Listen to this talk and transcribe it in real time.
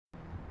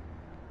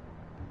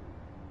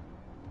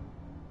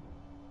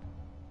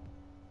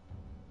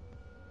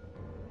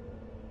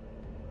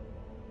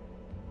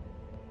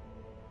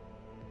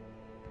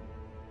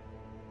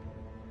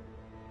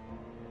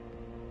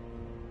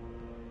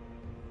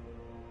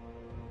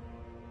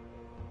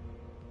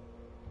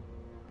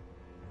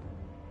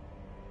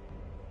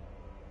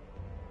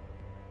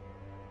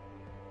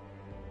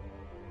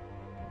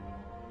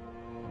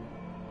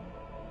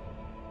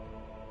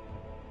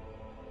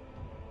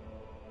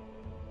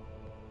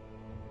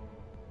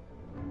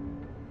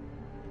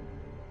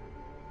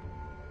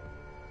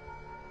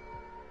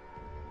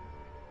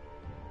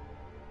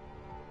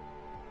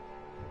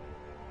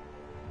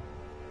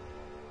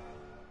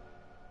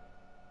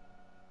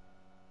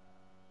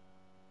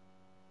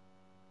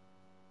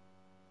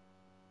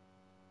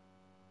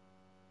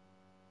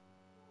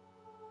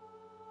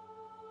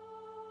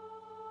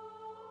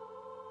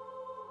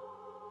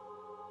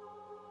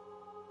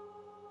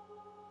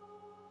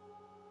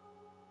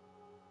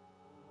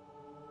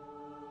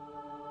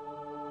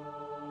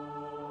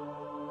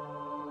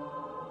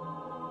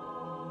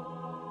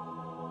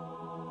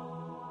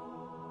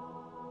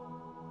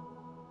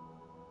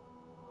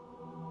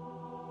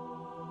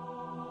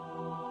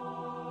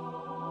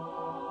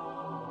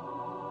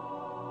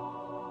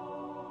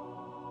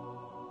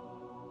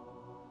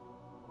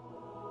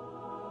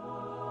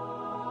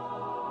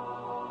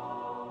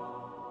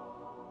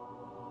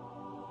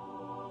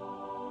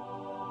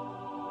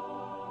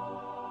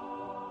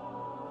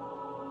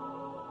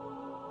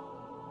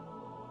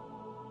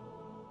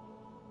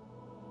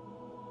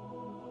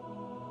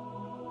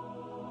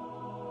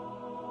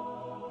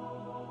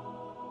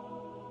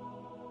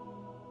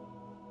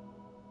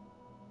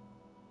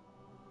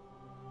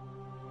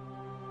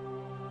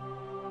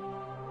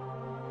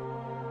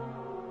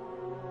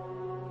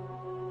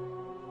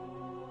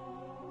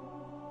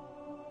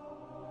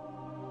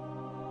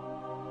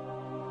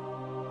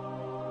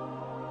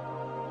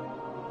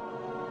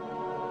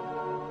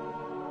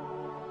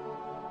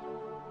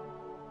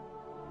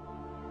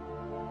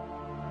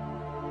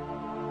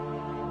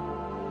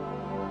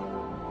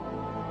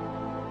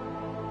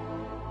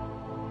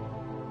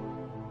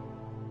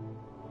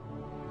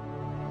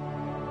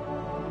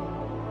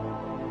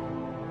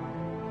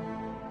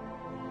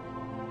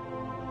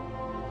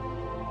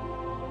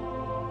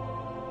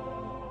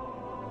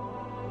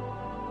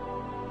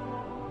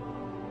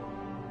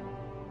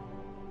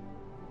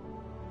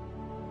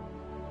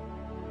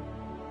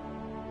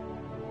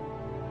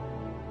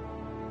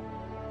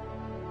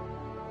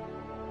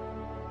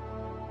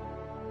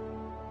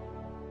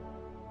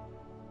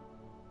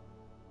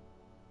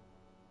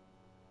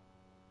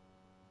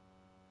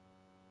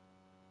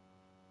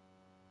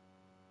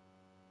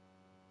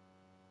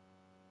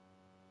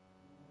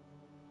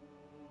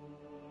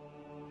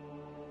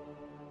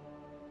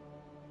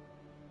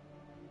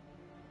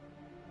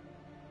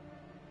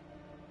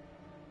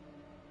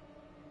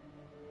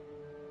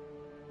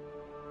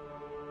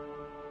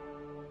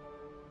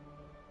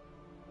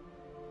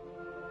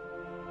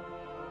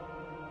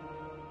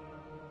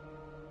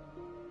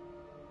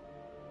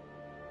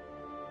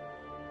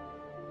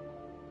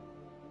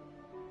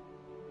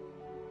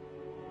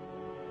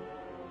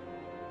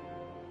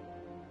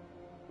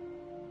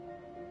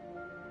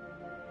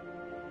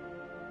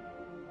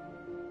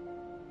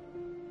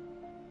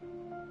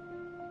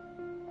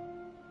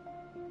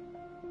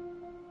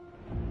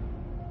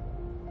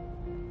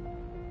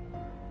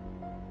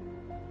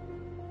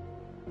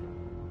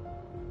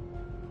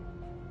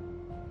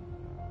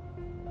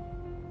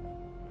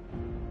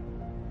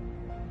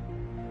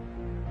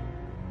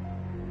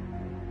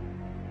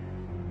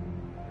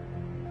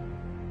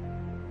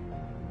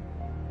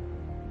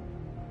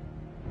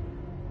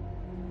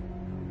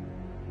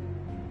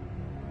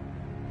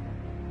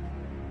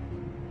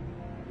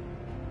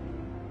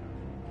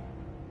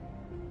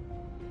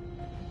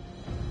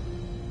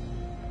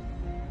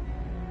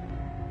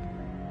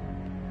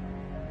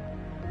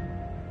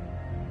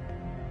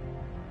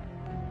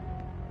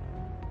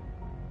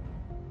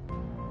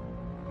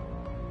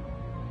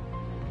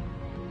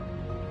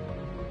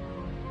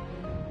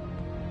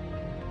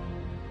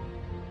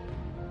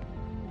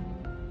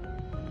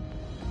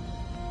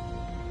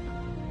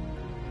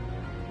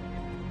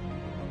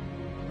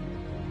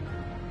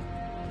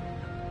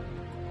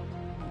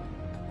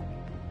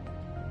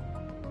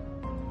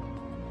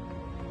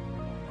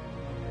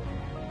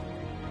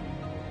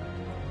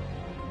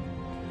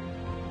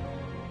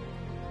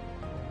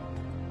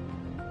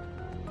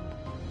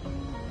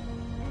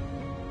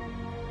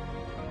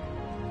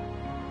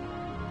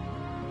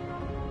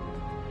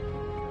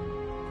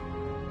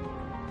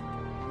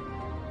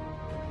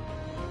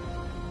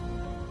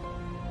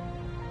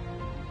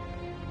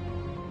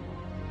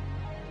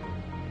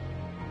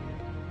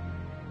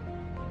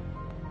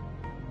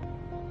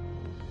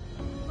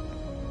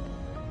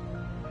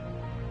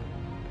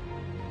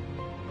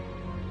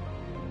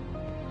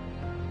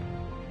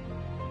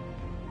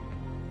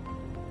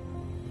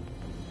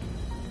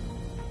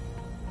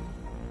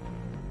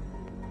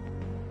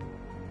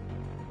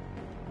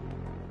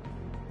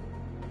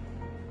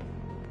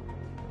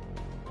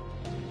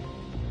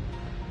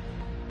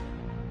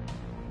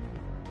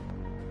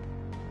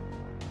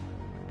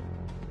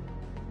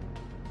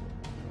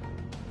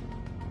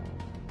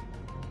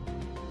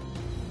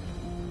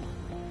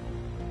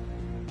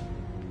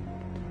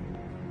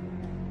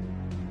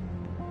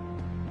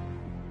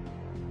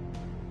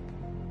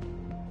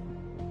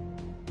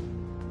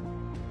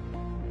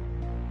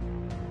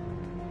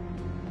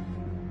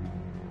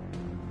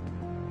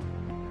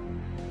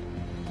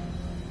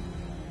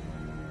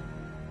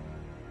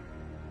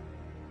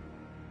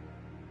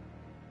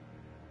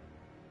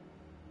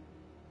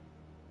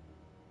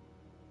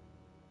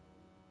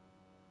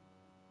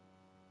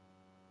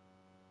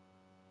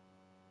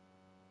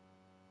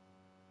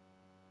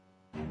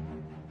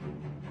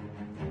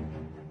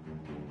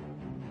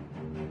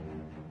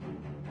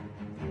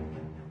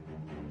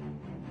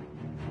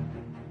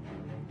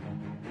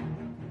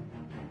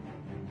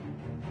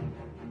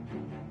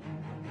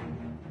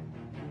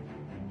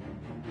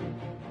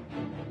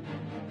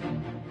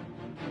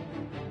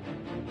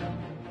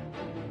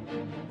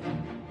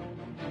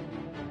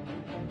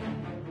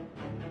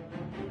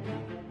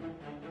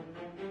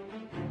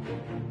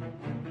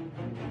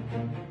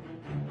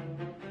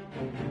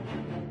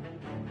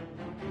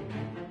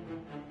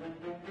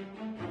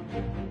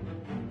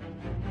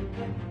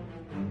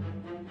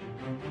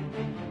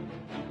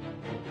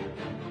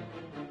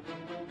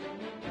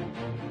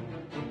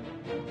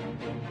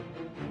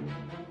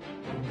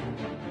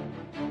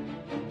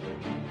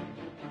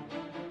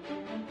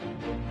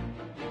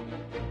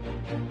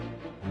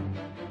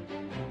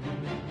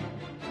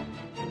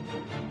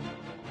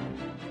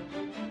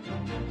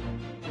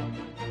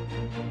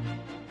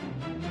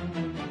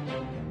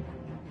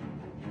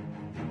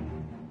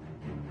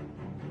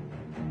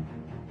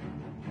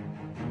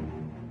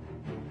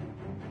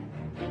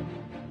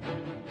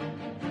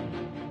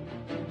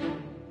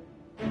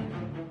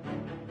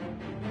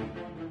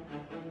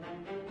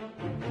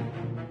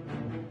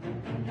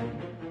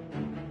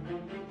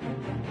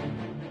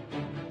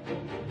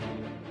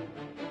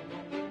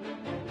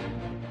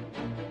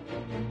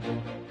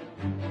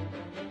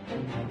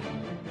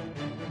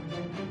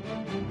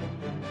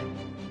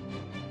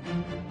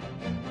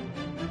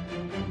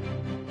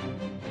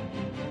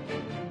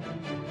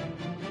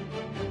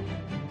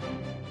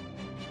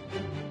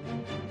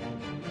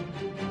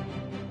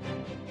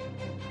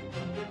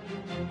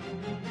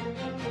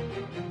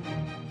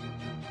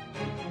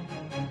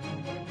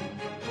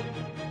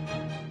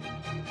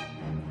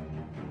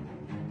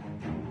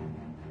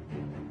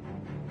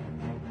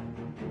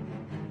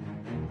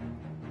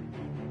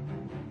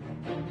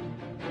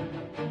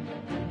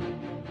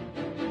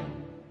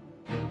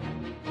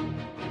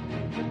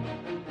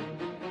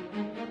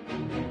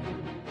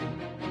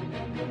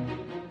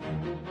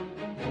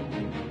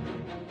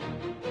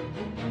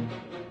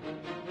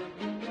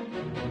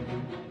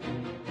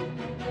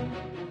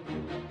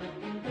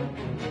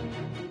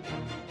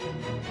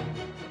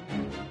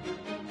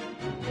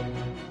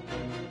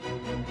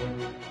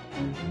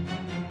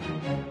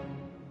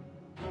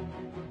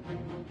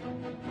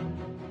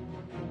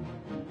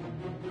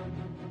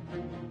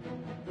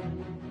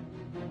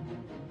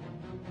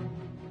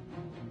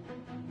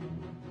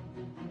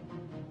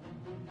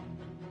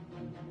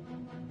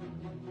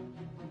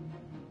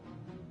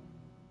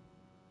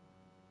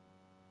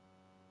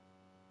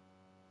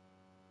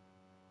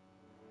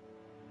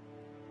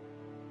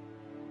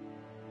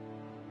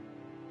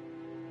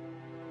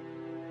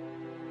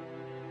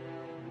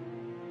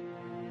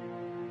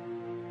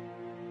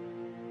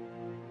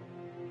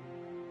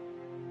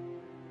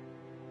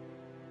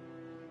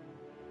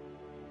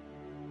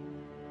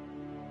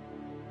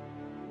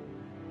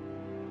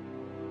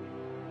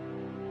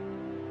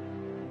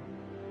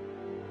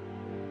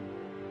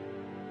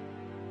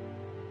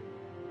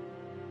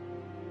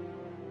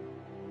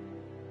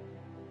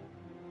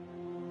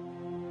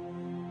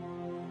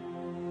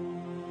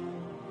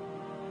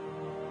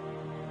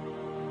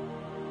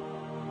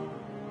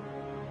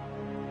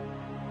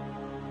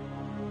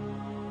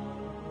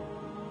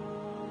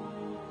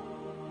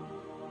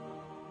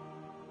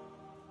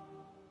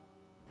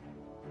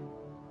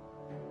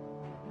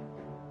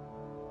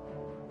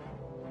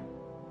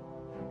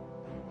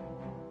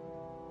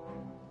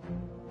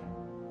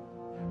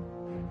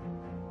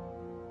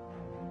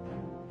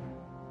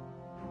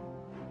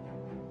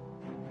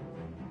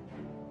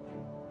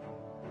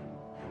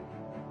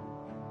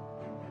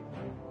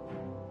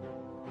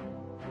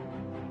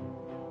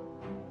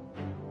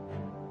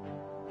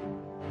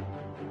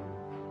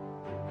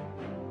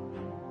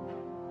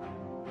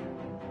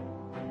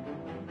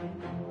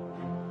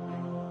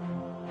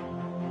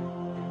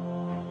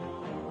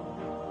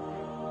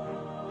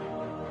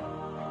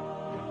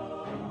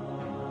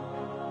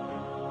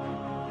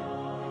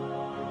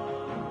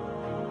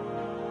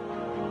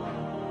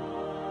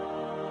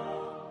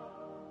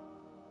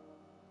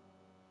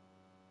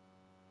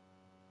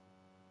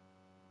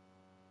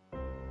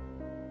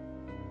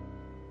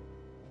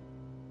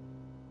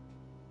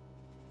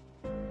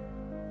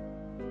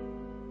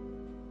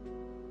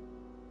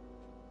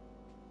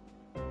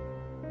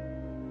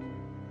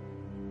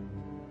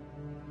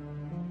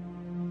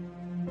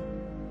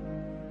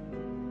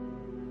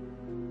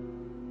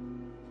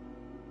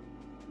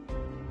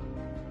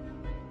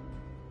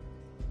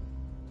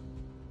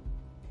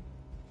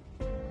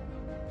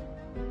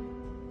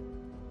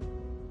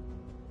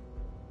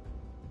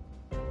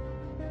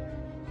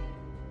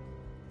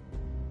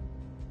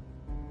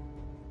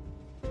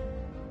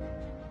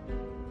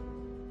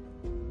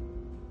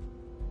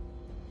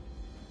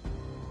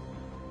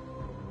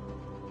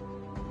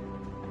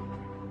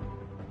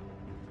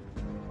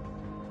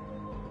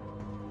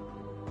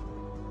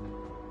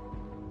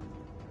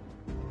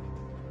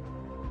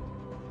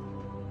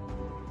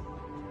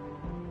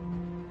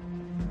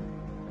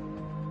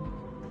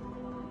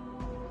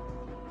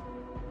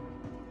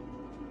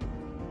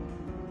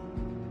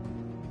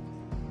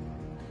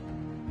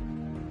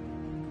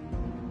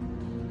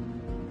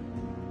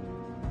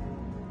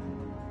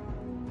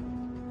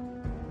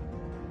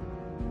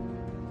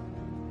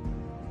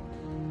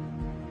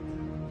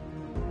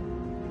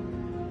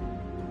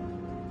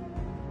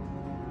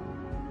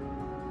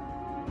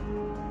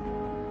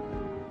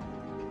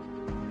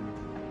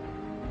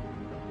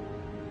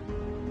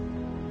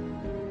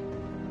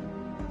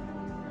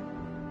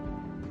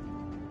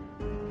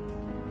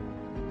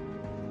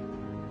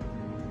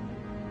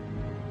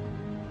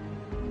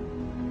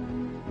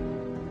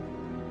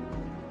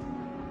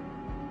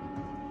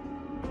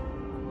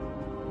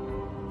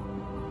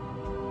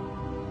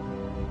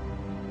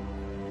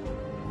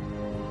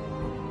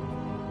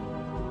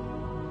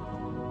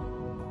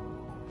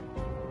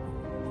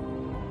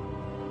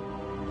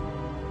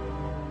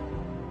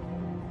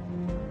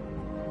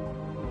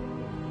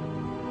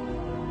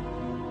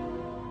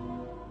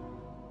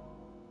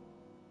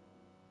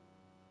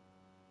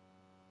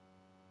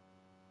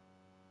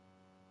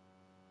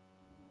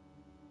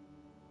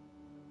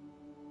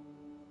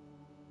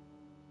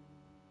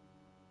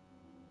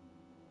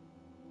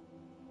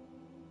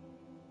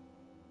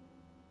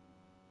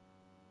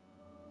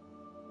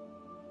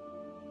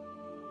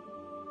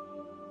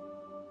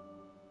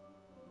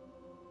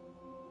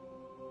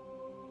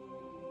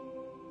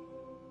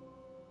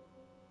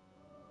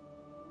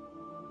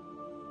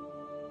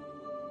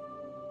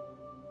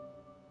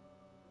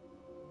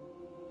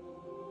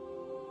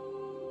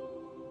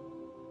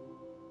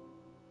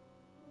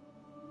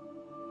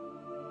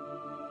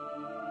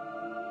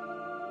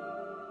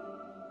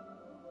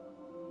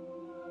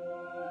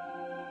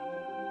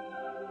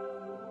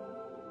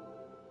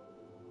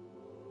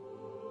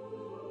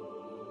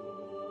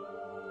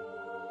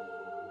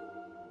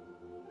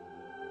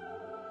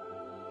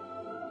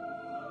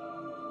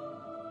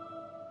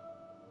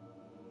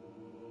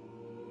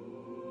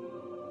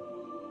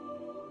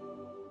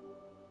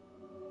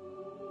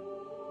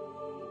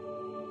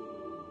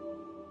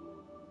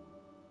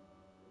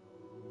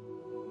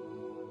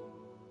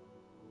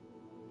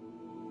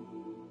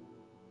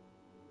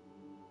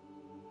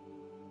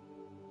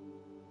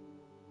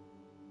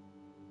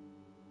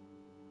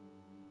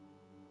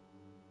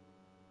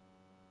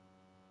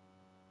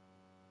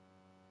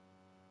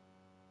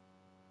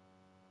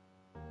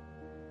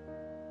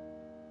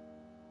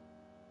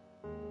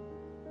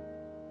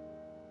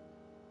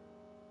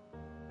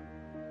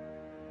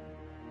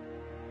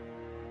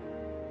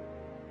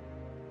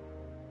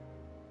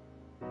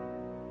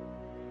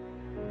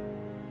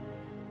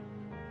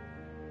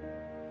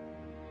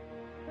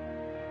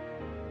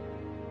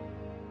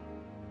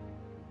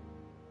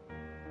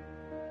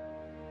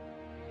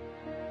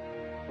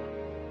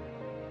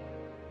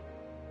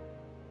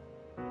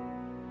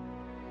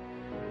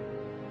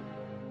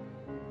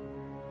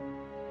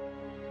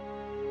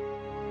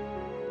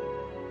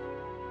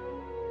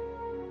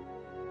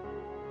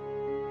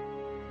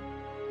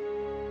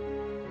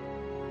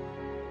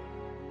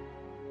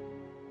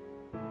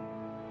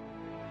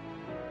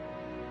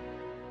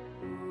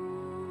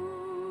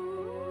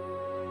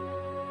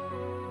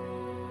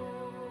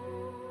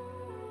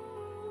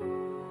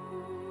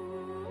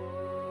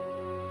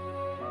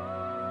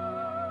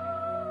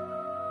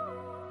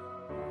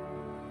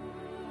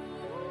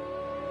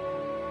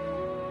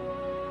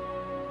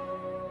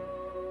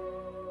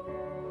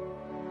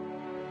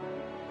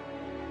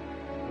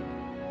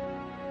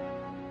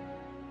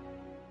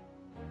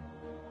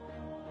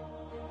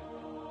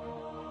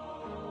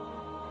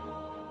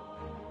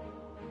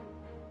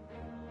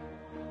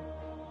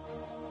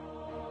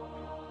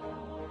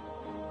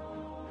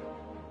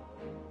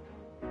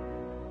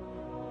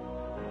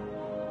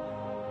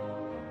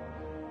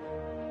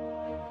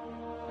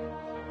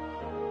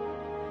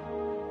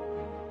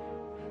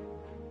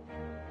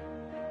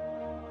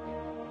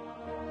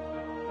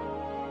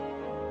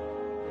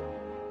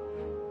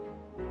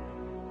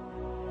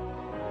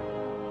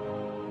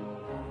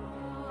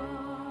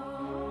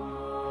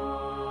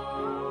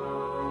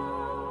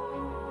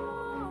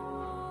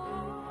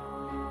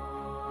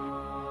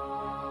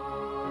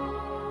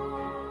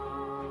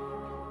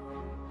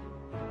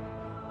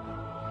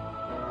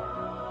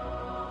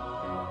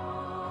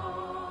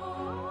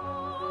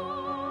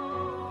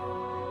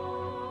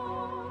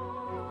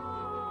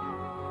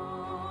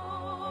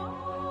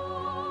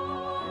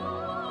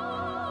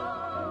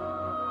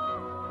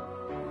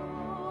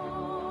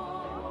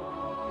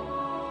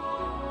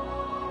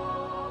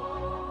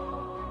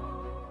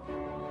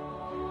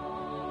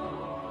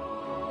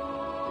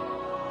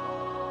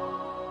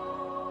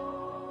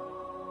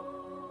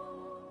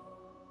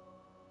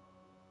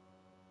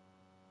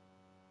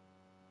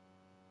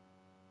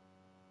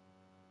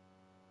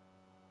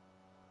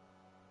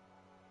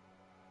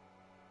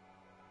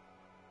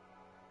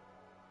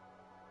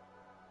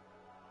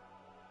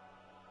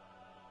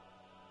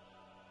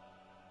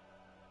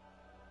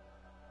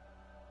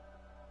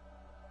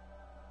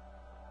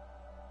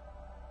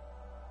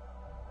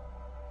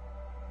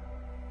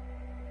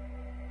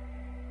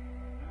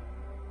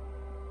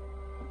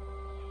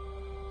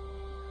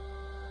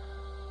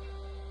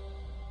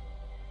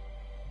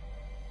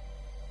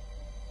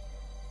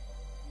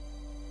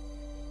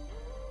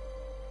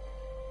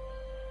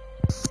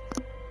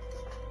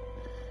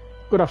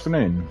Good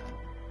afternoon.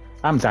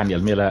 I'm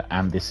Daniel Miller,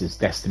 and this is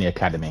Destiny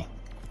Academy.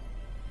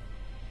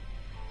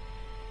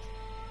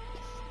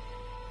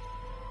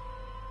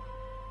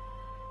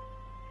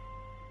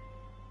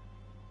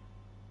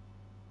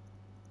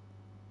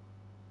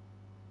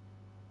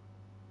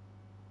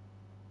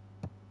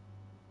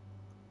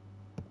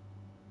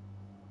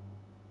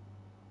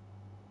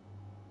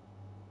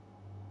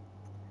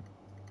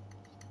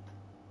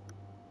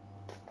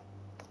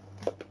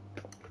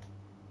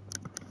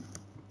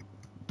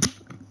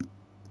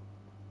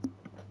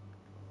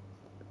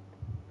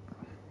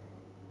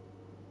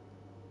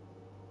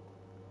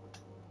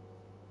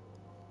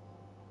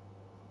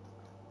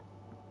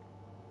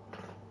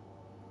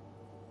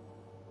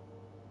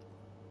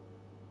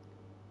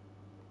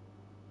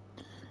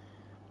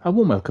 A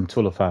warm welcome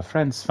to all of our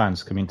friends,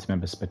 fans, community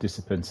members,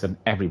 participants, and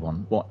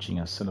everyone watching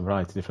us on a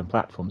variety of different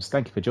platforms.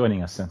 Thank you for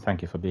joining us, and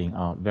thank you for being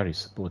our very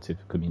supportive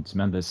community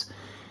members.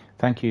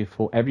 Thank you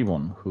for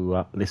everyone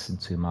who listened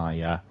to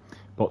my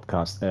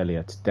podcast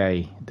earlier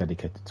today,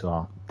 dedicated to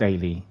our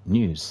daily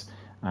news.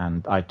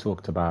 And I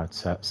talked about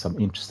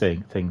some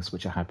interesting things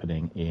which are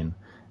happening in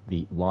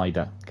the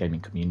wider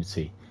gaming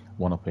community,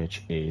 one of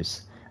which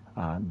is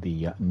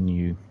the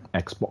new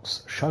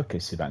Xbox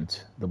Showcase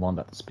event, the one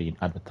that's been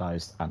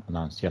advertised and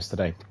announced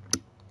yesterday.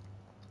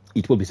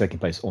 It will be taking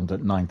place on the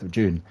 9th of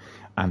June,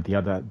 and the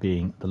other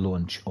being the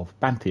launch of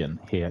Pantheon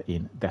here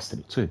in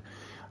Destiny 2,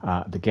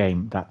 the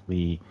game that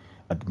we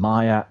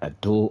admire,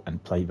 adore,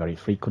 and play very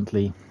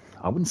frequently.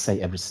 I wouldn't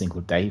say every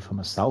single day for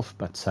myself,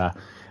 but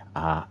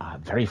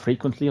very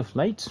frequently of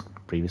late.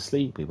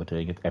 Previously, we were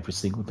doing it every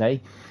single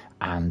day,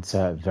 and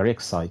very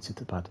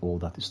excited about all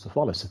that is to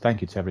follow. So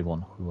thank you to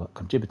everyone who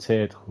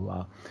contributed,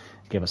 who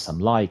gave us some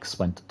likes,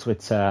 went to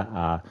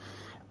Twitter,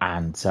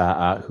 and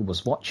who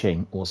was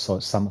watching also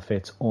some of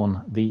it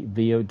on the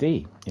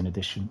VOD in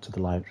addition to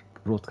the live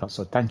broadcast.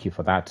 So thank you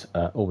for that.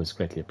 Always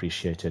greatly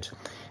appreciated.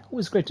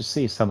 Always great to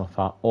see some of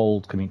our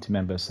old community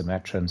members and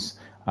veterans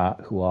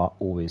who are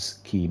always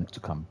keen to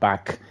come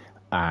back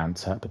and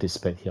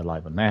participate here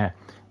live on air.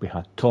 We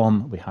had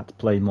Tom, we had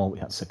Playmore, we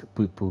had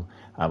Sekapupu,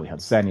 we had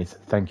Zenith.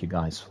 Thank you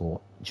guys for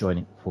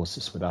joining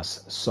forces with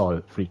us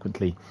so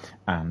frequently.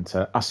 And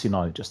as you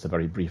know, just a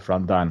very brief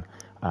rundown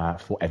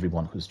for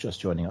everyone who's just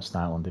joining us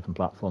now on different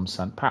platforms,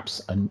 and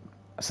perhaps a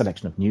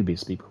selection of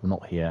newbies, people who were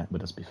not here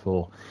with us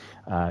before.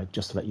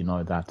 Just to let you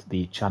know that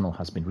the channel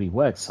has been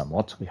reworked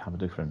somewhat. We have a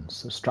different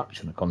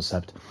structure and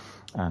concept,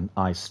 and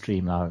I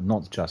stream now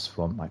not just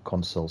from my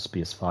consoles,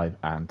 PS5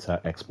 and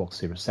Xbox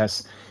Series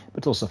S,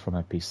 but also from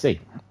my PC.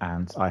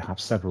 And I have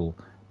several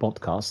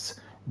podcasts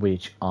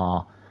which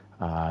are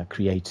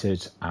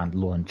created and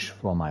launched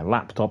from my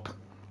laptop,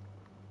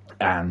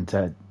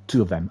 and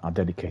two of them are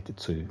dedicated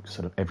to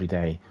sort of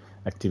everyday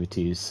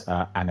activities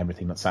and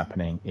everything that's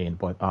happening in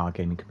both our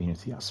gaming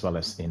community as well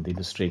as in the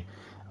industry.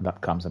 And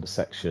that comes in the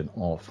section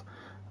of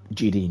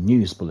GD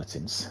news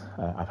bulletins.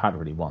 I've had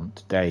already one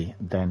today.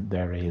 Then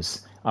there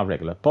is our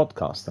regular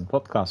podcast, and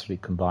podcast really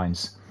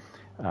combines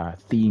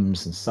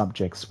themes and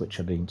subjects which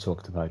are being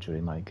talked about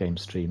during my game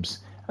streams,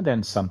 and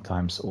then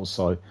sometimes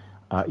also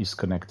is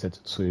connected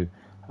to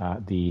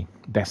the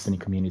Destiny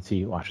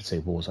community, or I should say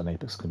Warzone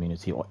Apex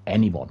community, or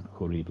anyone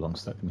who really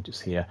belongs to that community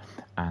is here,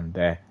 and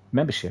their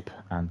membership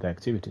and their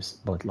activities,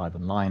 both live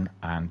online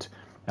and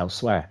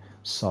elsewhere.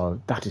 So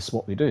that is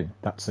what we do.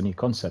 That's a new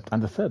concept.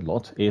 And the third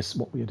lot is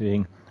what we are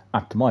doing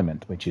at the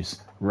moment, which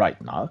is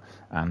right now,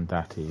 and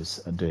that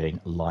is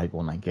doing live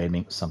online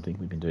gaming, something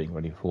we've been doing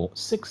already for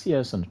 6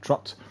 years on a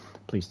trot,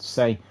 pleased to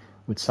say,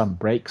 with some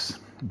breaks.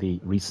 The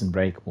recent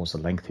break was a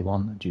lengthy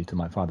one due to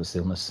my father's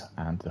illness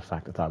and the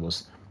fact that I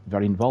was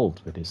very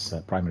involved with his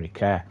primary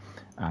care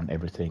and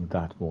everything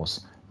that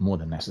was more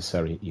than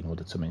necessary in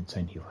order to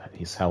maintain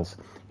his health.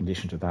 In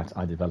addition to that,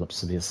 I developed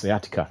severe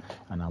sciatica,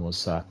 and I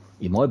was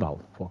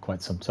immobile for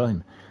quite some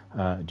time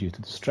due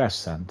to the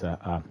stress and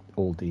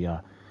all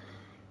the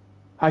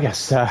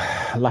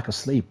lack of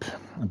sleep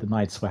and the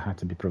nights where I had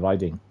to be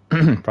providing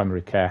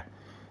primary care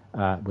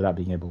without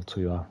being able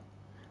to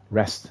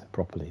rest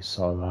properly.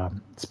 So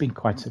it's been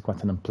quite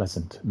an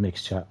unpleasant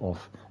mixture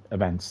of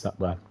events that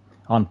were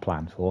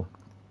unplanned for.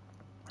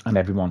 And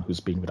everyone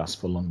who's been with us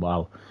for a long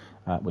while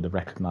would have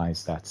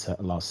recognized that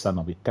last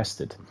summer we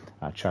tested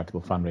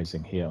charitable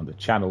fundraising here on the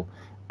channel,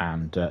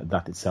 and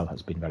that itself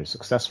has been very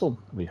successful.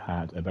 We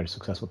had a very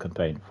successful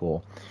campaign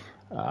for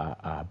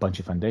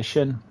Bungie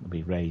Foundation.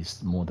 We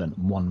raised more than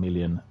 $1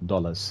 million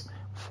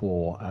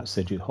for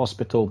St. Jude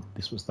Hospital.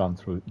 This was done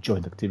through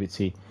joint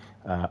activity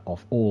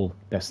of all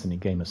Destiny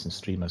gamers and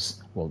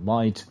streamers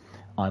worldwide.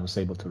 I was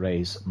able to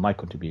raise my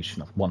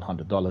contribution of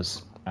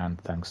 $100, and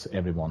thanks to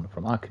everyone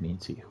from our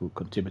community who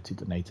contributed,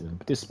 donated, and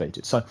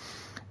participated. So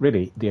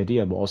really, the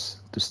idea was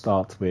to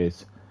start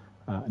with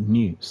a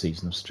new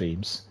season of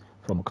streams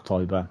from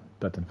October,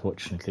 but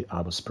unfortunately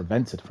I was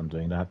prevented from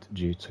doing that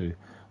due to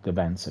the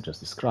events I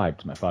just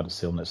described, my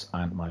father's illness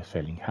and my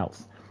failing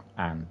health.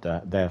 And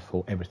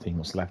therefore everything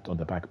was left on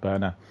the back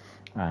burner,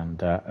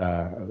 and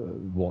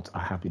what I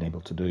have been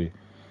able to do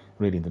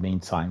really in the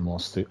meantime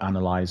was to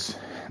analyze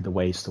the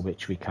ways to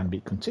which we can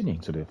be continuing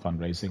to do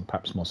fundraising,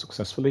 perhaps more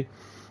successfully,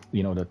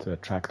 in order to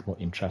attract more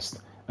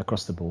interest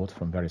across the board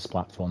from various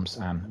platforms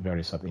and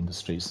various other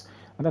industries.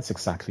 And that's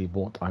exactly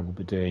what I will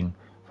be doing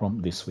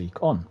from this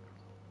week on.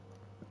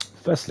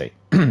 Firstly,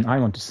 I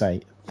want to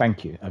say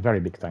thank you, a very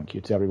big thank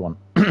you to everyone.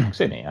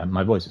 Excuse me,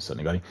 my voice is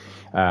suddenly going.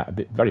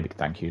 Very big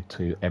thank you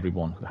to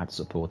everyone who had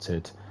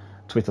supported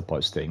Twitter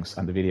postings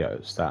and the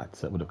videos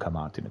that would have come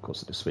out in the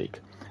course of this week.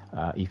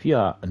 If you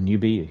are a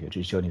newbie, if you're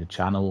just joining the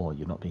channel or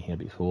you've not been here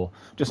before,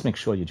 just make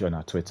sure you join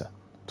our Twitter.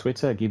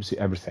 Twitter gives you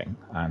everything,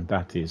 and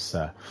that is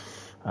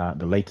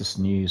the latest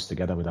news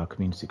together with our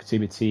community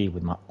activity,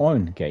 with my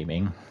own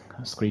gaming,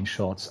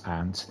 screenshots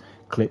and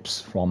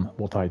clips from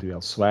what I do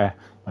elsewhere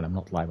when I'm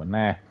not live on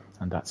there,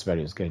 and that's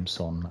various games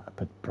on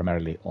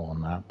primarily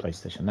on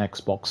PlayStation and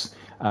Xbox.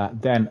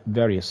 Then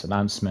various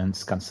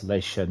announcements,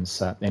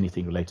 cancellations,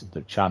 anything related to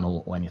the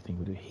channel or anything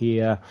we do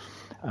here,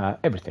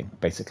 everything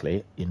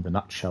basically in the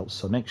nutshell.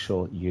 So make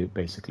sure you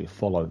basically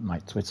follow my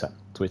Twitter,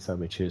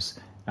 which is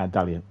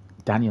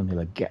Daniel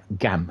Miller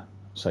Gam.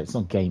 So it's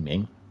not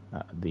gaming.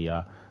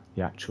 The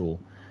actual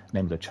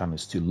name of the channel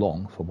is too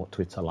long for what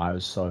Twitter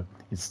allows. So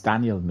it's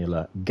Daniel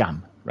Miller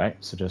Gam, right?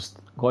 So just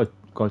go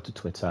to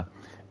Twitter,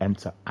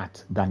 enter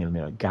at Daniel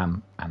Miller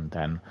Gam, and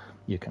then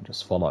you can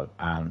just follow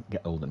and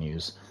get all the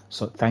news.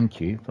 So thank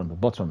you from the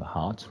bottom of the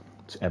heart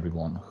to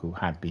everyone who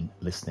had been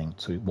listening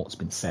to what's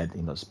been said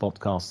in those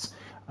podcasts.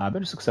 A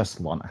very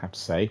successful one, I have to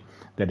say,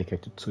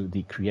 dedicated to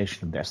the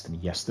creation of Destiny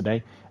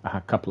yesterday. I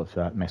had a couple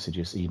of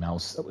messages,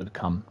 emails that would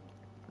come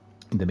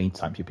in the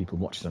meantime. Few people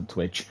watching on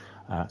Twitch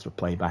through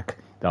playback,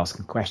 they're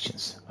asking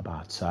questions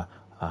about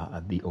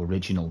the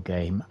original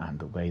game and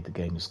the way the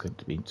game is going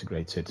to be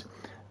integrated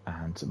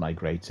and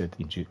migrated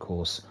in due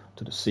course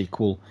to the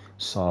sequel.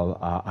 So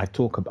I'll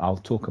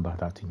talk about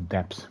that in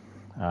depth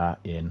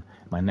in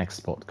my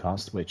next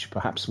podcast, which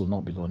perhaps will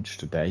not be launched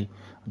today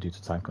due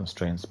to time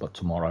constraints, but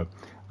tomorrow,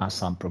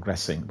 as I'm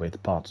progressing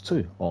with part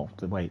 2 of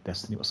the way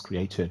Destiny was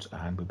created,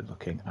 and we'll be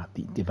looking at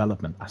the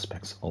development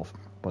aspects of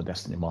both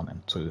Destiny 1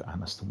 and 2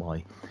 and as to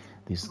why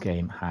this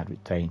game had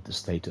retained the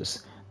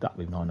status that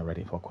we've known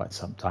already for quite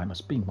some time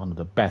as being one of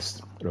the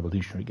best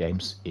revolutionary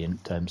games in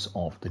terms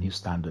of the new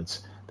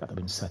standards that have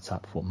been set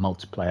up for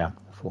multiplayer,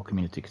 for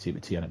community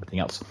activity and everything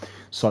else.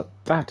 So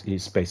that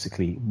is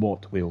basically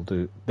what we'll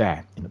do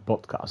there in the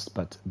podcast.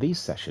 But these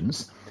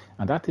sessions,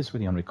 and that is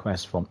really on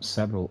request from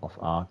several of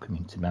our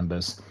community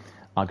members,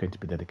 are going to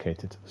be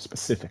dedicated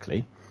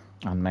specifically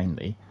and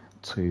mainly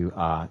to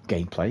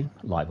gameplay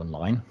live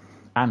online,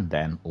 and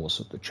then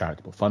also to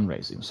charitable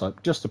fundraising. So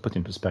just to put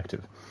in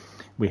perspective,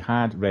 we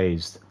had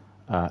raised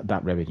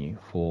that revenue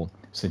for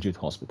St. Jude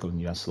Hospital in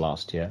the US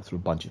last year through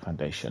Bungie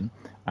Foundation,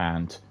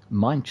 and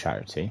Mind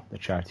Charity, the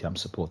charity I'm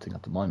supporting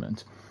at the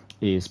moment,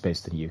 is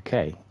based in the UK,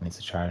 and it's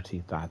a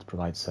charity that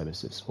provides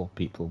services for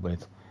people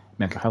with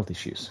mental health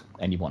issues,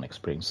 anyone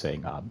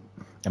experiencing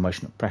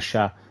emotional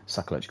pressure,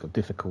 psychological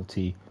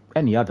difficulty,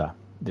 any other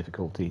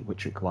difficulty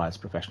which requires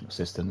professional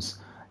assistance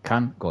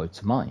can go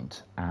to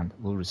Mind and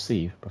will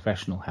receive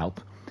professional help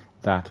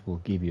that will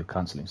give you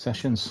counseling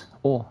sessions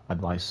or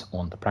advice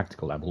on the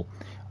practical level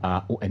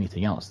or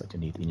anything else that you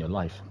need in your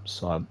life.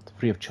 So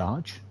free of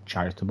charge,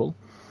 charitable,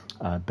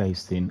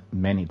 based in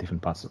many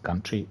different parts of the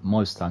country.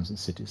 Most towns and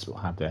cities will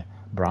have their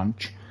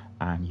branch,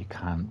 and you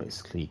can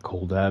basically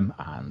call them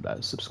and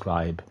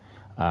subscribe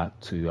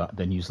to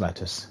the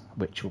newsletters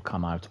which will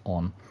come out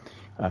on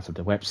through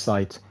the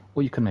website,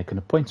 or you can make an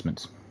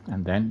appointment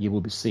and then you will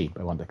be seen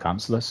by one of the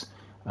counsellors.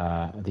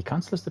 The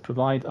counsellors that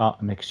provide are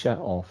a mixture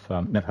of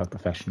mental health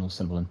professionals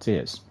and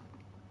volunteers.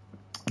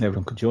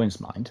 Everyone who joins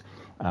Mind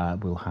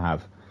will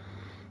have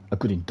a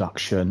good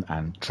induction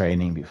and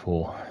training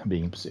before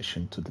being in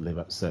position to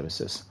deliver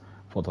services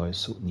for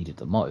those who need it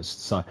the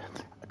most. So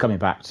coming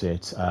back to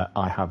it,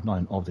 I have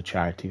known of the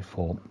charity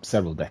for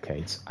several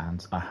decades,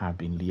 and I have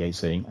been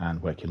liaising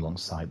and working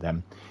alongside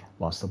them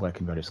whilst I work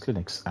in various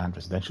clinics and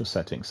residential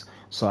settings.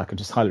 So I can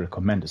just highly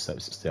recommend the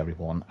services to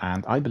everyone.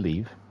 And I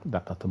believe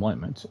that at the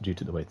moment, due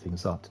to the way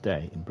things are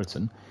today in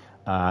Britain,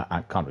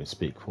 I can't really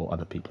speak for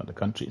other people in other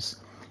countries,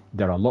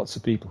 there are lots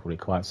of people who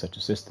require such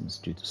assistance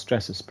due to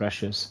stresses,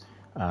 pressures,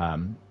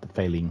 the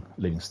failing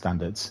living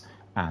standards,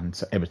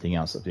 and everything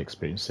else that we're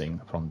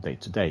experiencing from day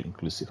to day,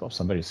 inclusive of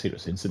some very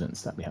serious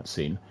incidents that we have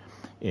seen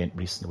in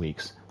recent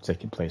weeks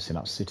taking place in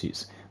our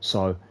cities.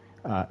 So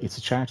it's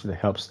a charity that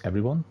helps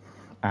everyone,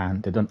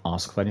 and they don't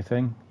ask for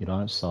anything,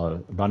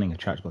 so running a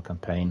charitable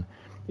campaign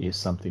is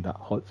something that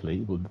hopefully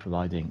will be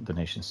providing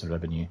donations to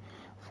revenue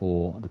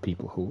for the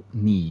people who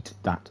need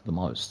that the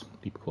most,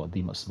 people who are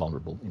the most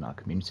vulnerable in our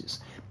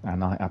communities.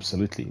 And I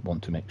absolutely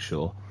want to make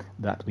sure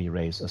that we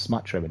raise as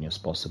much revenue as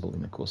possible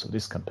in the course of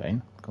this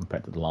campaign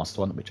compared to the last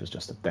one, which was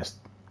just a test,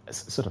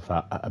 sort of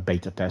a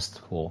beta test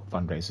for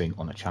fundraising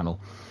on a channel,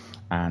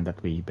 and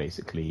that we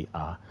basically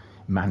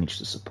manage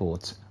to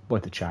support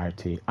both the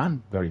charity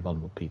and very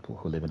vulnerable people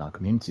who live in our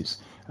communities.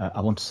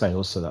 I want to say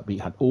also that we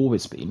had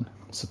always been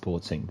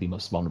supporting the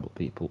most vulnerable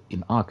people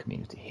in our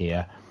community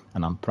here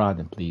And I'm proud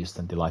and pleased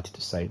and delighted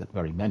to say that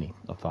very many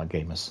of our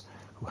gamers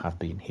who have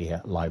been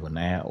here live on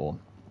air or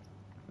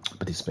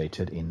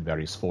participated in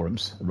various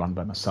forums run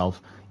by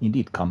myself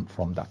indeed come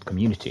from that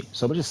community.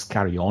 So we'll just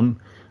carry on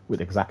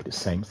with exactly the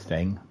same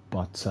thing,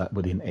 but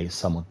within a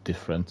somewhat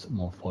different,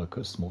 more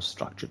focused, more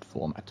structured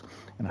format.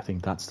 And I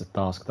think that's the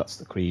task, that's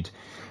the creed.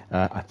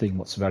 I think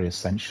what's very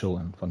essential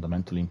and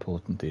fundamentally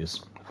important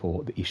is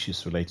for the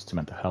issues related to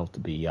mental health to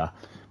be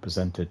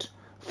presented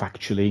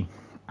factually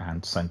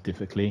and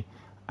scientifically,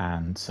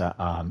 and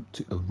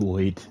to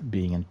avoid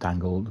being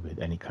entangled with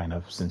any kind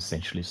of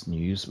sensationalist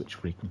news which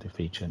frequently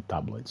feature in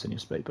tabloids and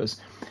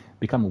newspapers.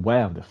 Become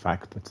aware of the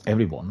fact that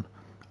everyone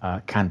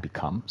can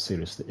become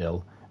seriously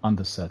ill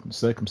under certain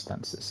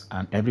circumstances,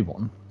 and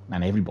everyone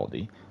and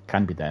everybody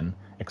can be then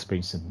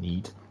experiencing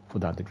need for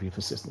that degree of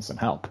assistance and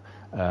help.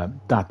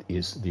 That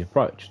is the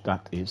approach.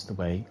 That is the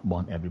way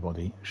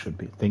everybody should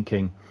be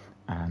thinking,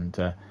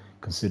 and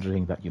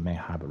considering that you may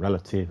have a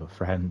relative, a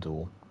friend,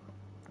 or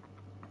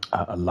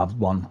a loved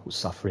one who's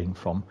suffering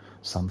from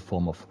some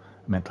form of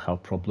mental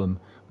health problem,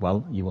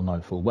 well, you will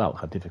know full well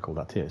how difficult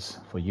that is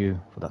for you,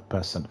 for that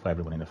person, for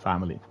everyone in the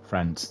family, for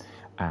friends,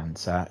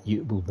 and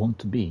you will want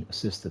to be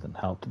assisted and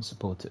helped and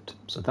supported.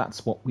 So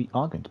that's what we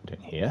are going to be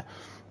doing here,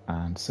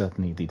 and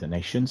certainly the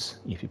donations,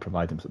 if you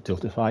provide them to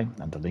Tiltify,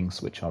 and the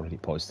links which are already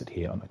posted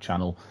here on the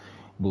channel,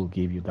 will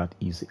give you that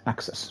easy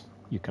access.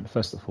 You can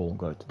first of all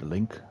go to the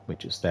link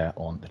which is there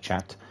on the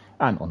chat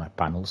and on our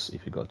panels.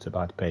 If you go to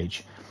About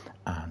page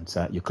and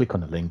you click on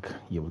the link,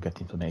 you will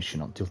get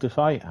information on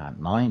Tiltify and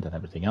Mind and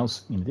everything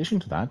else. In addition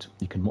to that,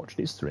 you can watch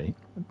this stream.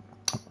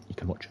 You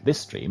can watch this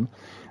stream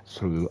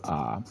through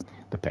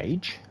the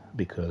page,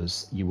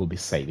 because you will be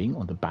saving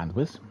on the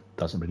bandwidth. It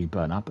doesn't really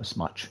burn up as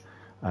much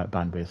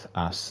bandwidth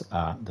as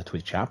the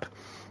Twitch app.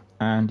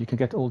 And you can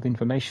get all the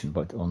information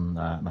both on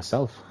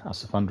myself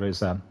as a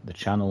fundraiser, the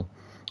channel,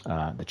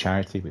 the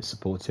charity we're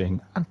supporting,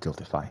 and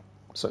Tiltify.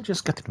 So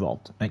just get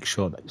involved. Make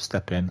sure that you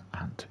step in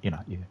and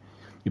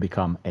you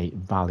become a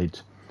valued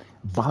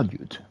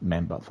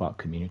member of our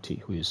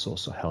community who is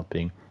also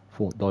helping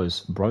for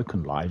those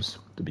broken lives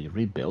to be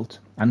rebuilt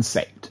and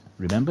saved.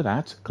 Remember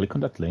that. Click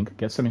on that link,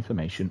 get some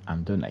information,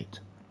 and donate.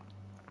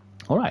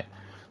 All right.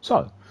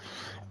 So,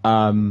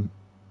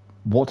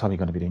 what are we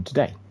going to be doing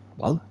today?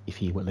 Well,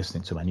 if you were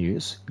listening to my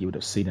news, you would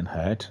have seen and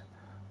heard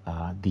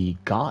the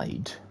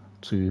guide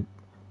to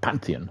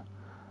Pantheon,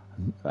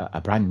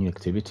 a brand new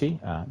activity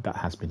that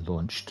has been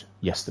launched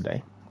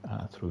yesterday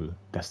through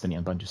Destiny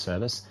and Bungie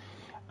service.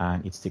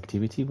 And it's the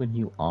activity when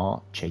you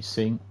are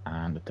chasing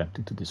and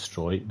attempting to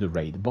destroy the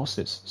raid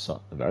bosses.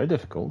 So very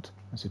difficult,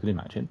 as you can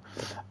imagine,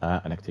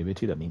 an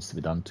activity that needs to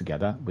be done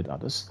together with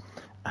others.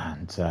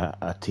 And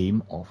a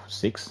team of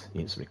 6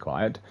 is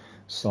required.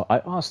 So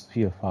I asked a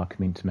few of our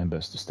community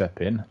members to step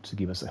in to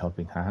give us a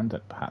helping hand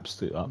and perhaps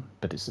to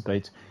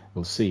participate.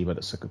 We'll see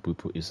whether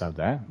Sukapupu is out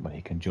there, but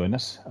he can join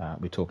us.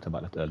 We talked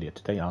about it earlier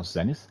today, asked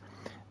Zenith,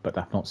 but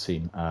I've not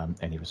seen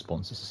any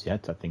responses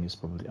yet. I think he's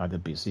probably either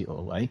busy or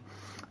away.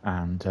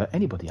 And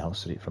anybody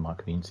else really from our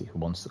community who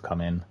wants to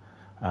come in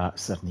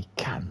certainly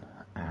can.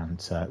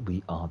 And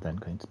we are then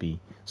going to be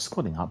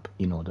squadding up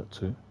in order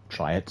to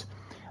try it.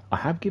 I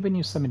have given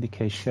you some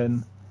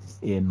indication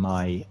in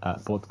my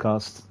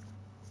podcast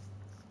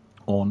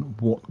on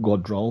what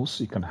god rolls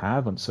you can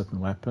have on certain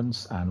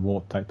weapons and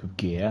what type of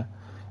gear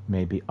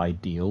may be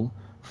ideal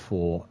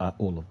for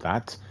all of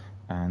that.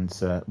 And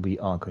we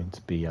are going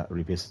to be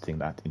revisiting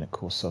that in the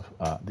course of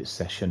this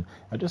session.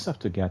 I just have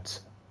to get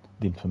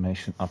the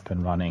information up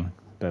and running.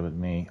 Bear with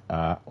me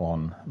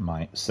on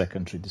my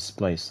secondary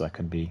display so I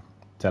can be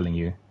telling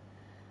you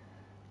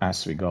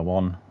as we go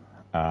on.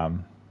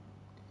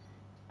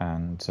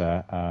 And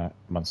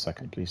 1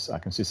 second, please. I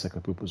can see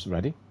Sekapupu's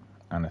ready,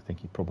 and I think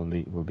he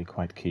probably will be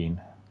quite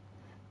keen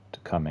to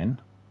come in.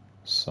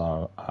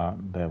 So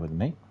bear with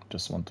me.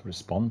 Just want to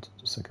respond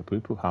to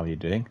Sekapupu. How are you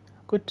doing?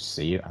 Good to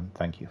see you, and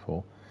thank you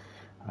for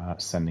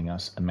sending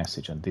us a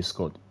message on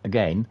Discord.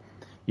 Again,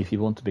 if you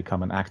want to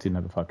become an active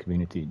member of our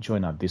community,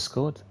 join our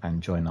Discord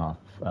and join our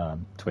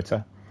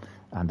Twitter,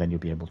 and then you'll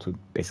be able to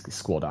basically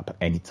squad up at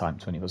any time,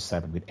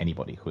 24/7, with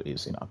anybody who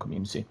is in our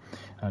community.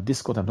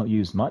 Discord I've not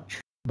used much,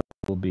 but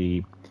we'll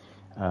be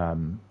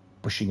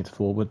pushing it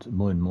forward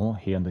more and more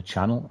here on the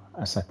channel,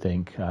 as I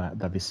think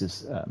that this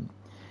is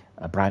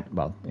a brand,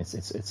 well,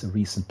 it's a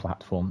recent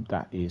platform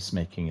that is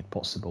making it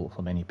possible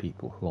for many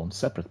people who own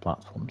separate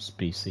platforms,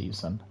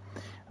 PCs and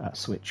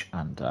Switch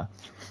and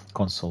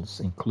consoles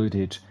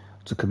included,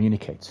 to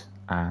communicate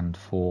and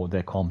for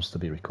their comms to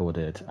be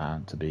recorded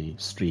and to be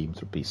streamed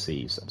through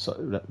PCs. And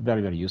so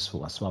very, very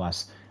useful, as well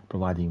as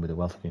providing with a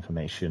wealth of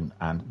information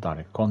and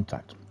direct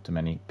contact to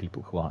many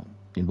people who are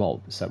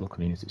involved in several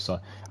communities. So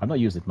I've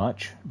not used it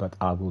much, but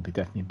I will be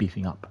definitely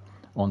beefing up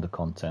on the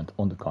content,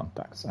 on the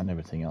contacts, and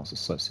everything else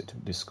associated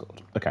with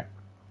Discord. Okay.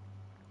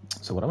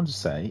 So what I want to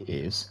say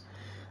is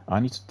I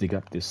need to dig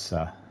up this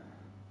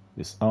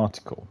this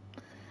article.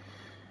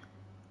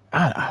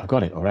 And I've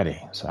got it already,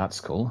 so that's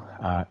cool.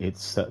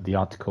 It's the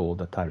article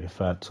that I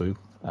referred to,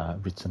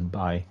 written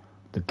by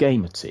the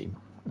Gamer team.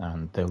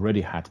 and they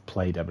already had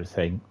played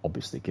everything,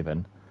 obviously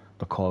given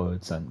the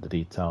codes and the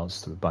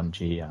details through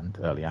Bungie and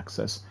early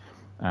access,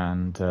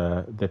 and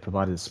they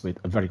provided us with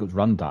a very good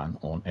rundown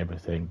on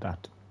everything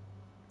that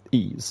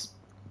is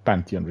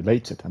Pantheon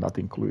related, and that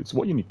includes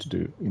what you need to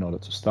do in order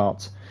to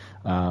start,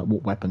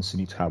 what weapons you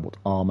need to have, what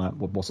armor,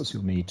 what bosses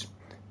you'll meet,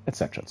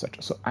 etc.,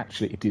 etc. So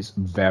actually it is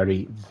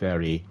very,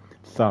 very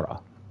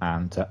thorough,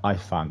 and I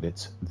found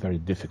it very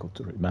difficult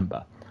to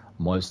remember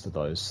most of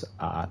those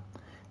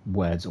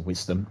words of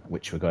wisdom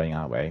which were going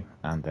our way,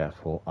 and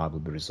therefore I will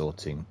be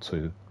resorting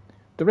to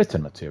the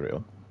written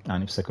material.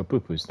 And if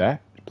Sekopupu is there,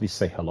 please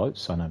say hello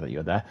so I know that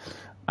you're there,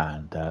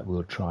 and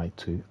we'll try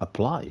to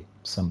apply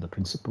some of the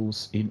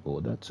principles in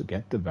order to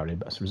get the very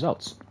best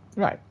results.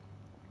 Right.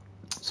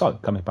 So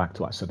coming back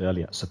to what I said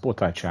earlier,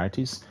 support our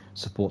charities,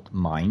 support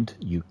Mind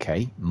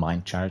UK,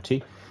 Mind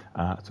charity,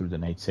 through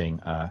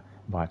donating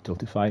via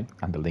Tiltify,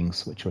 and the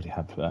links which already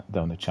have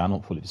there on the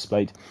channel fully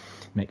displayed.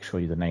 Make sure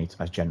you donate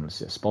as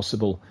generously as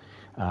possible,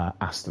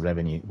 as the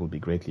revenue will be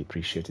greatly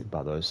appreciated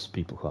by those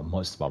people who are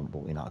most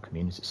vulnerable in our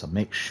community. So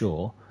make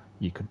sure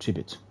you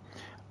contribute.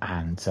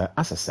 And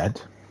as I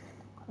said,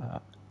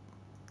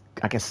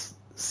 I guess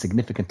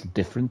significantly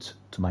different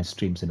to my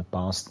streams in the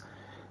past,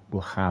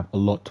 we'll have a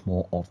lot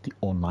more of the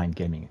online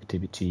gaming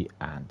activity,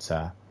 and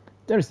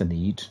there is the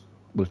need.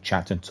 We'll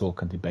chat and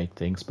talk and debate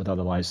things, but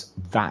otherwise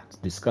that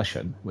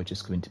discussion, which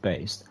is community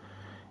based,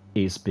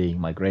 is being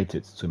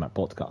migrated to my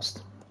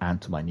podcast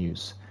and to my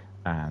news,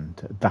 and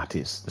that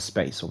is the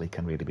space where we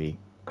can really be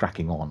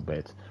cracking on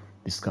with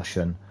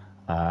discussion.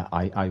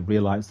 I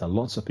realized that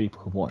lots of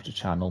people who watch the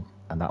channel,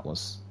 and that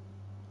was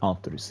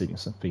after receiving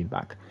some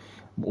feedback,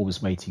 were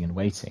always waiting and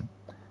waiting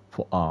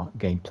for our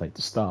gameplay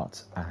to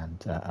start,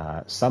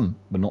 and some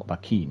were not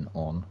that keen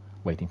on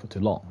waiting for too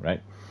long,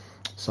 right?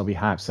 So we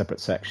have separate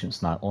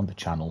sections now on the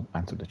channel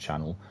and through the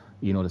channel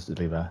in order to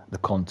deliver the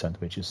content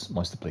which is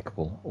most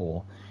applicable,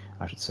 or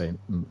I should say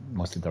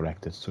mostly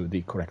directed to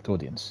the correct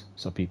audience.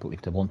 So people,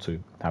 if they want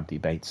to have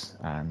debates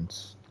and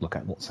look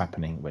at what's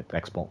happening with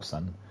Xbox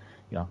and,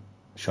 you know,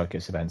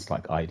 showcase events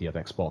like ID of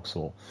Xbox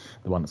or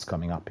the one that's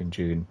coming up in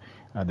June,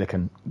 they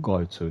can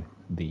go to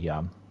the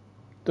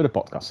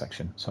podcast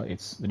section. So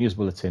it's the news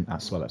bulletin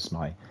as well as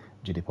my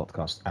GD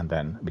podcast, and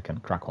then we can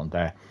crack on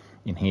there.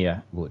 In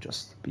here, we'll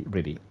just be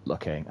really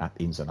looking at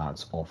ins and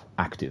outs of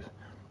active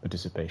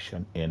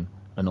participation in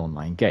an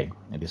online game.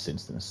 In this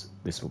instance,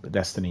 this will be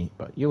Destiny,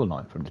 but you will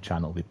know from the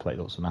channel we played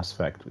also Mass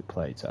Effect, we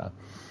played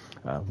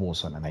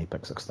Warzone and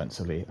Apex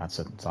extensively at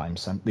certain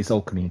times, and these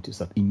are communities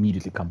that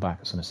immediately come back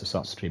as soon as they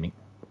start streaming.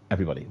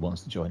 Everybody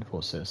wants to join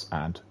forces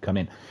and come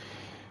in.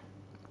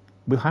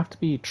 We'll have to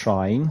be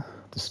trying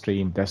to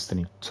stream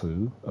Destiny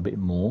 2 a bit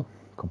more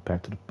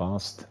compared to the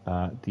past.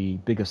 The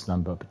biggest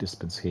number of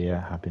participants here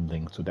have been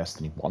linked to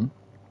Destiny 1,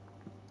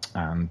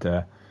 and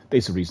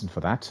there's a reason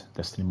for that.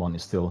 Destiny 1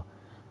 is still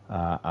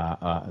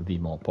the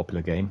more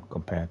popular game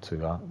compared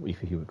to if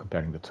you were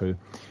comparing the two,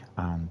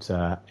 and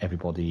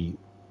everybody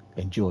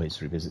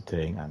enjoys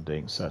revisiting and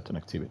doing certain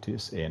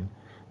activities in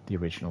the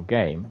original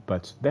game.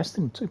 But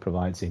Destiny 2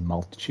 provides a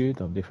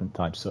multitude of different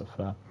types of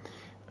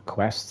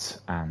quests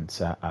and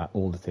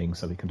all the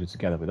things that we can do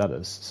together with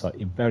others. So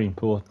it's very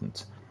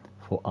important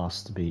for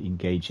us to be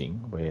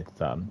engaging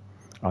with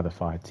other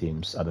fire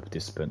teams, other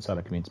participants,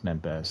 other community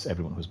members,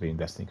 everyone who's been in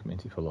the Destiny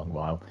community for a long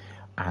while.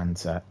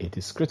 And it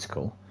is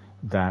critical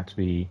that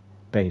we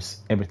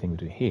base everything we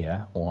do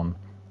here on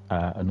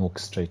an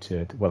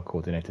orchestrated,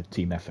 well-coordinated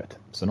team effort.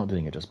 So not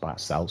doing it just by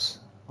ourselves,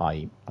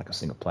 i.e. like a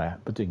single player,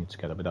 but doing it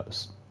together with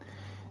others.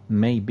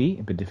 Maybe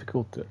a bit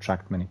difficult to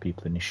attract many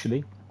people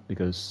initially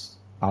because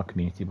our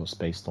community was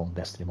based on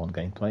Destiny 1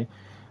 gameplay,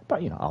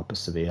 but I'll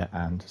persevere,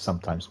 and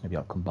sometimes maybe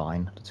I'll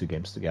combine the two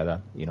games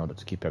together in order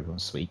to keep everyone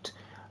sweet.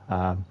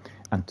 And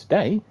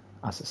today,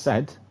 as I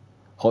said,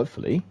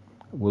 hopefully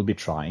we'll be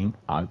trying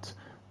out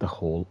the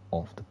whole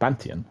of the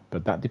Pantheon,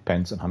 but that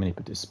depends on how many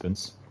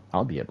participants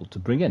I'll be able to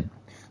bring in.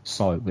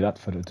 So without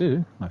further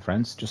ado, my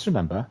friends, just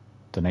remember,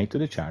 donate to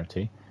the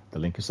charity. The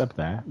link is up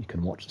there. You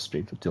can watch the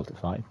stream through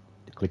Tiltify.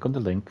 You click on the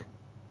link,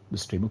 the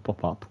stream will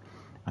pop up,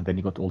 and then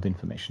you got all the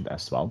information there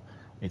as well.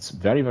 It's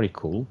very, very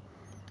cool.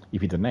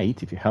 If you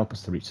donate, if you help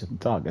us to reach certain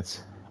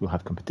targets, we'll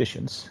have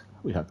competitions,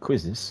 we'll have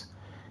quizzes,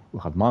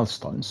 we'll have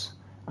milestones,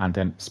 and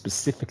then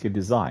specifically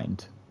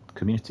designed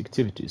community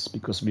activities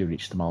because we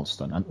reached the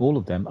milestone. And all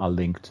of them are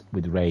linked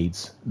with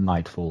raids,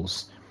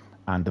 nightfalls,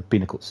 and the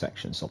pinnacle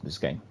sections of this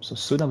game. So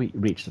sooner we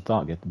reach the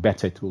target,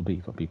 better it will be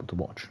for people to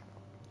watch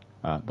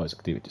those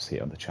activities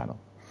here on the channel.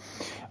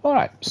 All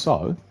right,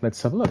 so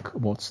let's have a look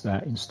what's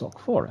there in stock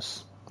for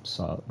us.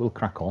 So we'll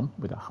crack on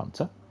with a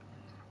hunter.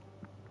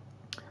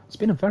 It's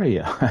been a very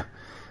a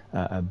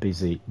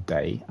busy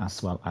day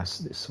as well as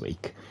this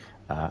week.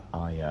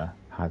 I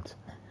had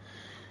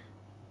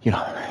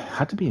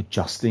to be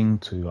adjusting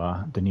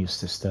to the new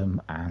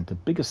system, and the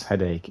biggest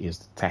headache is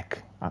the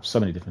tech. I have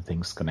so many different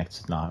things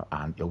connected now,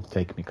 and it'll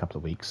take me a couple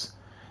of weeks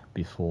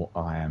before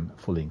I am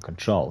fully in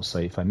control. So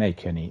if I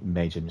make any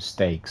major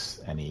mistakes,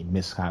 any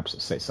mishaps, or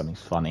say something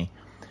funny,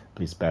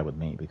 please bear with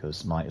me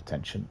because my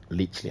attention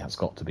literally has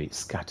got to be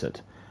scattered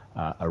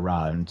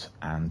around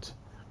and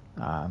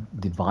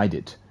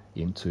divided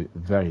into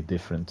very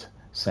different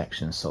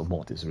sections of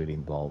what is really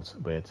involved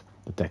with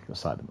the technical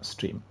side of the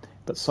stream.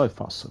 But so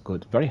far so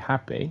good. Very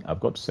happy,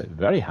 I've got to say,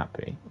 very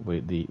happy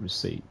with the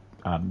receipt,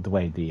 the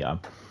way the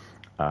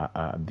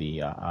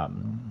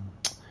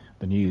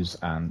news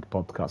and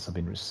podcasts have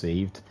been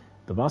received.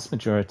 The vast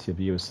majority of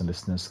viewers and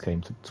listeners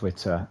came to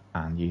Twitter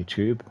and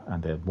YouTube,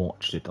 and they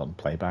watched it on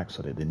playback,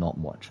 so they did not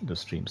watch the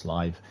streams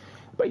live.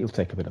 But it'll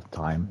take a bit of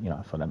time,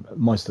 for them.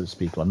 Most of those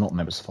people are not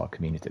members of our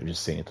community; they're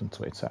just seeing it on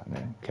Twitter, and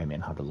they came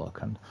in, had a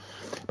look.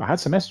 But I had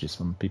some messages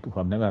from people who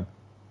have never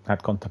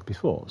had contact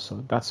before,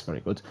 so that's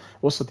very good.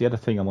 Also, the other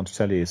thing I want to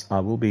tell you is I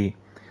will be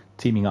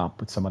teaming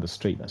up with some other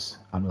streamers,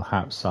 and we'll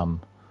have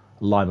some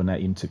live on air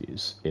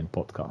interviews in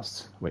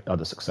podcasts with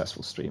other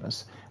successful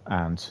streamers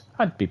and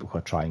people who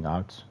are trying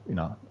out,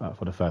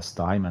 for the first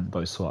time, and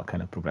those who are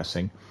kind of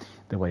progressing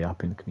their way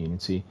up in the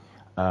community.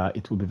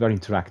 It will be very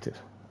interactive.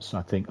 So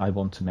I think I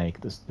want to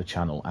make the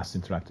channel as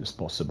interactive as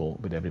possible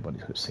with everybody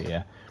who's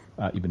here,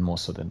 even more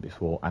so than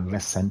before, and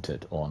less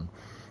centered on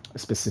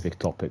specific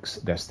topics,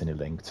 Destiny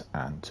linked,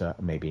 and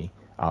maybe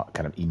our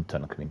kind of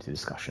internal community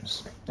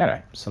discussions.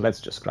 Anyway, so let's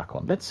just crack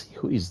on. Let's see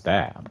who is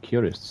there. I'm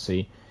curious to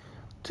see,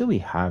 do we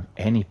have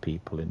any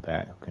people in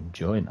there who can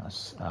join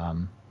us?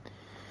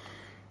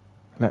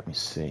 Let me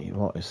see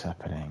what is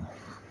happening.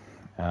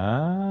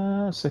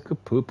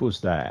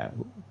 Sekapupu's there.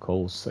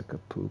 Call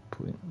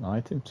Sekapupu.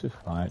 Invite him to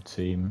Fire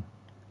Team.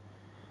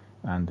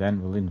 And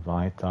then we'll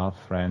invite our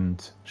friend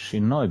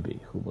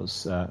Shinobi, who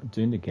was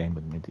doing the game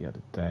with me the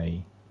other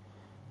day.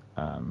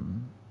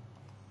 Invite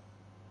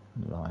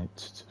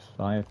to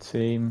Fire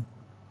Team.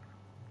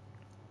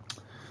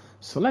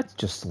 So let's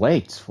just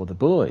wait for the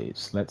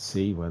boys. Let's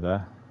see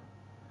whether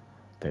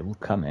they will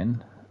come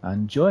in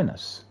and join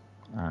us.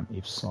 And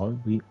if so,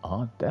 we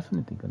are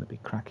definitely going to be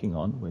cracking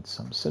on with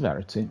some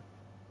severity.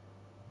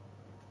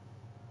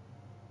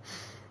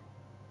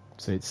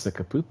 So it's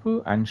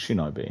Sekapupu and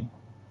Shinobi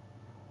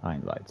I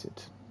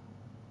invited.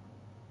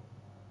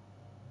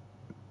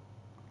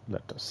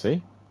 Let us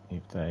see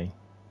if they...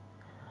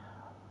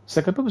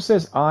 Sekapupu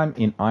says, I'm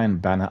in Iron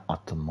Banner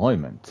at the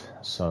moment.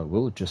 So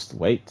we'll just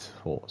wait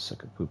for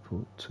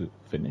Sekapupu to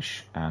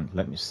finish. And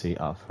let me see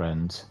our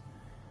friend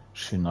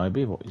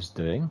Shinobi, what he's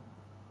doing.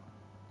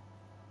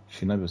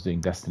 Shinobi was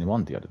doing Destiny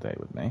 1 the other day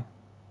with me.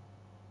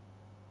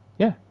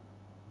 Yeah.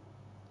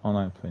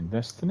 Online playing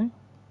Destiny.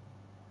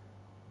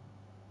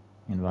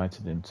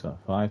 Invited him to our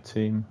Fire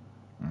Team.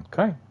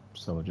 Okay,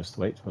 so we'll just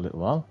wait for a little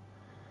while.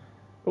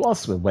 But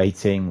whilst we're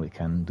waiting, we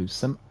can do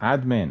some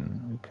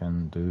admin. We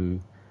can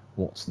do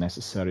what's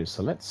necessary.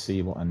 So let's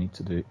see what I need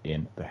to do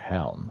in the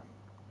Helm.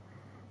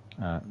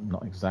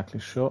 Not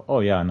exactly sure. Oh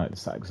yeah, I know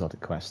it's that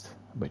exotic quest,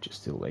 which is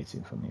still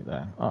waiting for me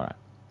there. All right.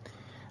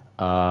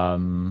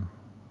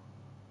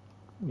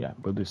 Yeah,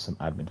 we'll do some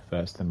admin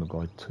first, then we'll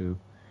go to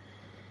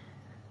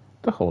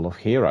the Hall of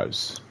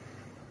Heroes.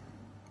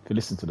 If you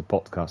listened to the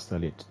podcast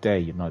earlier today,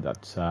 you know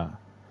that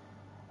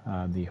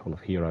the Hall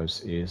of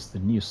Heroes is the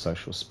new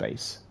social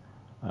space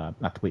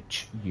at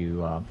which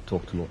you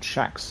talk to Lord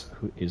Shax,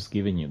 who is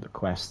giving you the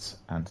quests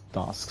and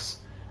tasks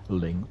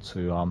linked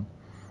to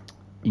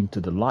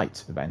Into the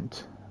Light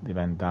event, the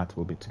event that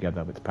will be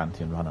together with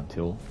Pantheon Run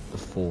until the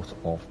 4th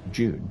of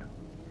June.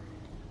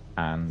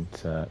 And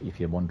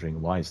if you're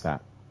wondering why is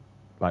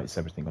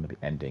everything going to be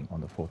ending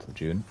on the 4th of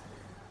June?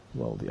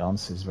 Well, the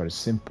answer is very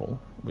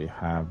simple. We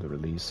have the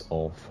release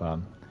of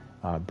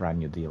our brand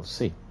new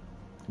DLC,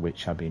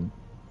 which have been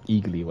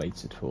eagerly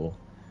waited for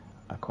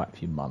quite a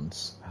few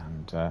months,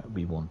 and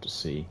we want to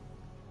see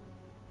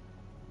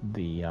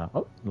the...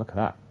 oh, look at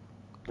that.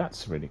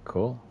 That's really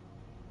cool.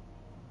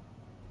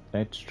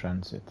 Edge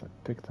Transit. I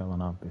picked that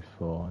one up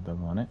before. I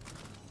don't want it.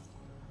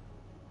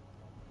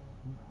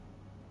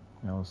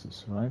 Else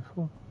this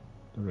rifle.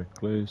 The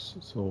Recluse.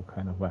 It's all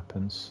kind of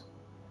weapons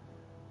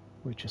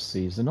which are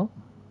seasonal.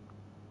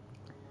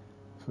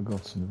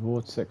 Forgotten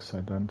Vortex.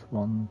 I don't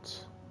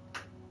want.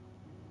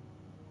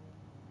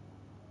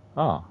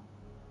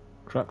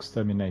 Crux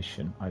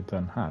Termination. I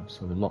don't have,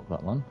 so we'll lock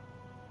that one.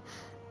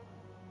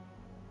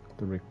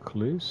 The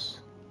Recluse.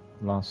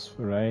 Last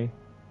Foray.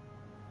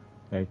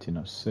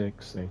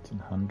 1806,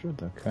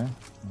 1800. Okay,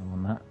 I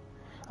want that.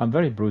 I'm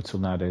very brutal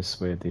nowadays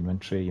with the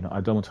inventory.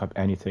 I don't want to have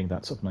anything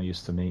that's of no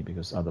use to me,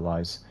 because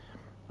otherwise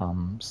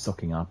I'm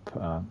stocking up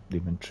the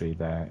inventory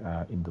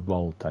there in the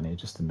vault, and it's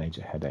just a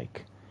major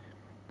headache.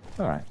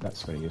 Alright,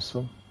 that's very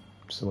useful.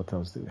 So what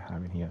else do we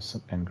have in here?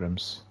 Some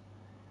engrams.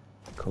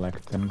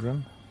 Collect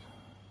engram.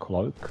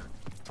 Cloak.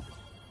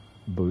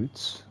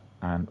 Boots.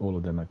 And all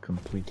of them are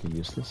completely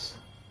useless.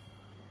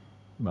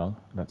 Well,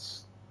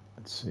 let's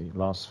see.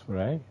 Last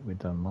Foray, we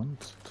don't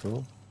want at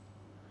all.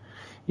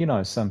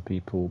 Some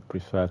people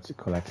prefer to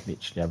collect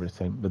literally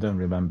everything, but don't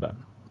remember,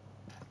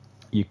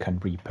 you can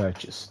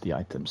repurchase the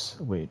items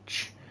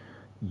which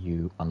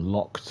you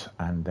unlocked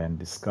and then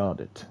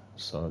discarded.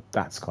 So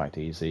that's quite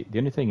easy. The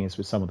only thing is,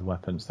 with some of the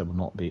weapons, they will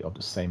not be of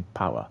the same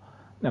power.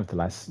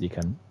 Nevertheless, you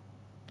can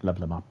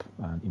level them up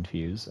and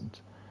infuse, and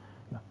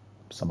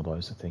some of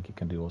those I think you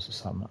can do also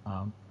some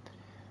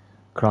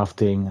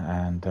crafting,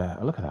 and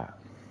look at that.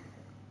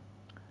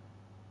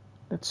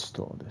 Let's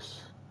store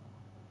this.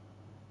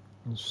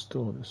 Let's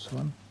store this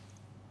one.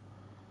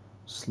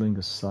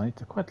 Slinger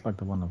sight. I quite like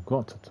the one I've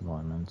got at the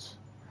moment.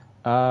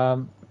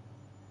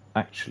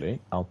 Actually,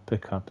 I'll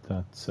pick up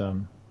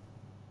that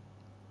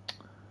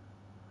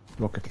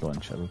rocket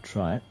launcher. We'll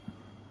try it.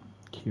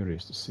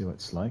 Curious to see what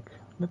it's like.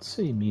 Let's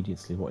see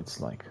immediately what it's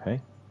like,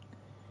 hey?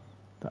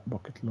 That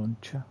rocket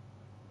launcher.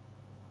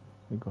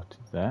 We got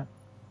it there.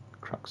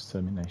 Crux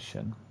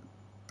termination.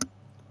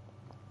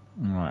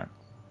 Alright.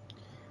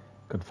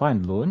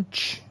 Confined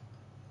launch.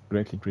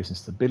 Greatly increasing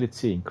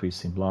stability,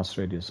 increasing blast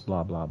radius,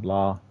 blah blah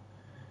blah.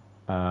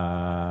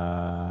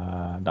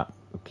 That,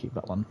 we'll keep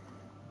that one.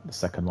 The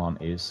second one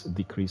is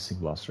decreasing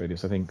blast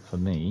radius. I think for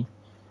me,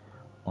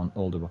 on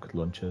all the rocket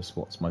launchers,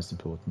 what's most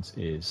important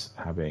is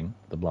having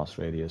the blast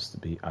radius to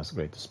be as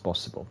great as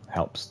possible.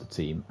 Helps the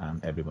team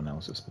and everyone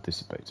else is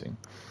participating.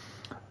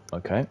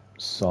 Okay,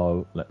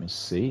 so let me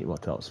see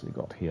what else we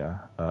got here.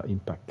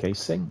 Impact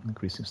casing,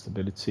 increasing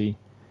stability,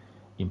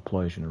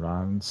 implosion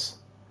rounds,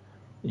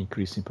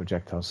 increasing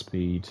projectile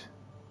speed,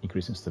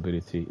 increasing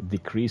stability,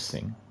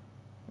 decreasing.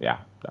 Yeah,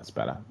 that's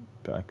better.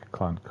 Like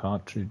client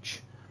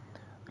cartridge,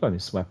 load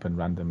this weapon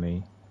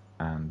randomly,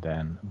 and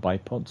then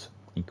bipod,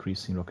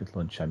 increasing rocket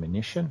launch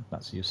ammunition.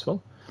 That's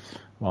useful.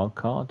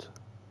 Wildcard,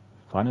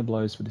 final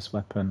blows with this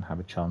weapon have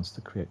a chance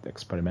to create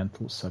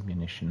experimental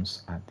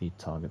submunitions at the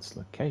target's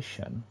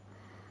location.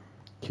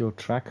 Kill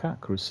tracker,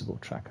 crucible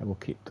tracker. We'll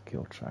keep the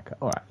kill tracker.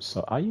 All right.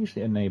 So I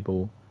usually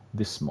enable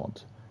this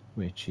mod,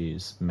 which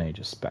is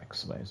major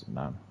specs. Where is it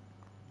now?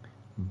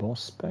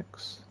 Boss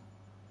specs,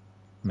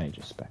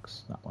 major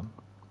specs. That one.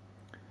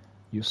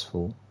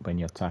 Useful when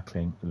you're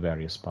tackling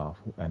various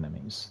powerful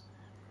enemies.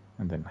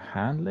 And then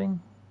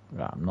handling.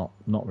 Well, I'm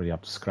not really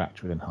up to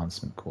scratch with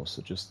enhancement course,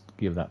 so just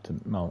give that to.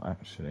 No,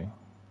 actually.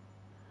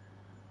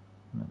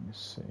 Let me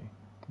see.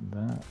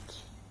 That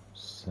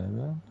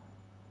 7.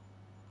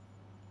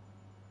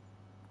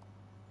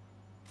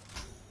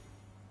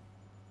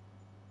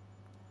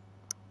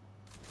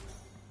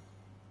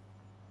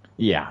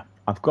 Yeah,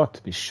 I've got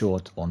to be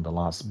short on the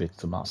last bit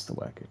to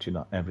masterwork it. You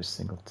know, every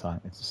single time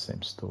it's the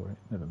same story.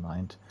 Never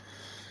mind.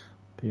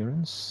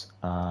 Appearance.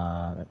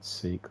 Let's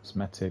see.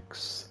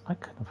 Cosmetics. I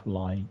kind of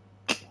like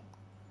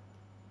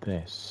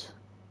this.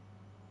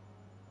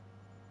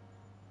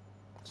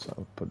 So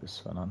I'll put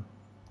this one on.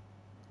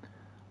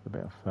 A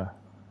bit of a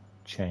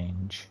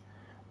change.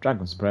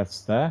 Dragon's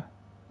Breath's there.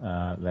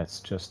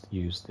 Let's just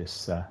use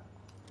this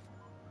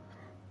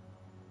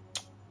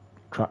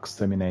Crux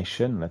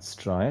termination. Let's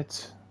try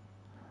it.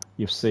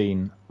 You've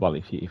seen, well,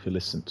 if you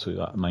listen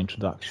to my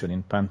introduction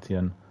in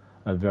Pantheon,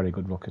 a very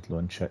good rocket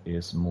launcher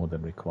is more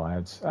than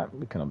required.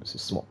 We can obviously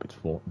swap it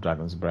for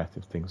Dragon's Breath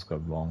if things go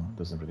wrong.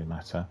 Doesn't really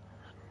matter.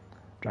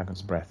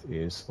 Dragon's Breath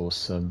is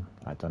awesome.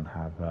 I don't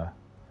have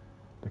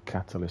the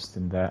catalyst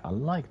in there. I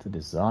like the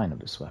design of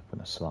this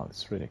weapon as well.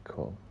 It's really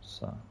cool.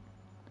 So,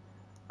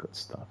 good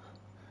stuff.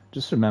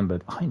 Just remember,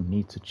 I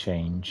need to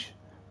change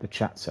the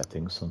chat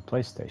settings on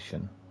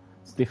PlayStation.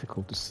 It's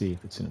difficult to see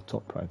if it's in the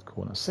top right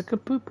corner.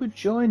 Sekapupu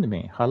joined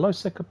me. Hello,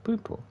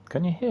 Sekapupu.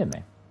 Can you hear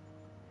me?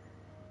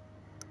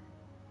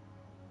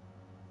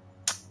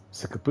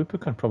 Sekapupu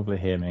can probably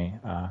hear me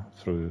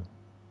through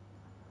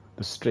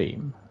the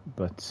stream,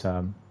 but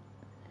I'm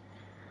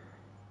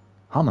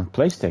on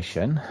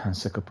PlayStation and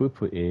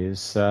Sekapupu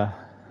is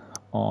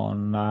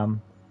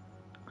on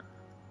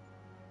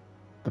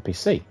the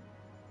PC.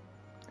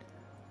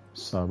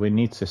 So we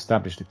need to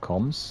establish the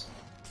comms.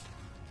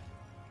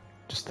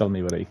 Just tell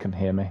me whether you can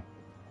hear me.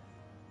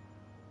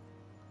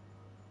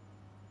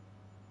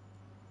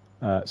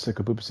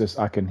 Sekapupu says,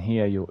 I can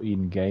hear your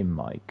in-game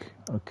mic.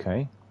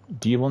 Okay.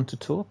 Do you want to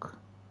talk?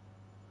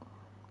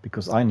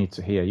 Because I need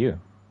to hear you.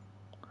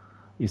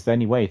 Is there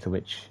any way to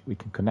which we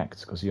can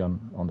connect? Because you're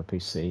on the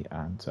PC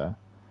and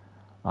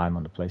I'm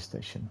on the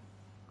PlayStation.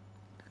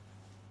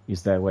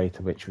 Is there a way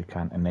to which we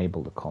can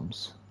enable the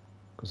comms?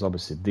 Because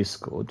obviously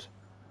Discord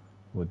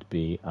would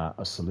be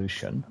a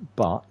solution,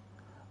 but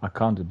I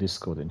can't do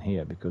Discord in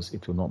here because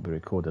it will not be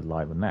recorded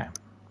live on air.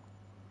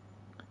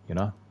 You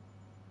know?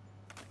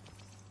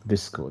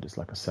 Discord is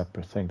like a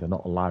separate thing. They're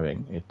not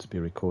allowing it to be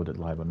recorded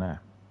live on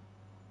air.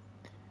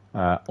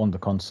 On the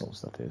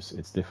consoles, that is.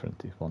 It's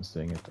different if one's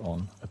doing it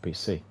on a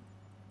PC.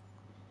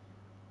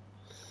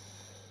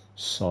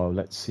 So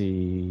let's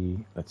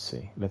see.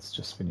 Let's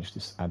just finish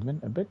this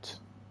admin a bit.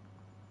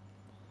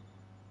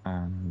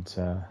 And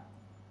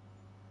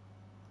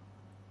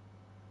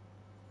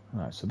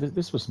right, so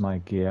this was my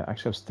gear.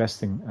 Actually, I was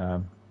testing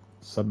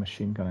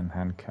submachine gun and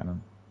hand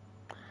cannon.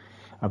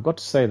 I've got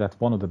to say that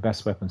one of the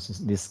best weapons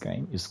in this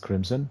game is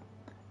Crimson.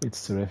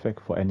 It's terrific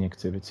for any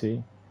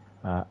activity.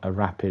 A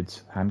rapid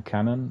hand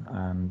cannon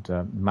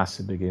and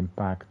massive big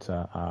impact,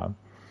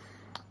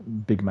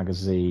 big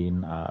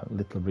magazine,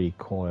 little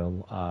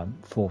recoil,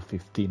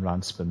 415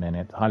 rounds per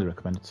minute. Highly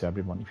recommend it to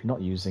everyone. If you're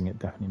not using it,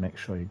 definitely make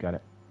sure you get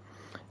it.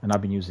 And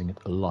I've been using it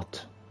a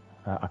lot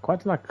I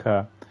quite like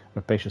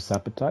Rapacious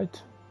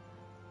Appetite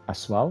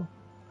as well.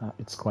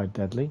 It's quite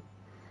deadly.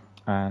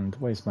 And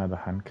where's my other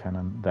hand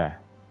cannon? There.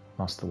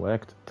 Must have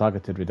worked.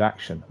 Targeted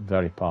reduction,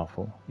 very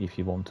powerful if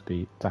you want to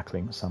be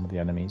tackling some of the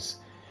enemies.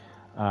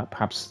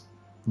 Perhaps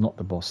not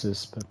the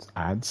bosses, but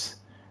ads.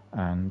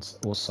 And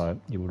also,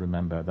 you will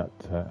remember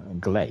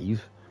that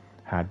Glaive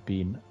had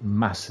been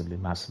massively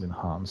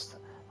enhanced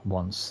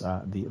once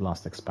the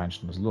last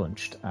expansion was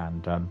launched.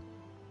 And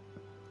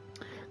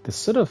they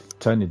sort of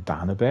turned it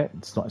down a bit.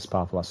 It's not as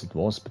powerful as it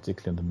was,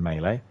 particularly on the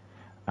melee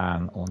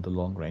and on the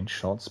long-range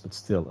shots, but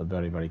still a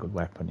very good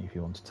weapon if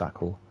you want to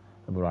tackle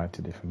a variety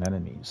of different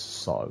enemies.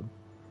 So,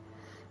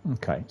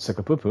 okay,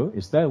 Sekapupu,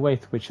 is there a way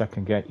through which I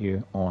can get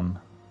you on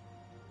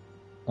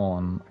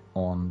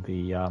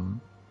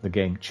the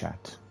game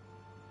chat?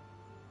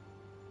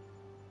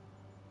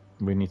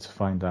 We need to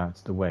find out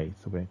the way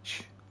through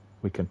which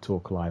we can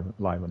talk live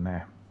on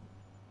there,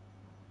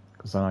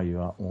 because I know you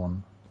are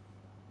on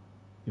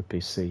your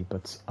PC,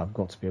 but I've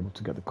got to be able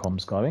to get the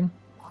comms going.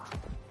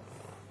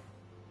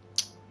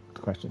 The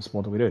question is,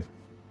 what do we do?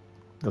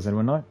 Does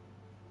anyone know?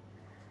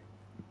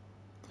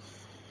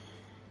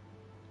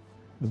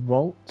 The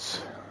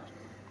vault.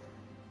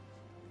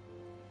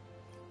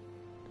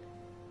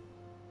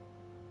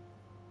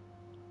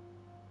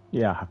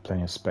 Yeah, I have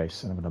plenty of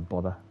space. I'm not going to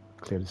bother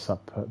clear this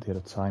up at the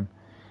other time.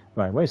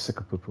 Right, where's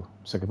Sekapupu?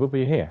 Sekapupu,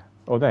 you here?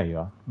 Oh, there you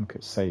are. Okay,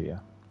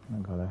 Savior.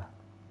 I'll go there.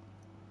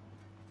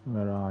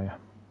 Where are you?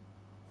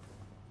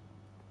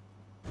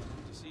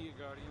 See you,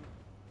 Guardian.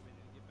 Ready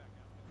to get back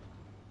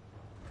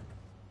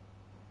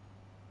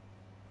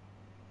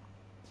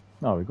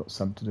out. Oh, we've got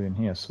something to do in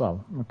here as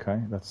well.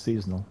 Okay, that's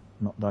seasonal.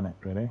 Not done it,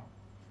 really.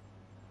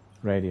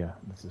 Radio.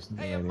 This isn't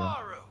the radio.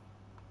 Amaru!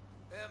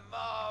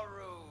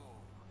 Amaru!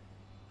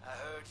 I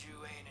heard you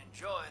ain't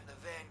enjoying the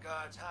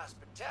Vanguard's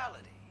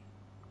hospitality.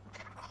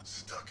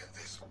 Stuck in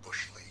this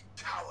bush league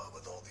tower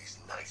with all these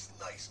nice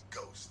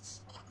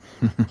ghosts.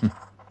 What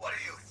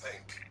do you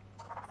think?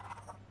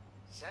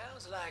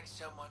 Sounds like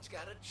someone's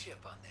got a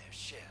chip on their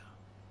shell.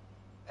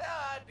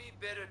 I'd be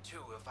bitter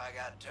too if I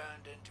got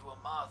turned into a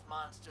moth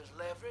monster's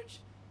leverage.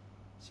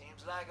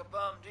 Seems like a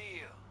bum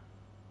deal.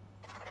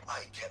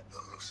 I kept the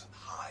Lucent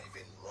Hive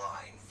in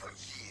line for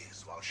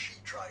years while she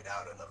tried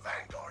out in the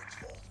Vanguard's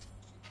vault.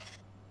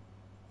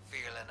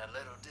 Feeling a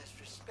little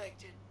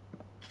disrespected?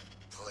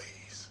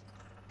 Please.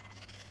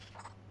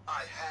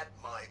 I had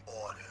my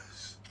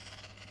orders.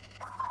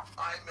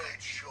 I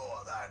made sure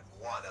that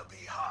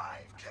wannabe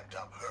Hive kept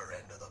up her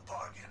end of the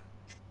bargain.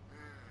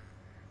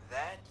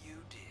 That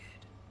you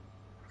did.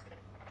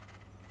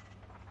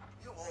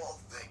 You all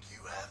think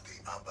you have the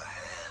upper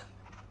hand.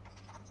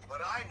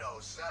 But I know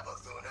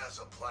Savathun has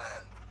a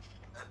plan,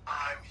 and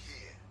I'm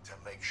here to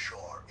make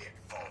sure it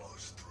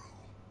follows through.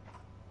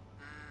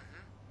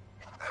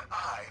 And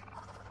I...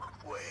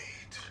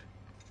 Wait.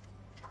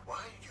 Why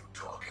are you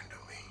talking to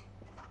me?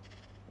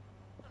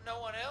 No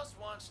one else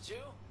wants to.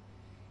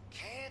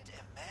 Can't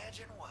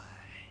imagine why.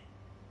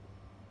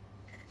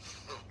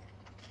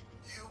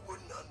 You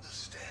wouldn't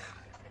understand.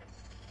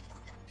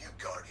 You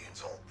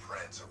Guardians all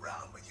prance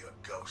around with your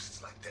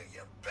ghosts like they're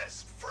your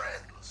best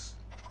friends.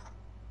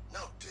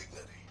 No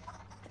dignity,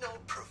 no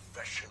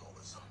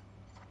professionalism.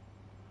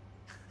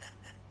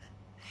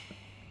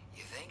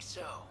 You think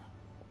so?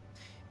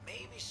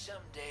 Maybe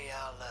someday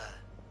I'll,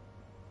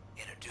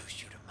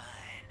 introduce you to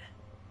mine.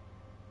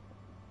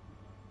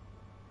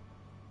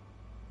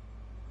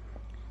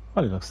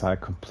 Well, it looks like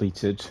I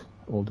completed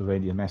all the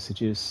radio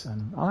messages,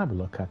 and I'll have a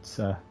look at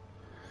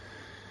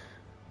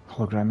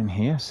hologram in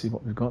here, see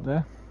what we've got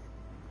there.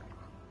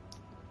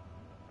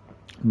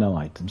 No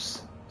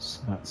items,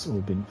 so that's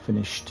all been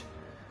finished,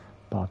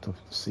 part of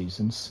the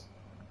seasons.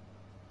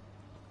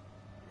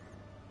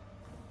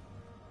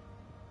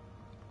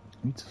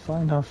 Need to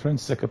find our friend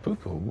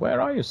Sekapupu.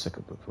 Where are you,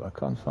 Sekapupu? I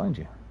can't find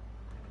you.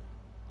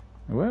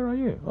 Where are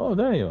you? Oh,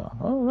 there you are.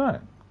 Oh, right.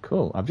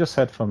 Cool. I've just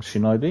heard from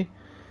Shinobi.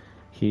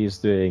 He's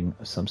doing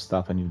some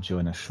stuff and he'll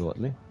join us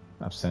shortly.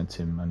 I've sent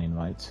him an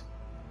invite.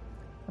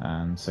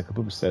 And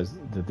Sekapupu says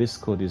the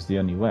Discord is the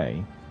only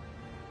way.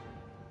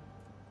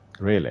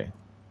 Really?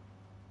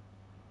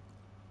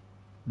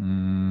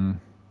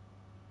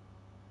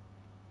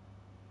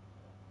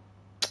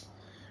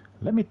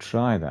 Let me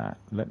try that.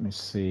 Let me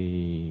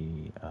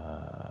see.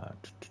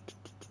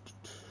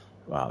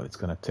 Well, it's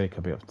going to take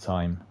a bit of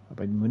time.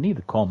 But we need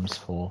the comms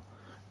for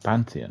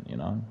Pantheon, you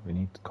know. We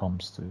need the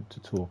comms to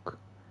talk.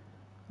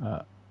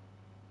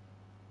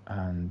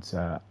 And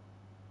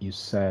you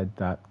said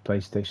that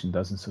PlayStation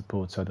doesn't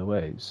support other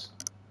ways.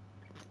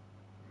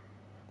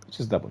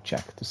 Just double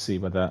check to see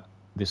whether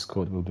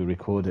Discord will be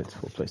recorded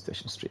for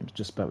PlayStation streams.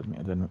 Just bear with me.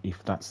 And then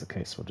if that's the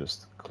case, we'll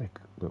just click.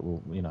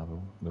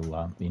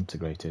 We'll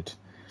integrate it.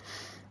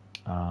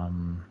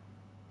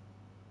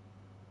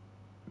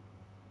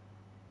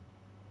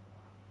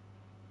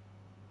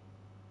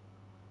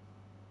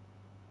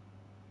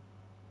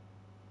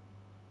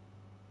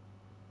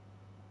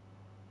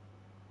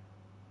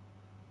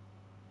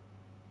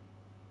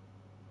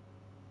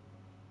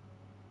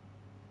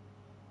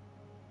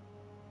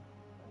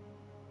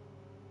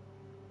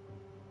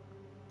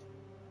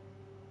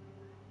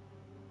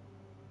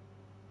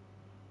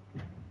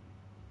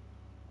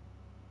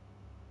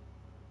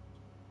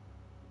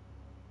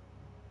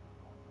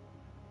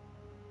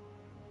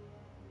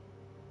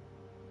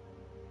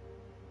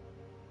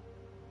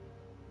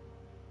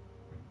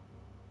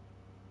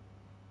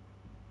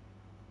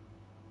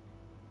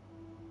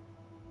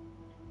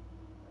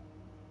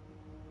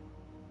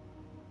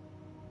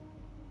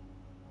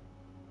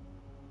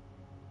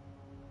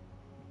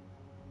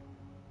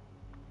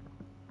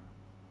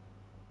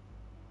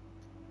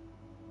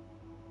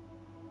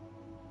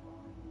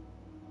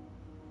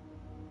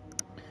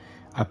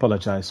 I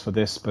apologize for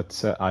this,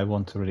 but I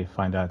want to really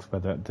find out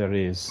whether there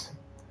is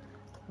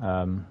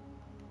a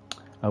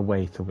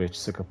way through which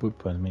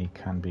Sikapupa and me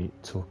can be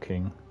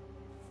talking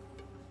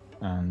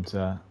and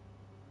through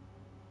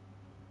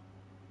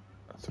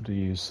the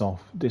use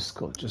of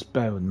Discord. Just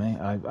bear with me.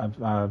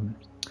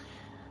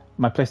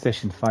 My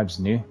PlayStation 5 is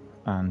new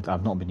and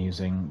I've not been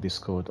using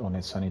Discord on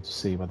it, so I need to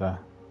see whether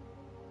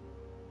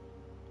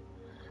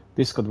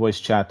Discord voice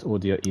chat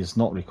audio is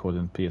not recorded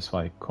in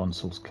PS5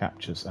 consoles,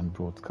 captures and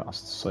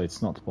broadcasts, so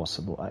it's not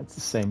possible. It's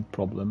the same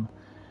problem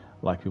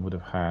like we would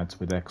have had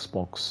with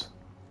Xbox,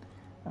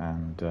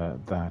 and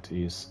that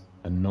is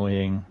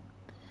annoying.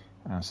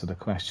 So the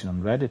question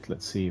on Reddit,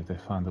 let's see if they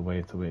find a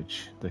way through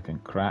which they can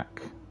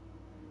crack.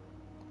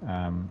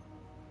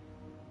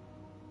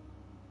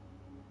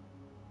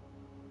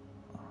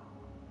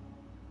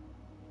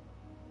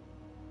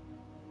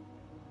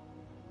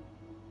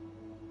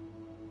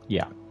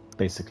 Yeah,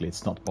 basically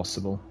it's not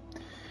possible,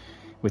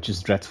 which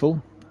is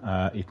dreadful.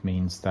 It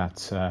means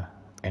that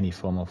any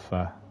form of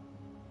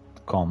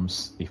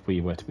comms, if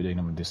we were to be doing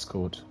them on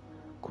Discord,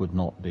 could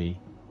not be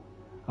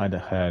either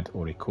heard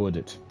or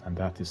recorded, and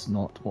that is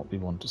not what we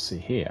want to see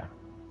here.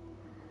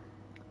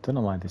 Don't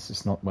know why this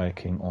is not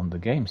working on the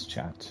games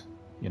chat,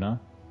 you know.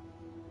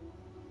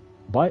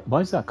 Why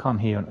is that can't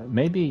hear?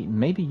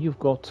 Maybe you've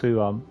got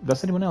to.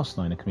 Does anyone else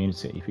know in the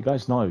community? If you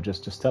guys know,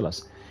 just tell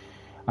us.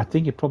 I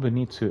think you probably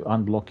need to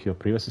unblock your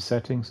privacy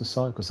settings or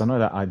so, because I know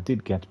that I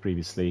did get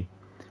previously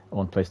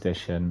on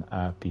PlayStation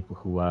people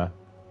who were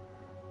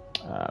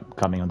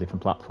coming on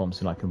different platforms,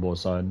 like in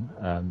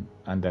Warzone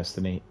and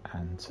Destiny,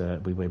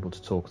 and we were able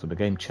to talk to the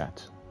game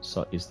chat.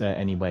 So is there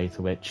any way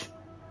to which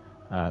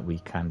we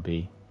can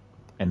be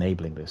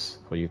enabling this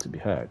for you to be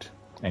heard?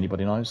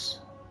 Anybody knows?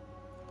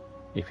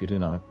 If you do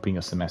know, ping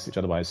us a message.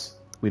 Otherwise,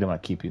 we don't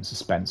want to keep you in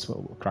suspense.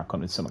 We'll crack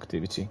on with some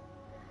activity.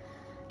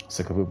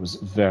 Sakavu was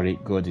very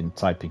good in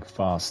typing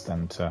fast,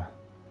 and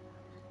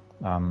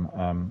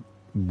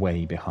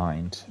way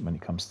behind when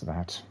it comes to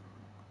that.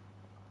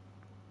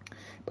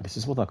 But this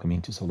is what our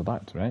community is all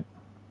about, right?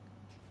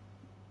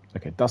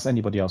 Okay, does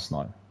anybody else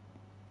know?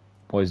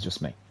 Or is it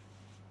just me?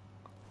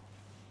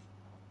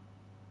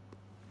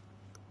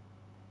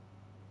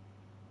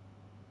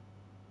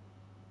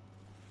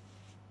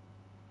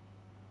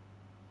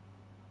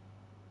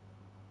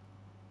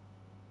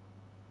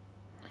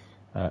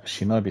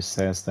 Shinobi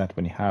says that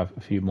when you have a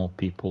few more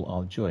people,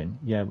 I'll join.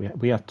 Yeah,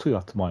 we are 2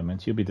 at the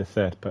moment. You'll be the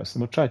 3rd person.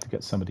 We'll try to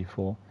get somebody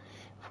for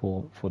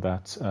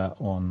that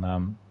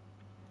on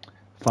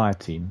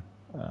Fireteam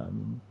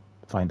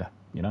Finder.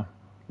 You know,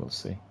 we'll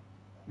see.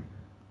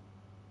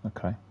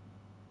 Okay.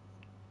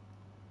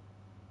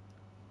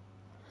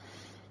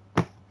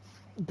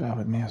 Bear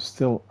with me. I'm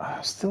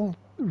still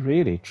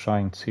really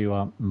trying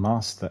to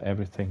master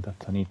everything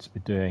that I need to be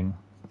doing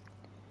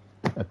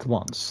at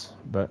once,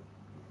 but.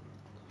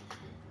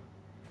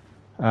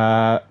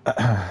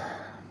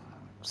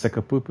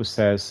 Sekapupu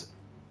says,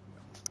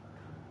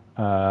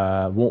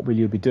 what will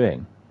you be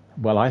doing?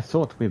 Well, I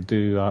thought we'd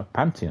do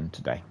Pantheon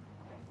today.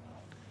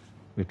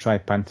 We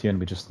tried Pantheon,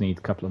 we just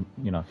need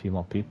a few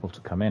more people to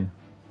come in.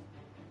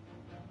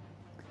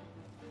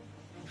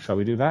 Shall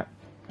we do that?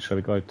 Shall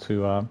we go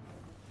to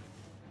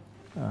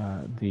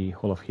the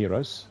Hall of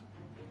Heroes?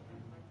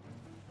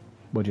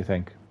 What do you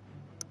think?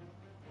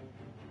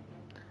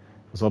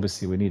 Because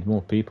obviously we need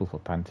more people for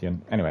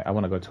Pantheon. Anyway, I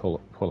want to go to Hall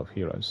of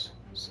Heroes.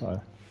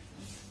 So,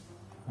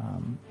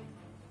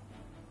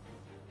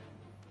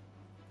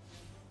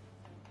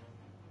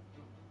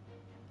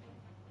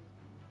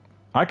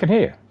 I can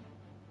hear.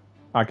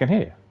 I can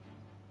hear.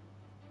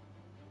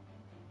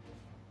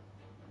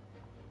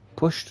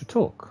 Push to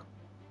talk.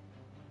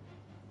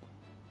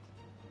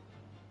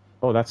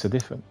 Oh, that's a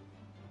different.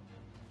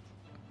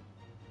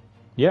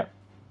 Yep.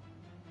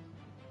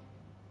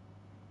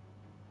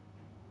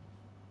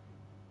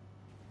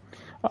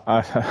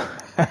 I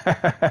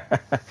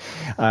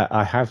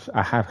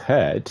have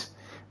heard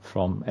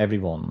from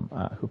everyone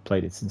who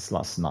played it since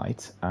last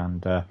night,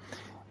 and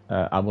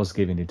I was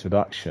giving the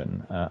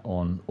introduction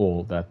on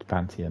all that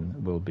Pantheon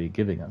will be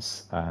giving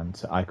us, and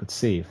I could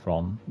see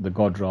from the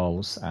god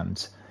rolls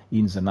and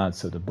ins and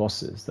outs of the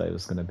bosses that it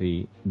was going to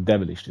be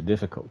devilishly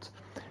difficult.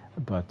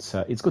 But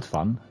it's good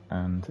fun,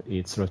 and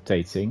it's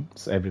rotating,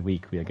 so every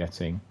week we are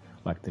getting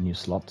like the new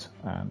slot,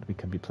 and we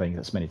can be playing it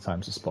as many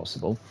times as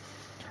possible.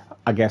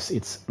 I guess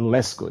it's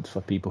less good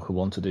for people who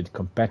want to do it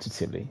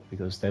competitively,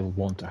 because they will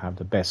want to have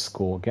the best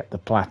score, get the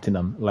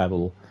platinum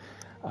level.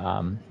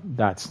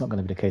 That's not going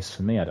to be the case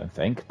for me, I don't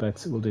think,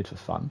 but we'll do it for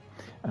fun.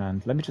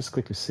 And let me just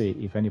quickly see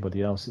if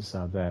anybody else is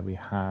out there. We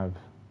have,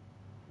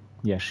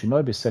 yeah,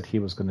 Shinobi said he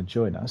was going to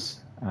join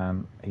us.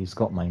 He's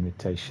got my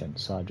invitation,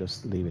 so I'll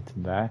just leave it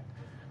in there.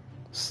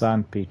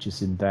 Sand Peach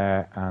is in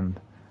there, and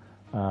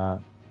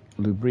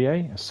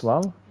Lubrier as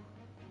well,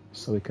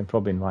 so we can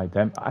probably invite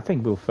them. I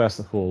think we'll first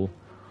of all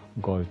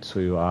go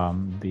to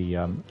the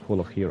Hall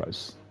of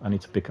Heroes. I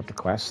need to pick up the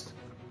quest,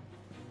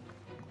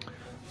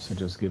 so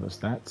just give us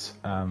that.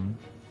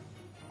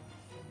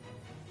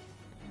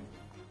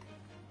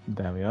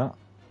 There we are.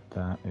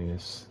 That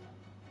is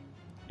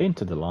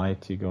into the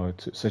light, you go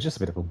to, so it's just a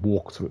bit of a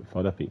walkthrough for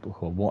other people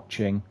who are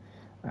watching.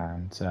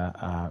 And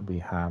we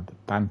have the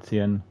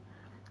Pantheon,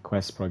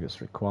 quest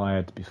progress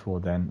required. Before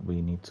then,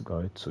 we need to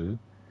go to,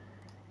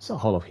 it's not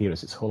Hall of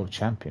Heroes, it's Hall of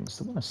Champions.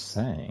 The one I'm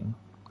saying,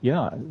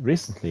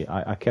 recently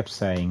I kept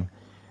saying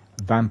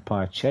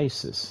Vampire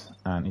Chasers,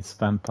 and it's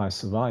Vampire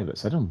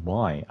Survivors. I don't know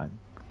why I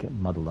get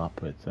muddled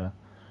up with the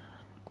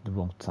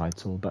wrong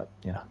title, but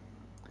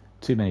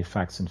too many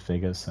facts and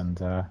figures,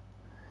 and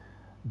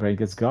brain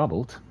gets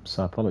garbled,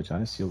 so I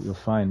apologize. You'll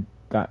find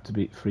that to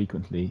be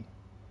frequently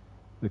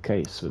the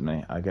case with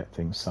me. I get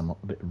things somewhat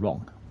a bit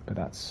wrong, but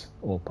that's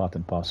all part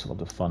and parcel of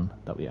the fun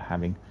that we are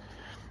having.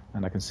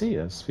 And I can see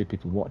there's a few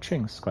people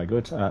watching. It's quite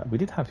good. We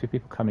did have a few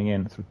people coming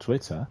in through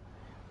Twitter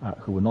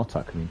who were not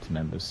our community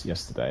members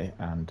yesterday,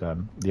 and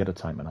the other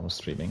time when I was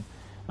streaming.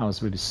 I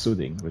was really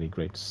soothing, really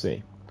great to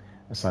see,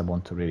 as I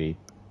want to really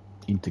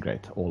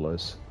integrate all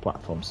those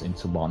platforms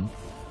into one,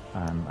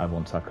 and I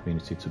want our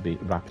community to be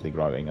rapidly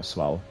growing as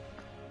well,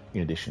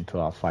 in addition to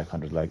our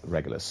 500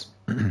 regulars.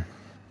 There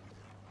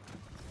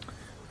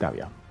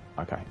we are.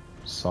 Okay,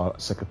 so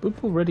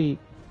Sakapupu already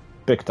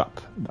picked up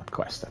that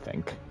quest, I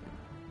think.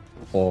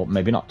 Or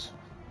maybe not.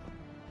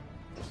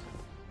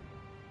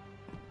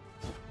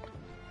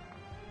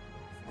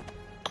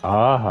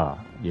 Aha,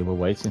 you were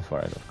waiting for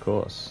it, of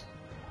course.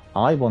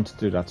 I want to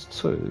do that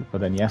too,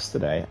 but then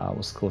yesterday I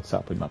was caught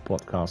up with my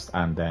podcast,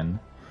 and then...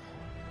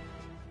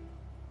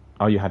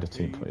 Oh, you had a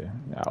team for you.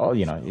 Oh,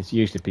 it's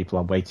usually people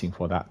are waiting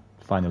for that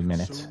final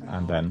minute,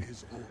 and then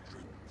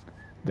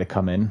they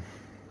come in.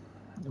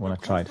 They want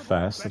to try it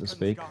first, so to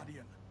speak.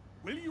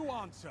 Will you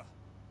answer?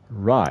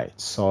 Right,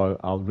 so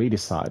I'll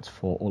redecide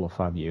for all of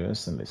our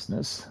viewers and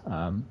listeners,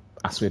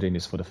 as we're doing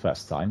this for the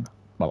first time.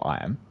 Well,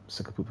 I am.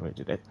 Sakapupu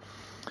did it.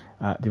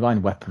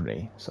 Divine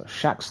Weaponry. So,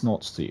 Shaxx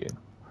nods to you.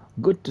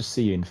 Good to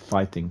see you in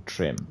fighting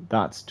trim.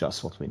 That's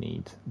just what we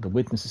need. The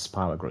Witness's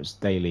power grows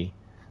daily,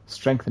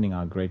 strengthening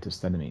our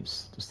greatest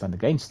enemies. To stand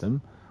against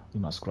them, we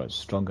must grow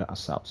stronger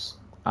ourselves.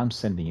 I'm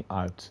sending you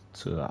out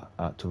to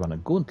run a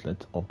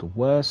gauntlet of the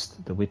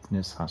worst the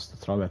Witness has to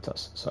throw at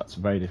us. So that's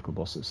very difficult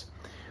bosses.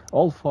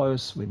 All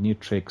foes with new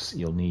tricks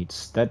you'll need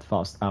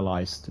steadfast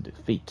allies to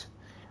defeat.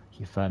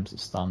 He firms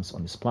his stance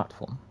on his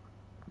platform.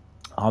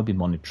 I'll be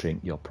monitoring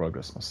your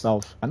progress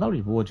myself, and I'll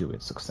reward you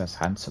with success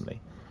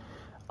handsomely.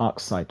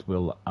 Arcsight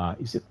will...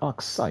 is it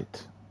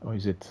Arcsight? Or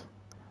is it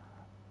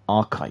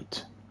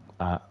Arcite?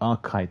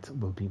 Arcite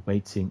will be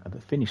waiting at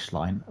the finish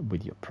line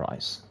with your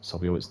prize. So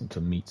we always need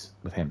to meet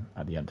with him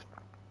at the end.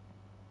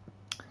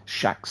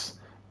 Shaxx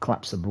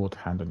claps a broad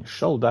hand on your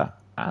shoulder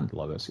and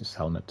lowers his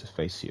helmet to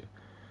face you.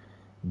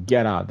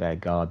 Get out there,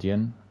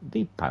 Guardian.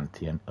 The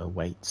Pantheon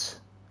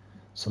awaits.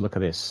 So look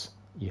at this.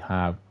 You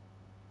have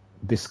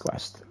this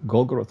quest.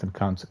 Golgoroth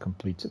encounter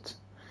completed.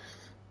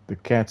 The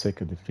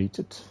Caretaker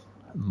defeated.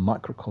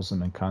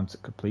 Microcosm encounter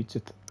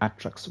completed.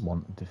 Atrax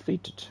 1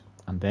 defeated.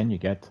 And then you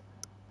get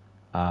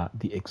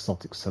the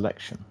exotic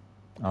selection.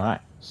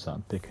 Alright, so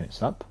I'm picking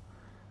this up.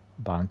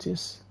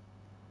 Bounties.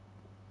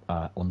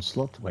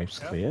 Onslaught, waves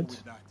cleared.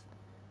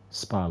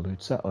 Spire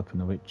Looter,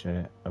 open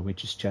a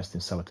witch's chest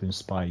in Salatoon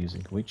Spire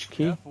using Witch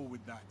Key.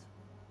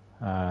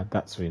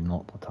 That's really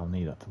not what I'll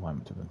need at the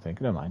moment, I don't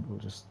think. Never mind, we'll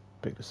just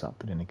pick this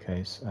up in any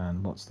case.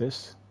 And what's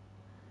this?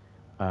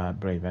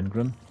 Brave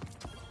Engram.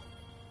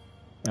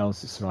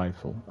 Else's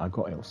Rifle. I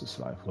got Else's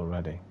Rifle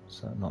already,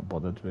 so I'm not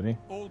bothered really.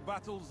 All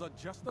battles are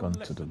just Gone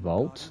to the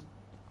vault.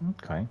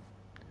 Okay.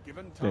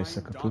 There's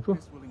Sakapupu.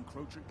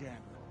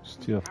 It's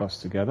two of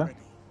us together.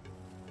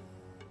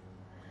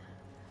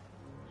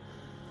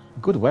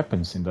 Good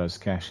weapons in those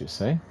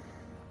caches, eh?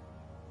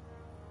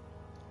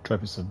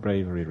 Trophies of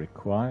Bravery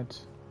required.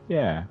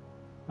 Yeah,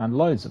 and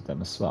loads of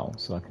them as well,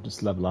 so I can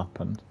just level up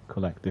and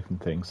collect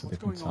different things at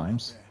different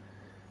times.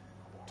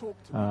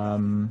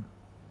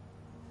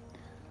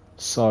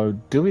 So,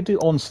 do we do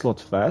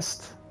Onslaught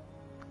first,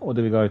 or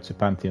do we go to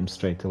Pantheon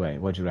straight away?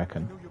 What do you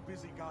reckon? I know you're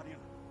busy, Guardian,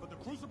 but the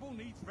Crucible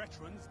needs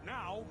veterans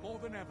now more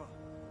than ever.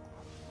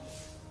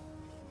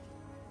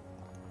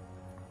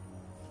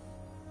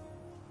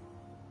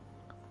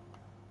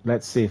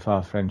 Let's see if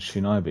our friend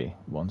Shinobi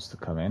wants to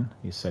come in.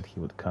 He said he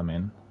would come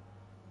in.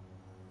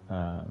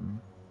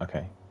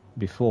 Okay,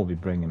 before we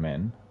bring him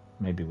in,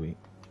 maybe we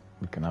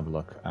can have a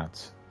look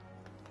at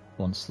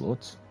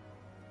Onslaught.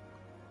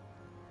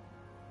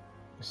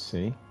 Let's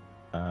see.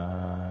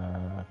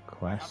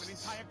 Quests. Have an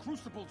entire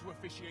Crucible to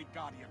officiate,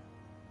 Guardian.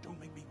 Don't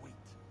make me wait.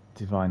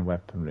 Divine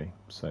Weaponry.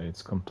 So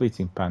it's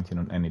completing Pantheon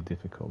on any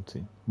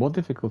difficulty. What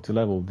difficulty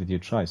level did you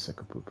try,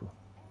 Sakapupu?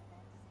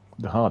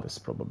 The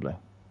hardest, probably.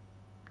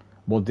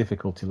 What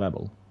difficulty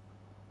level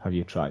have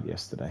you tried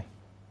yesterday?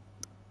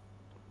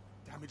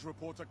 Damage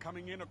reports are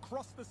coming in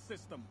across the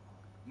system.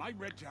 My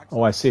Red Jacks...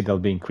 Oh, I see. They'll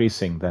be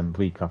increasing them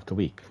week after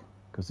week.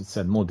 Because it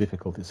said more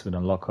difficulties would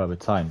unlock over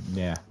time.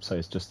 Yeah, so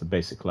it's just the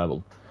basic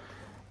level,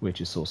 which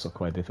is also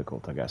quite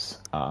difficult, I guess.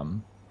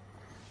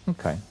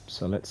 Okay,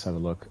 so let's have a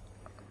look.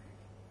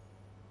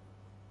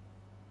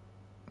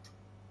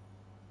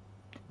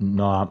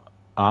 No,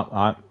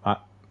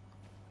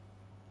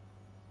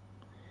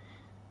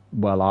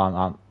 Well,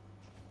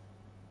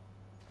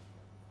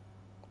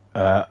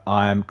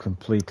 I'm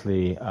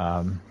completely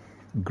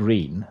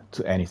green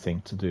to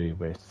anything to do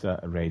with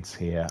raids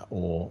here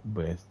or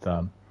with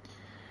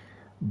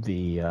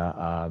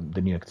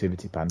the new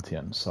activity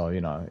Pantheon. So,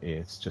 you know,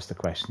 it's just a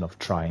question of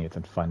trying it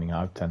and finding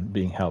out and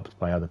being helped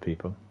by other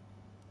people.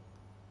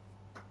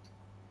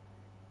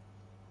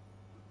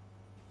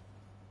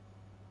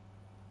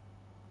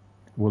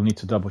 We'll need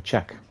to double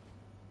check.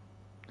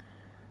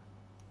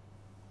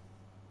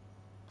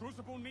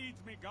 Crucible needs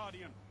me,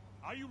 Guardian.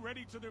 Are you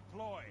ready to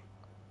deploy?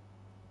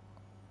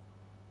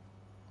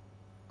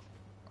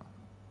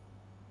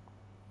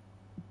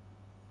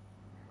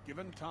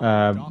 Given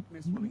time,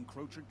 darkness will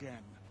encroach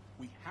again.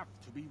 We have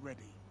to be ready.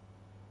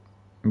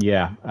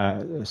 Yeah,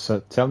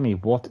 so tell me,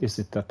 what is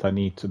it that I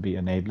need to be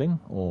enabling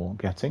or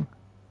getting?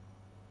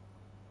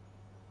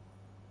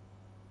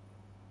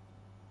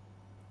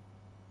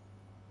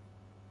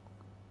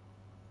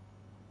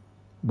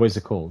 What is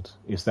it called?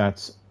 Is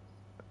that...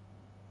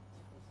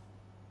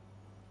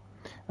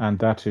 And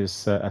that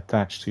is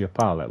attached to your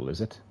power level,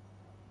 is it?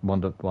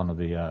 One of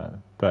the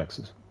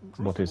perks.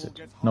 What is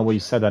it? No, what you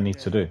said I need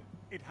to do.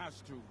 It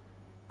has to.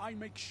 I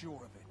make sure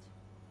of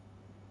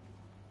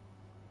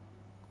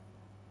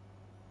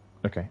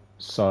it. Okay,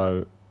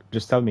 so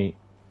just tell me,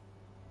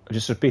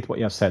 just repeat what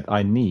you have said.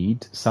 I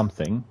need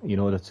something in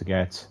order to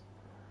get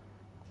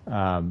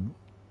Our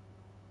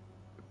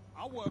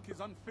work is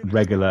unfinished.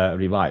 regular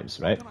revives,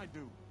 right? What can I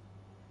do?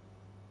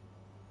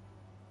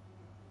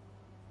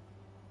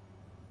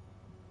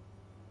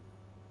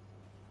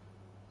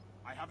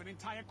 I have an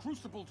entire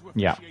crucible to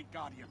officiate,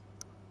 Guardian.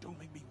 Don't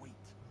make me wait.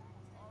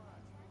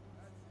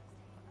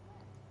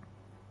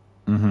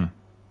 Mm-hmm.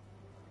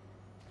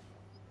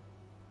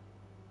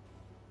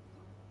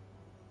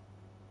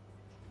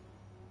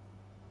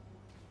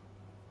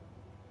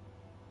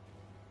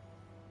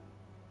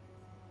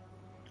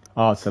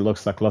 Oh, so it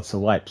looks like lots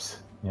of wipes.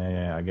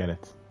 Yeah, I get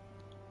it.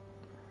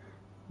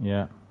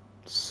 Yeah.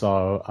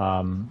 So,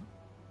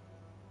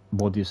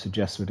 what do you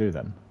suggest we do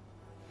then?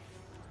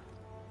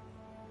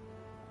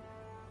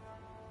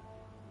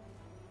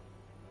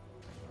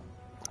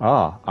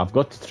 Ah, I've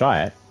got to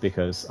try it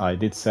because I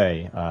did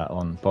say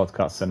on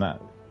podcasts and that.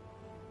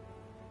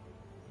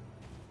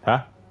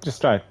 Huh?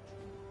 Just try it.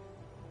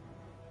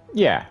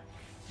 Yeah.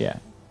 The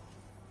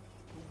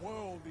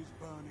world is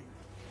burning.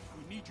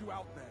 We need you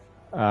out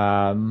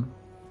there.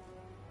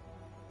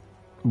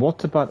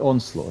 What about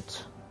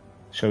Onslaught?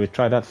 Shall we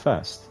try that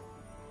first?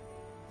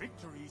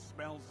 Victory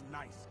smells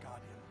nice,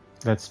 Guardian.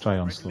 Let's try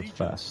Red Onslaught Legion's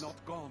first. not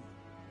gone.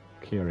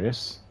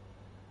 Curious.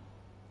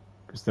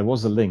 Because there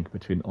was a link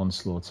between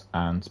Onslaught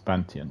and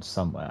Pantheon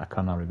somewhere. I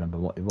cannot remember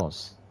what it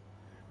was.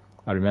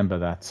 I remember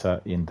that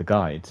in the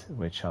guide,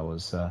 which I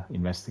was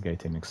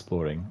investigating,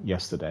 exploring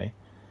yesterday,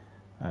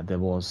 there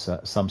was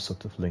some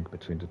sort of link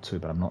between the two,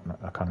 but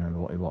I can't remember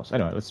what it was.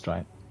 Anyway, let's try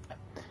it.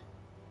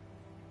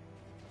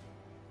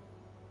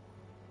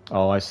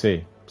 Oh, I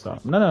see. So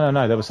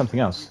no, there was something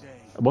else.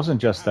 It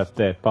wasn't just that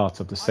they're part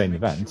of the same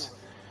event.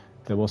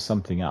 There was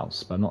something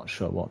else, but I'm not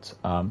sure what.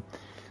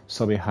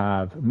 So we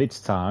have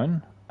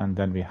Midtown, and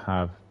then we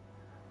have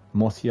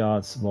Moth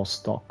Yards,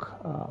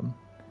 Vostok,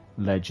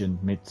 Legend,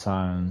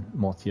 Midtown,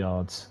 Moth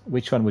Yards.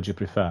 Which one would you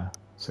prefer?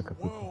 The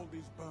world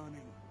is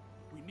burning.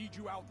 We need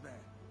you out there.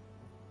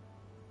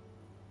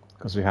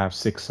 Because we have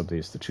 6 of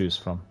these to choose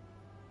from.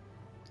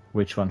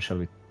 Which one shall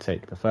we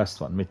take? The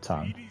first one,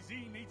 Midtown,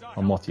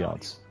 or Moth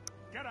Yards?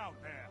 Get out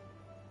there.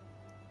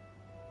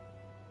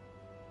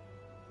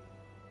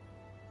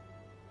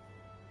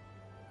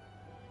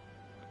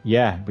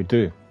 Yeah, we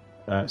do.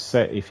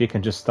 Say if you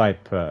can just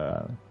type,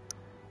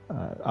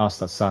 ask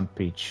that Sand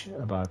Peach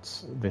about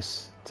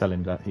this. Tell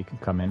him that he can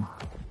come in,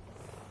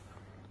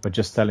 but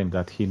just tell him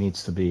that he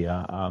needs to be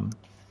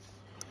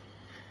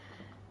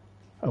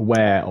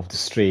aware of the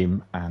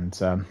stream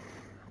and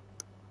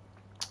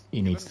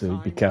he needs to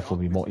be careful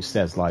with what he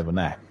says live on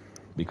air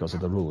because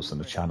of the rules on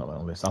the channel and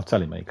all this. I'll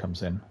tell him when he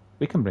comes in.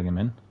 We can bring him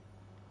in.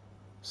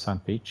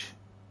 Sand Peach.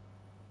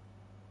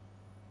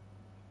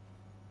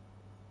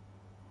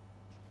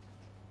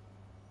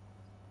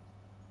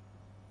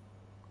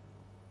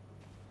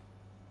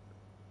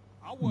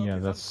 Yeah,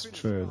 that's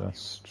true.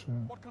 That's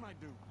true. What can I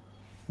do?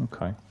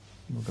 Okay,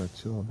 we'll go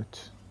to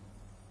orbit.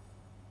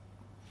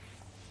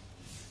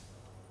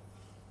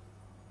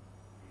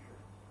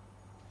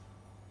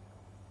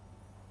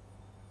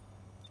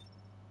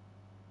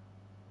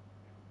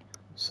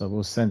 So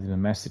we'll send him a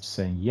message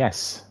saying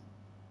yes.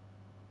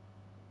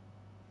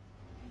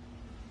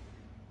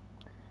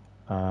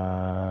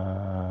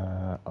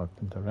 Open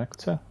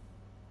director,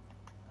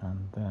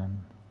 and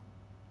then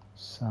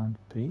Sand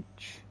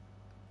Beach.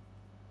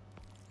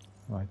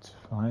 Right,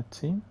 fire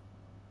team,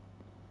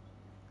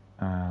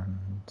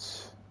 and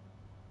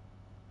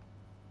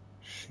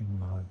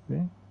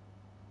Shinobi.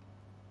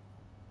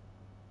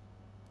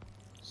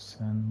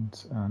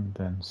 Send, and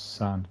then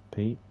Sand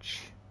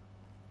Beach.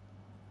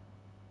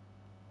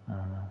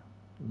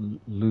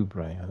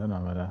 Lubre, I don't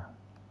know whether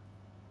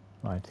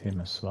write him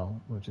as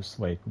well. We'll just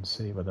wait and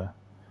see whether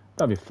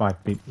There'll be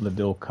 5 people that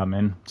all come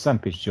in.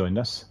 Sandpitch joined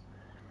us.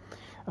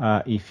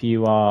 If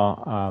you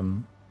are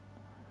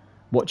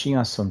watching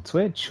us on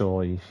Twitch,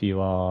 or if you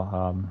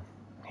are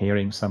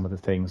hearing some of the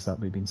things that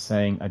we've been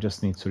saying, I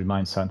just need to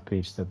remind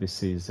Sandpitch that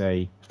this is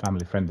a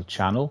family-friendly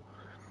channel,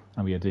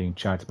 and we are doing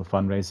charitable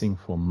fundraising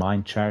for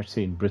Mind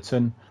Charity in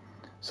Britain.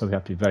 So we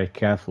have to be very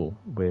careful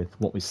with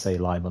what we say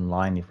live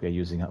online if we are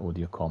using our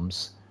audio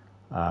comms.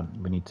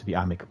 We need to be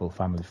amicable,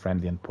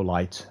 family-friendly, and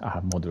polite. I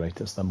have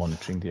moderators that are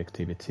monitoring the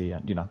activity,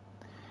 and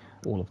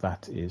all of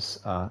that is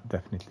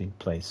definitely in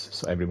place.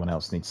 So everyone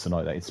else needs to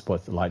know that it's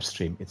both a live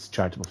stream, it's a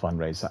charitable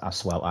fundraiser,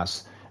 as well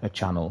as a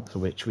channel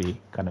through which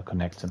we kind of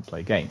connect and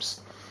play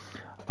games.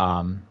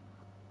 I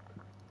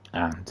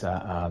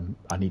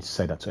need to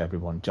say that to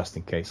everyone just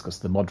in case, because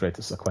the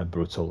moderators are quite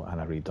brutal, and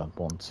I really don't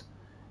want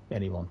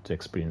anyone to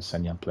experience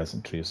any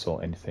unpleasantries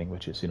or anything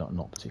which is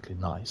not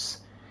particularly nice.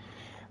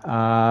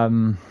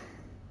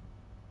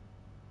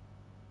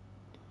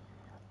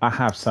 I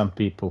have some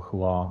people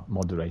who are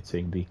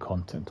moderating the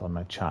content on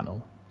my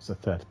channel. It's a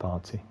third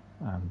party,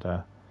 and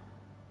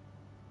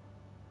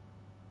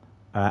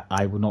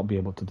I will not be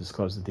able to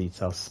disclose the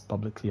details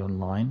publicly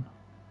online.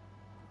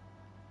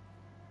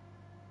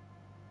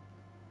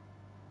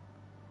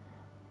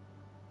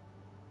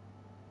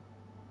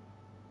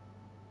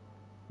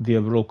 The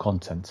overall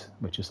content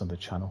which is on the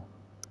channel.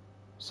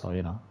 So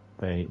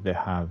they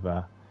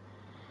have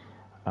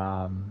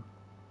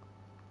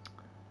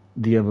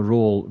the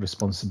overall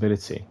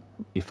responsibility,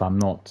 if I'm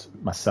not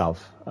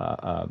myself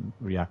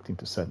reacting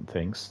to certain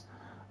things,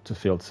 to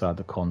filter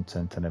the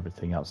content and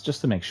everything else,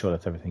 just to make sure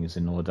that everything is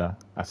in order,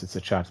 as it's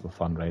a charitable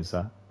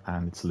fundraiser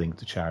and it's linked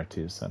to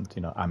charities and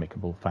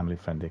amicable,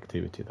 family-friendly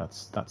activity.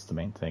 That's the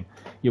main thing.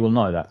 You will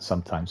know that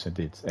sometimes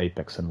indeed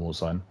Apex and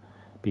Warzone,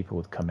 people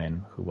would come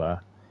in who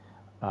were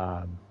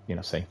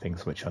saying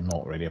things which are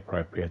not really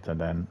appropriate, and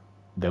then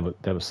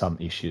there were some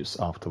issues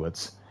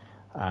afterwards.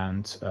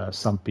 And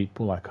some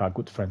people, like our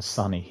good friend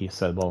Sunny, he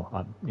said, well,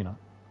 I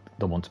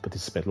don't want to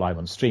participate live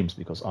on streams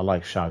because I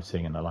like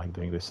shouting and I like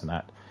doing this and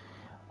that,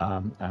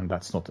 and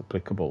that's not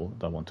applicable.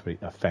 Don't want to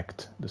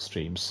affect the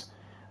streams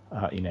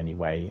in any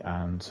way.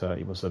 And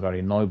it was a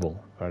very noble,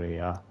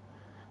 very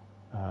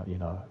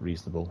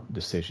reasonable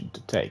decision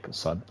to take.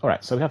 So all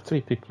right, so we have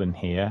 3 people in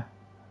here.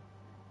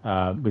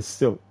 We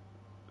still,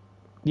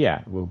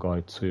 we'll go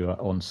to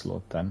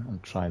Onslaught then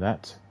and try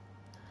that.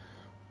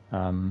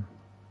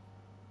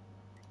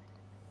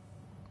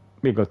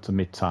 We go to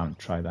Midtown,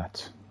 try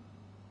that.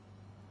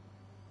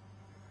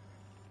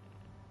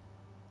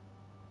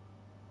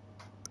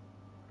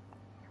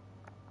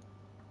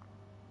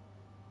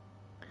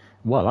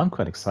 Well, I'm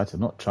quite excited.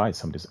 I've not tried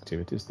some of these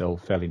activities. They're all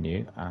fairly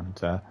new,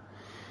 and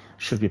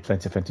should be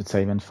plenty of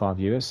entertainment for our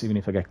viewers. Even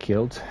if I get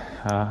killed,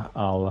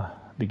 I'll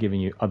be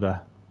giving you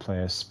other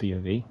players'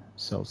 POV,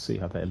 so I'll see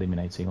how they're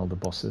eliminating all the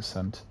bosses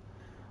and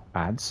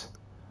ads,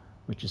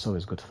 which is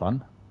always good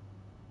fun.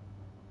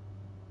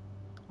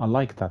 I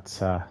like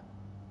that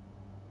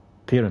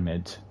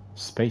pyramid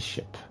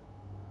spaceship.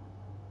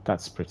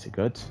 That's pretty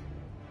good.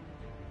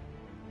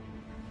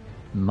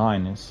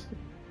 Mine is...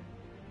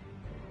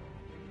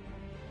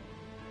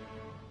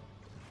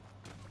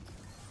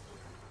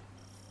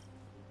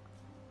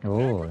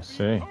 Oh, I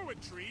see.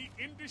 Poetry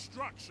in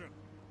destruction.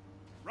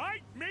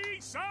 Write me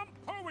some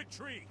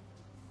poetry.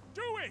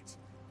 Do it.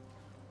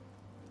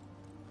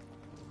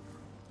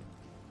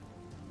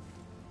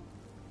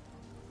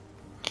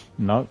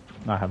 No,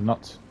 I have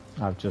not.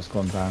 I've just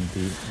gone down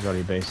the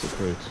very basic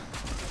route.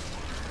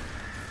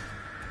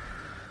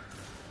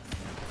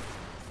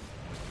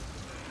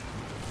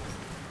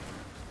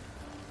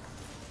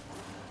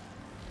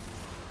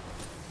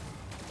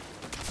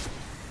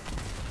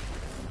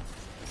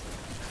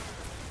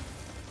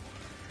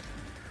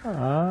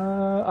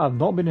 I've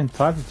not been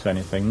entitled to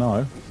anything,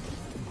 no.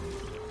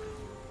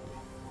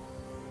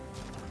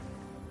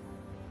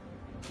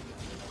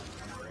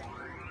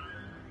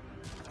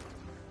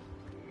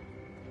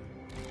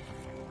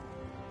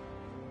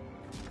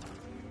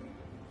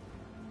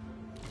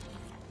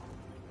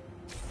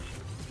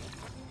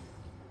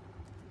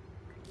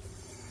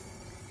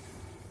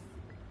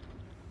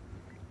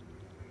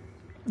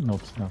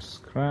 Not enough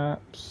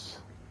scraps.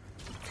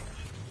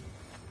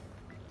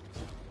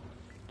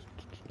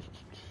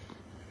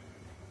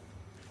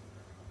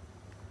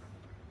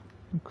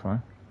 Okay.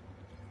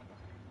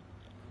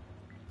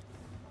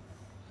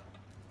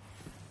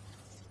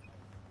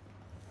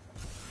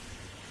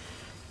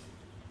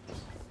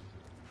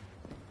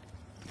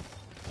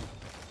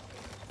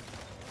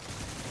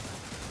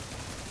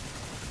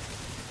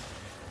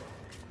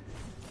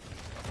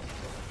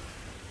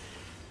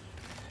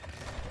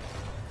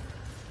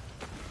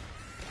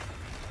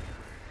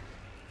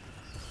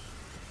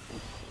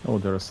 Oh,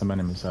 there are some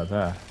enemies out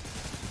there.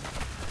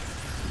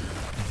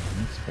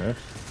 That's good.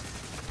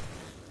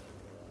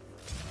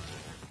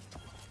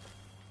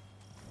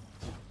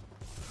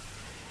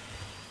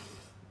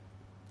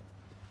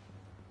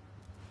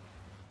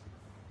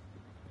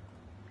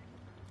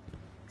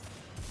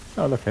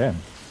 Oh, look at him.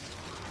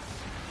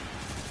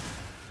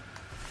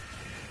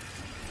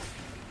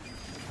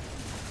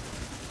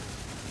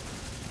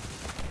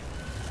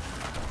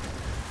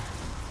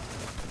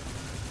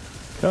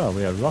 God,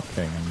 we are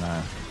rocking in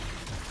there.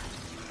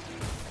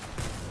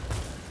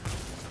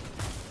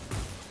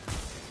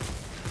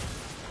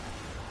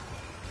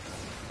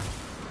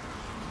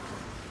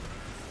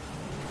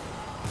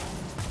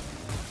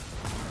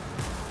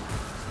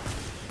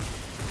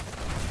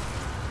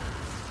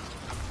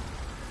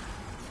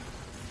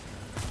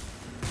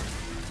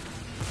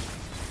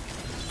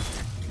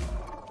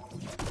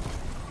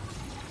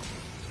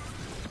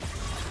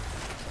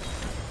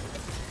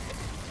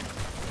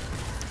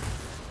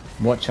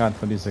 Watch out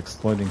for these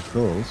exploding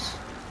floors.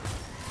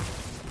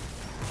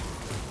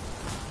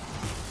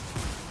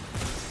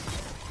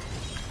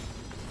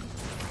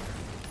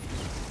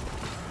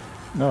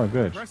 No,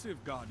 good. Impressive,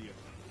 Guardian.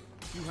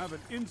 You have an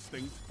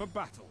instinct for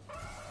battle.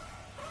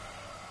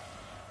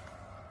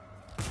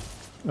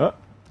 Oh.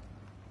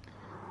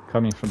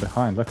 Coming from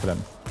behind, look at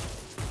them.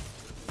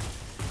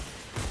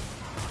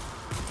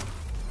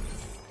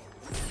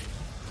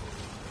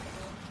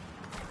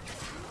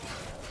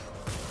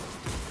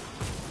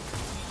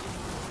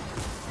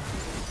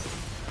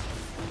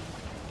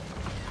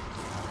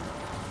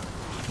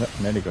 Yep,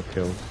 nearly got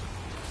killed.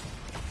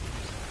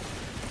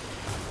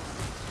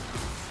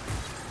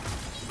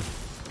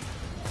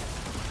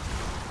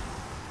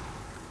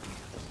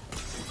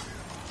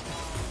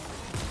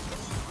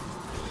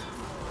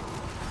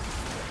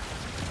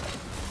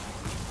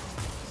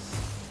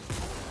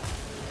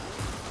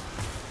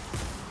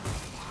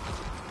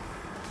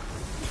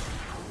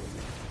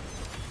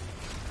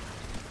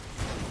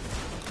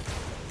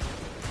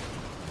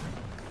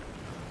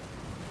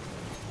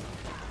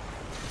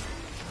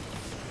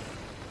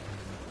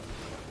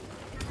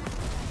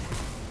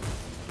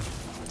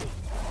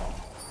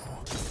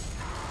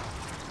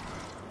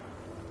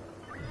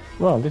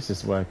 Well, this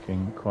is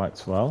working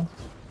quite well.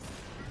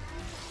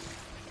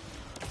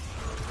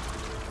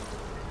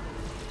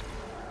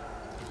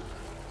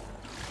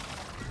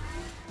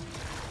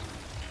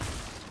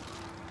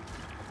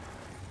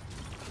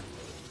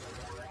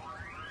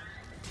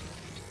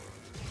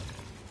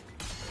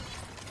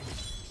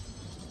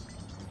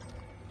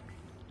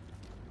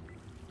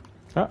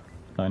 Ah,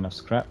 not enough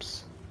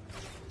scraps.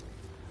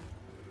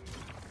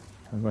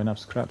 Have we got enough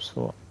scraps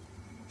for?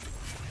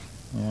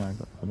 Yeah, I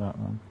got for that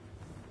one.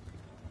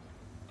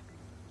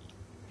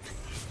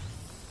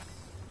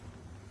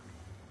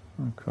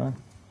 Okay,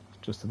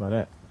 just about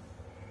it.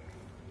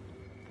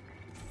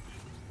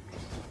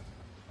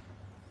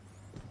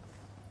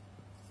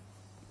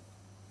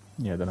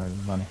 Yeah, don't have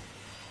the money.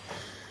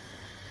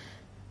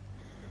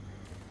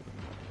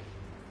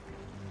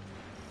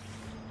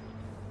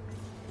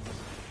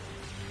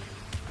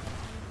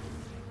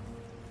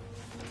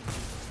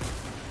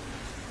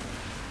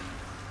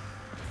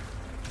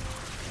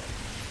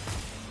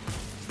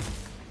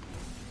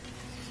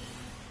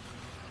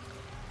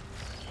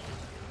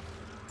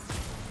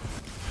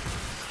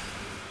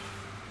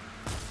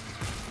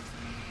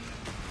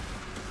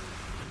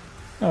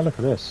 Oh, look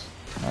at this.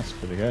 That's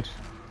pretty good.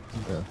 A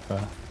bit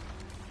of,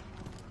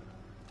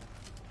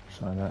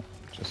 try that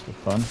just for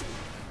fun.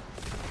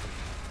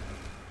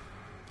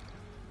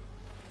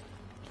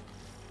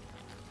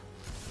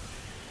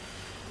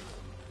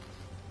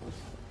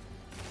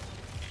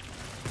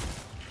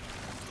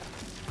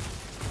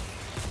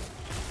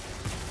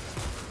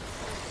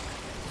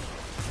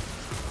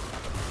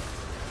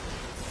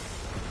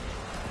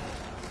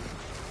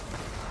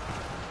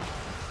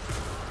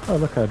 Oh,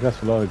 look at a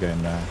dreadful ogre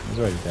in there. He's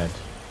already dead.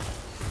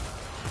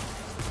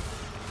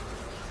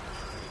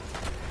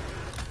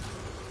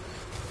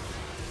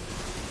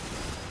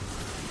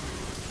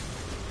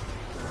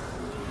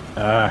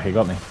 Ah, he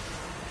got me.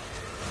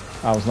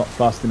 I was not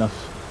fast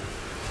enough.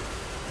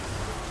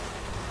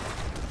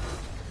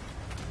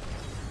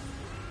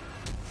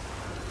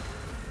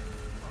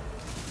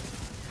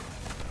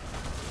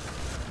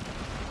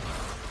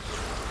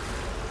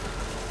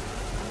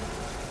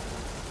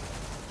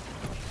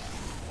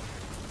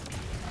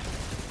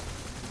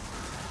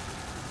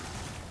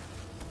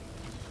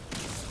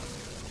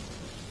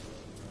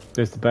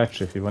 There's the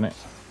battery if you want it.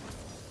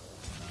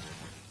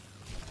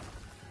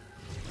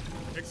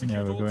 Execute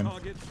Yeah, we're all going.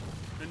 targets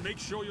and make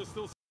sure you're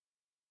still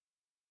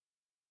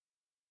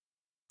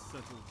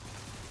settled.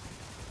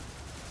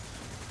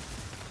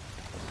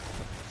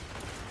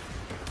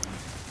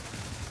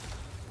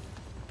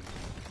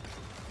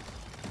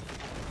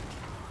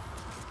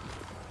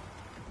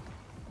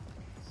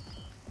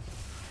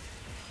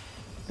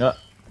 Yeah,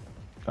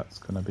 that's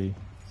gonna be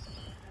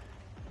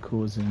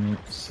causing me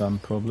some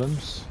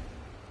problems.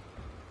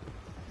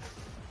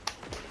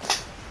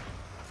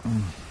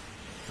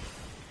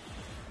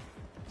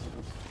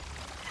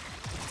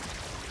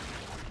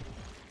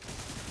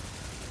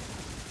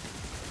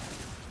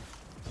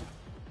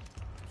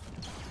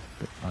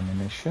 Bit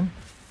ammunition.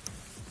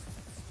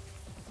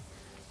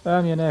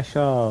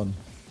 Ammunition.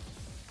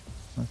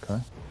 Okay.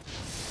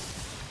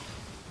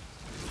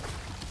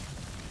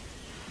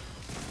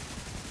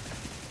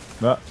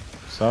 But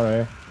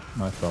sorry,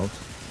 my fault.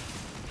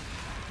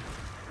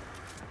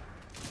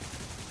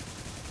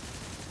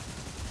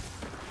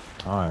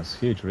 Ah, it's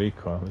huge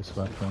recoil, this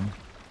weapon.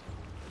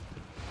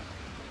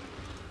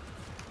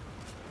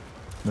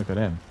 Look at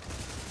him.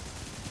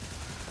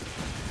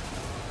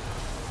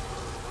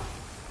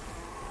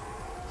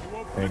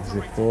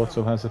 Exit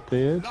portal has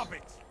appeared. Love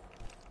it.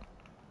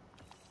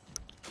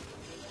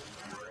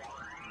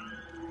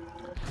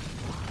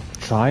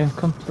 Try and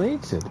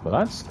complete it. Well,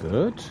 that's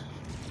good.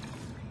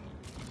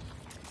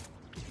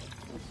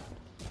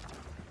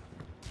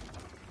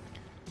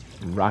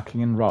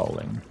 Rocking and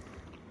rolling.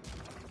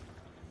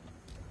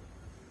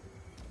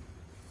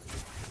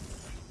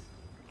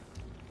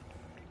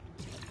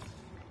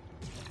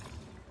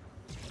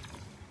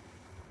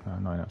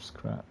 Not enough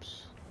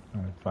scraps.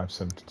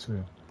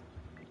 572.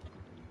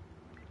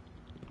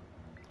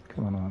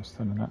 Come on, I was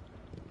telling that.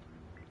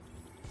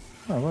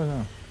 Oh, what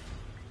now?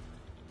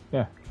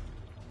 Yeah.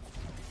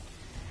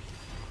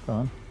 Go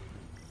on.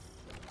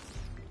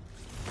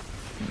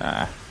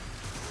 Nah.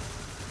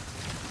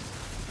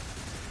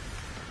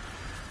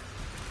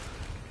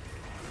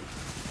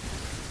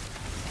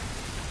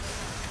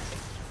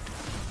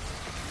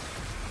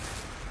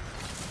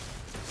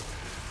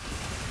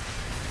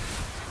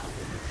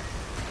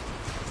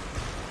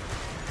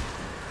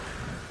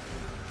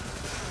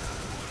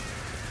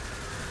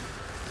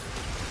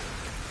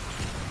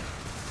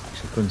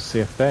 Couldn't see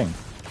a thing.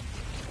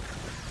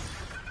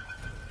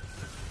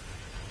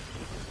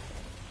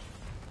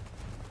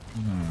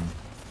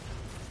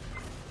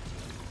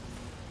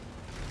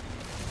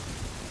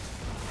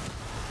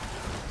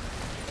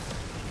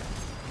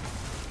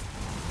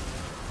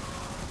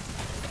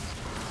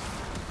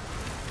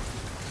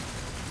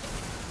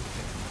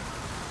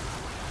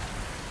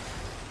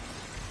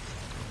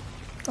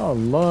 Oh,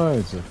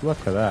 loads of, look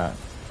at that.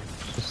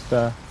 Just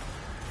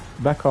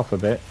back off a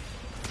bit.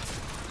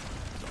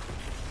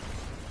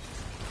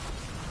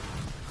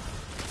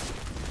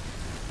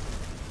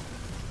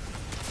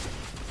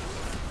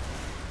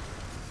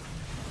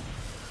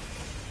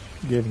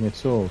 Giving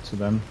it all to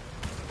them.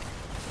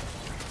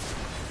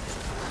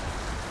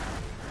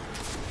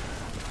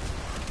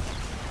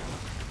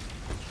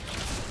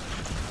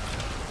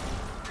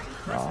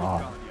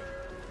 Oh.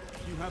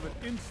 You have an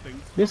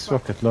instinct. This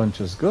rocket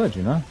launcher's good,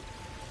 you know.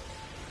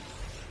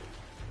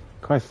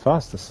 Quite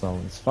fast as well.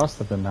 It's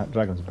faster than that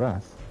Dragon's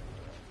Breath.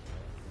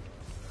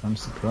 I'm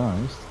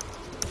surprised.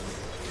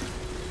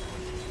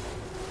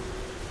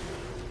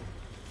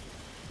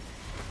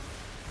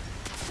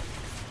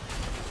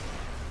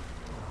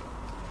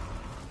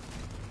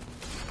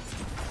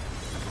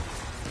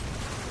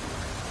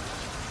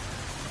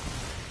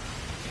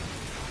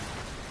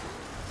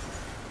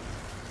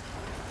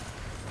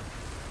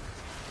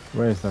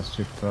 Where is that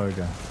stupid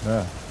ogre?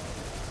 There.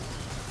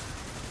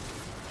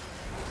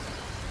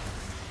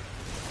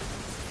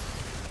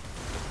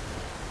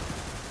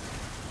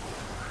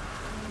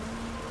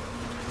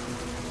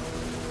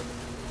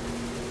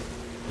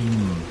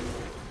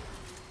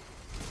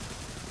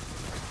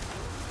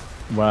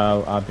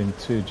 Well, I've been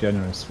too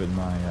generous with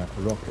my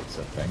rockets,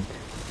 I think.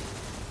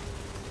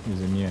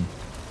 He's immune.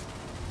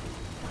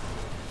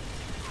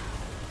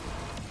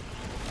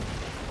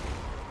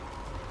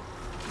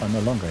 I'm no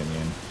longer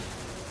immune.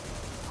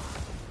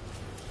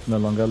 No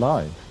longer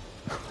alive.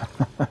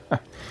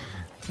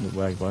 It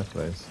worked both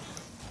ways.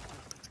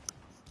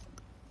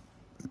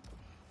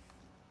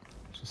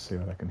 Just see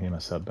if I can hear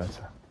myself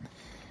better.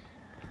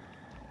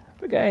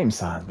 The game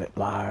sounds a bit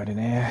loud in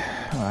here.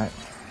 Alright.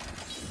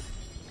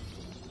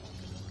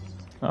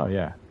 Oh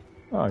yeah.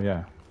 Oh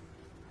yeah.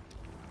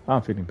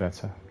 I'm feeling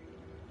better.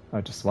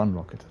 Oh, just one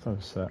rocket. I thought it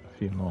was a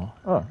few more.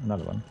 Oh,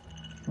 another one.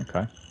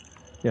 Okay.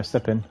 Yeah,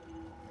 step in.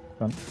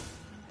 Run.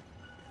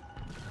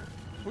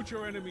 Put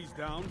your enemies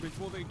down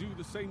before they do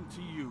the same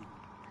to you.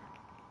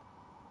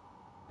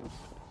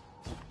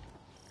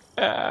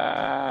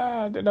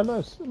 Did I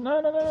lose?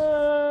 No, no, no,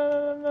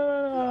 no, no,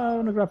 no, I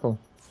want to grapple.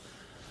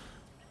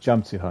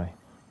 Jump too high.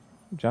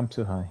 Jump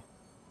too high.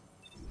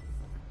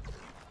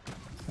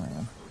 Hang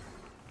on.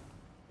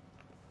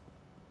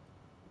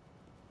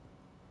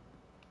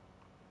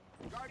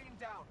 Guardian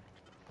down.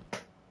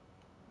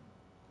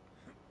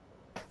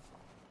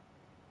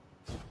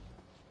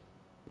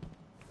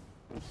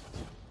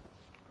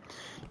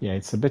 Yeah,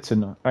 it's a bit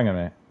annoying. Hang on a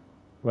minute.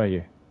 Where are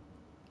you?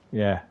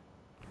 Yeah.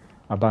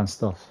 I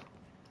bounced off,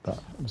 but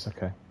it was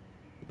okay.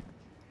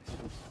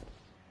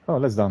 Oh,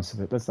 let's dance a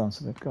bit. Let's dance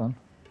a bit. Go on.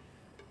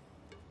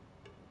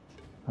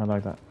 I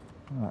like that.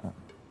 I like that.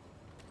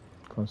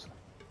 Closer.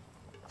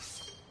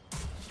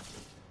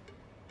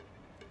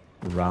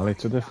 Rally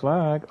to the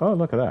flag. Oh,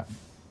 look at that.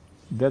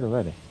 Dead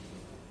already.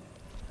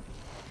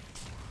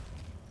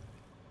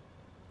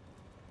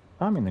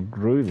 I'm in a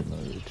groovy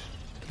mood.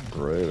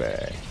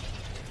 Groovy.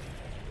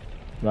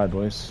 Right,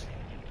 boys.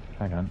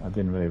 Hang on, I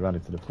didn't really rally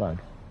to the flag.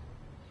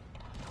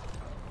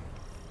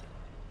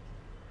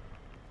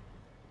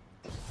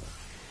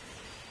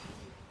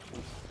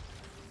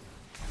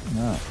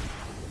 No.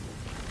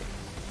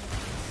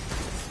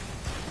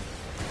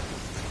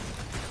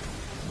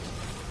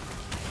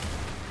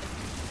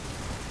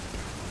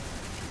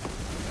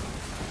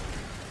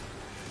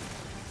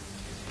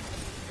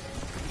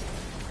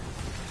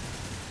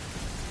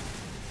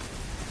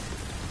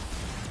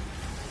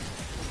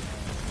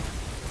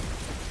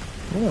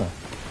 Yeah.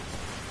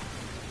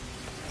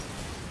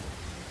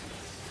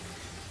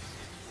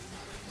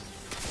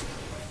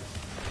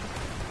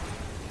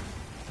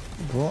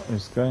 What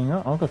is going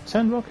on? I've got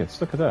 10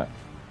 rockets. Look at that.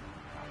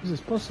 How is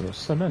this possible?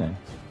 So many.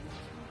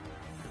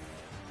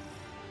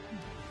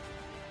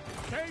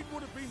 Cade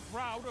would have been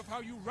proud of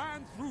how you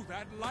ran through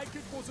that like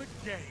it was a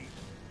game.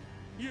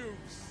 You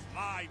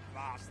sly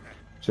bastard.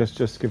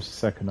 Just give us a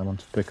second. I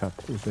want to pick up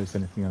if there's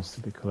anything else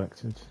to be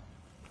collected.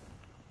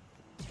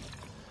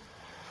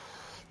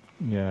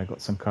 Yeah, I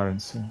got some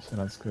currency, so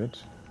that's good.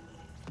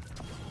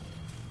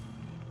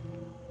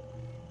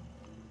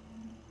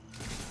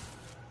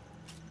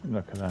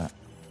 Look at that.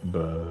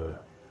 Buh.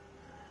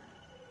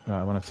 Right,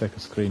 I want to take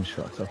a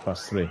screenshot of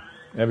us three.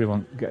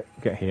 Everyone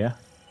get here.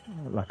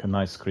 Like a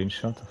nice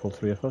screenshot of all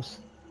three of us.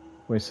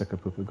 Where's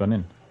Sakapupu gone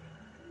in?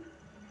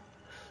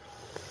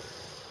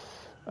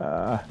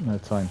 No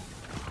time.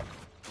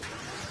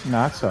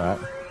 Nah, that's alright.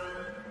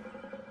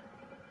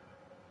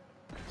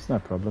 It's no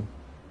problem.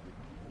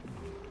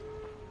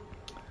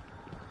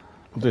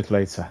 We'll do it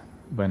later.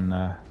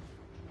 When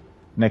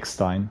next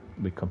time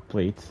we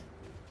complete,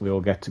 we all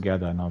get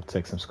together and I'll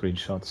take some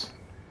screenshots.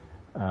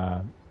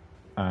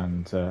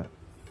 And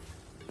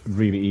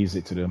really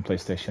easy to do on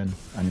PlayStation,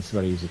 and it's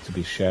very easy to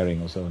be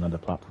sharing also on other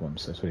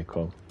platforms, so it's really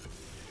cool.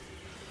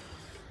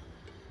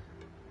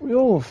 We're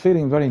all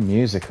feeling very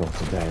musical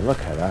today, look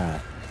at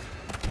that.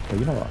 But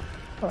you know what?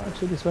 Oh,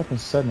 actually this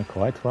weapon's served me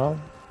quite well,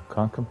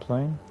 can't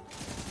complain.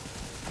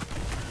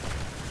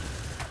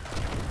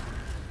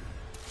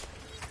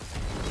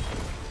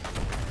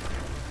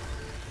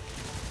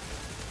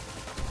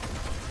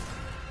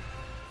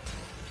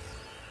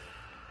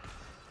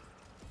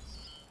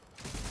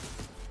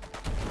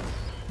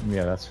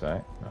 Yeah, that's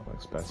right. That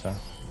works better.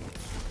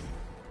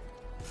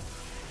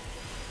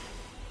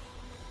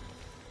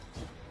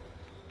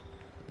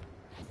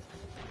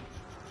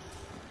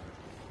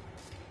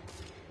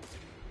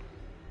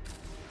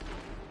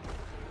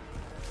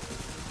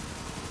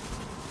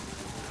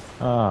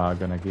 Ah, I'm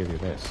gonna give you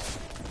this.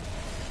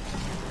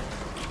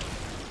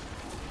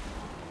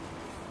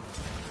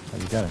 How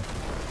you going?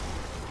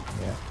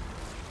 Yeah.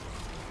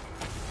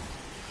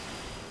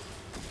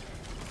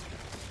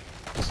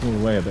 Just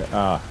move away a bit.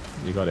 Ah,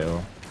 you got it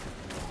all.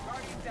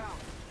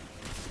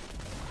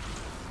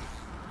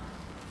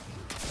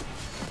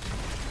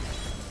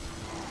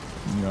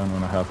 You don't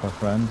want to help our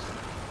friend?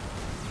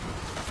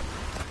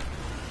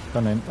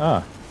 Come in.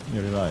 Ah,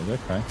 you're right.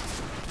 Okay.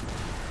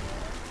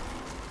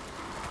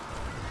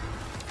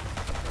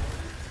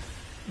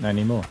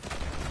 Any more?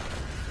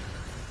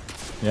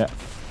 Yeah.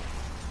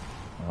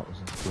 That was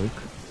a fluke.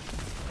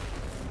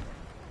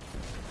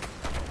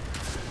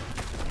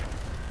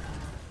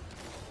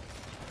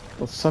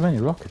 Well, so many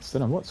rockets.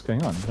 Don't know what's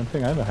going on. I don't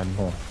think I ever had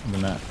more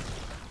than that.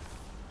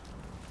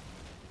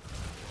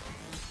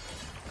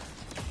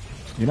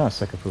 You know,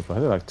 Sekapupa, I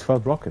had like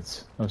 12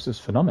 rockets. That was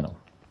just phenomenal.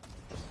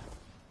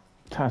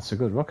 That's a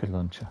good rocket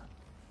launcher.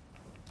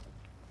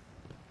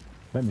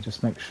 Let me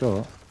just make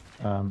sure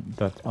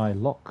that I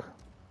lock.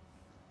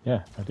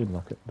 Yeah, I did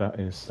lock it. That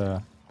is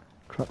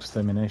Crux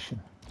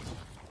Termination.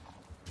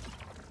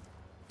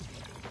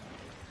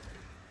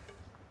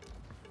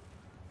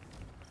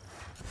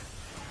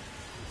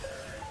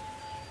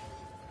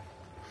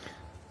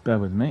 Bear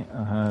with me.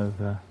 I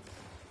have.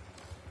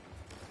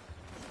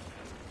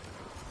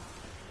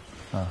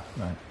 Oh,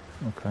 right.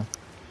 Okay.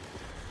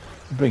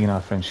 Bring in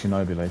our friend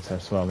Shinobi later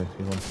as well if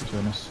he wants to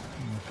join us.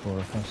 The four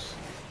of us.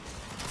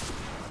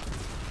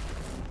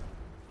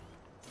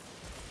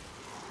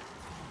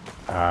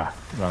 Ah,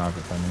 run out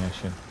of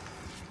ammunition.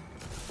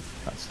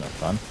 That's no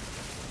fun.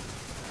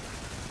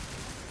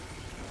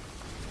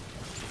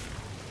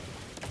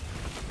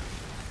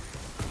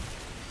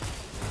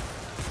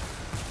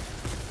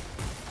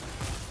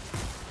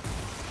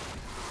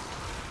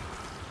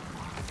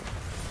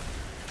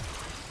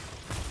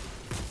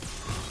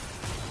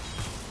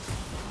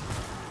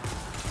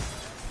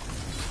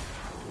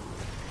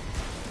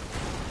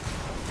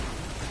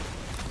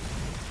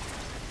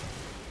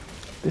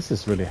 This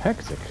is really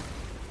hectic.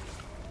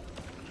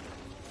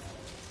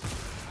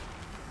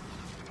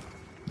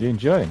 You're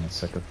enjoying it,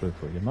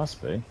 Sakapupu? You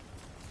must be.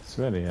 It's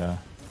really a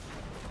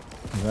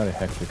very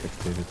hectic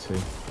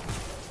activity.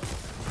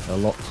 A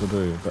lot to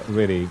do, but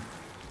really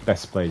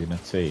best played in a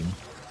team.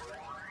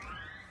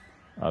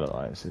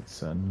 Otherwise,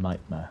 it's a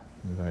nightmare.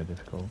 Very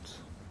difficult.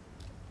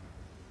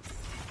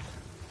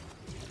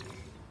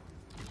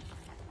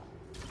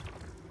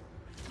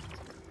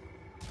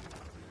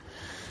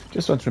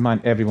 Just want to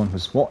remind everyone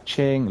who's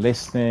watching,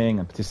 listening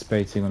and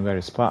participating on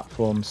various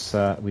platforms,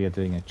 we are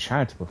doing a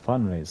charitable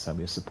fundraiser.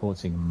 We are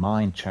supporting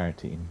Mind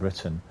Charity in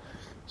Britain.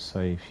 So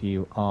if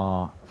you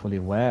are fully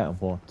aware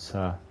of what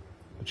the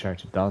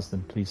charity does,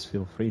 then please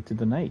feel free to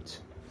donate.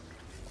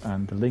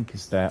 And the link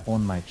is there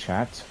on my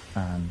chat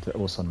and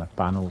also on my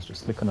panels.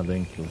 Just click on the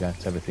link, you'll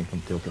get everything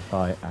from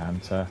Tiltify,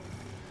 and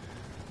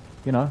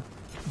you know,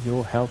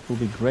 your help will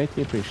be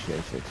greatly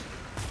appreciated.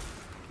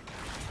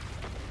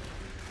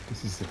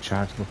 This is the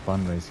charitable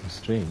fundraising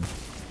stream.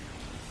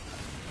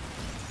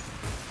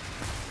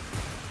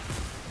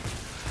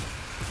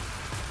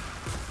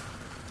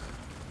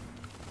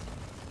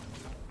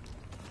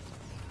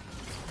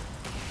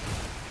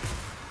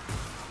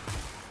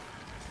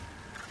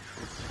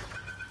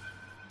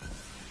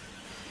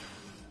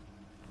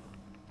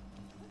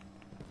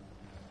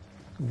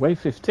 Wave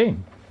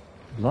 15.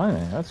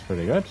 Blimey, that's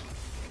pretty good.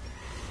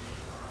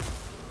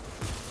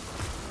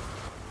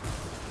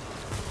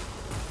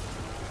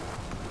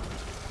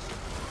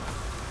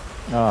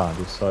 Ah,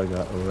 this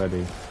saga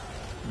already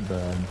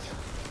burned.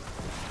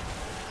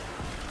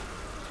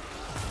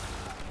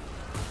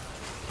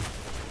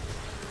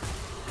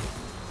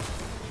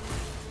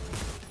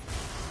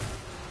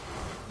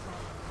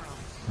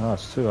 Oh,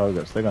 it's 2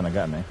 ogres. They're gonna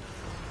get me.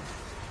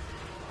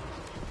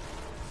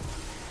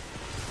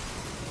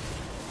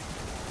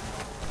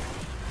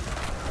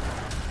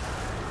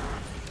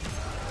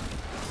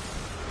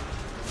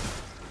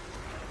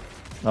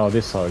 Oh,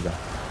 this ogre.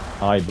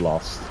 Eye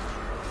blast.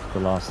 The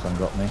last one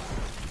got me.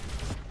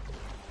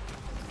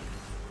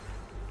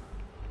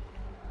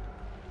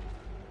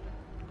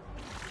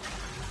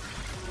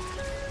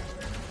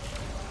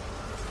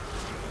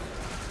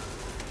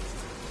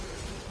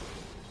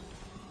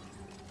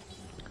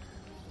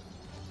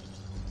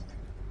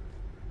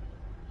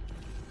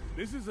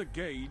 This is a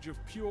gauge of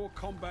pure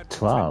combat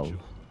 12.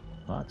 potential.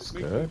 That's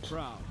Make me good.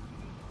 proud.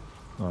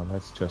 Well,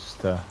 let's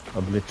just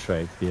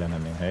obliterate the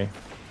enemy, hey?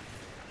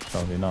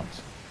 Shall we not?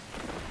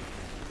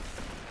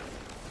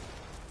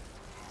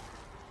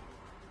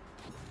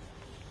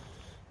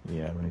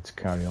 Yeah, we need to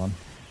carry on.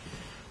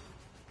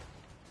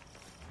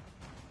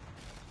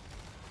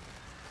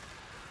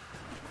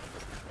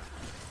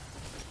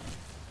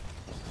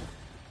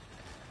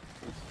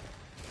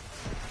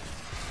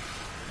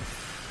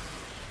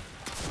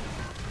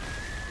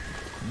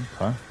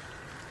 Okay.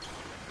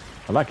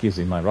 I like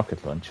using my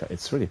rocket launcher.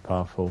 It's really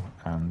powerful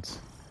and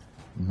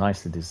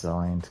nicely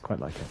designed. Quite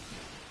like it.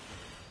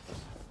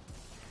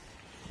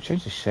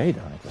 Change the shade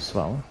on it as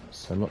well,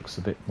 so it looks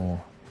a bit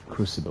more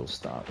Crucible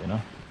style, you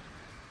know?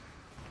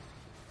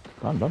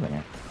 I'm loving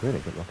it. Really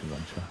good rocket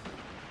launcher.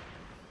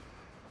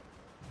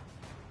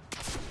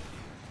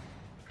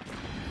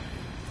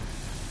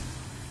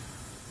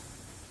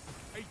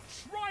 A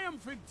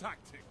triumph in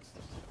tactics.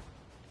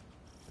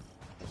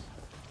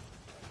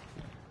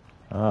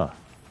 Ah,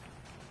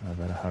 I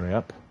better hurry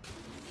up.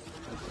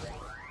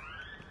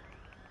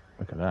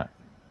 Look at that.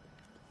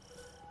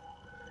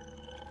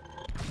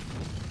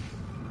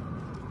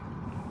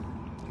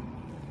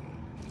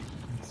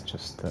 Let's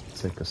just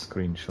take a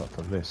screenshot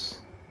of this.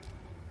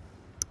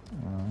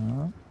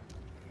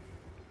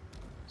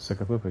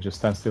 Sakapupa, just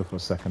stand still for a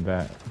second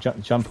there.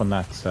 Jump on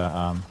that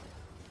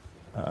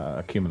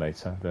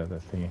accumulator,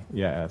 the thingy.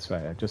 Yeah, that's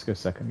right. Yeah. Just go a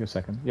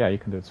second. Yeah, you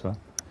can do it as well.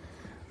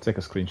 Take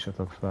a screenshot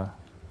of,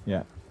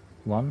 yeah,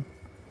 one.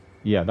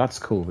 Yeah, that's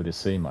cool with the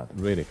C-mod.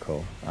 Really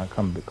cool. I'll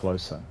come a bit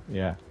closer.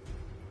 Yeah.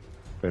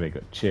 Really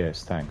good.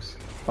 Cheers, thanks.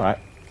 Alright,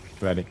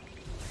 ready.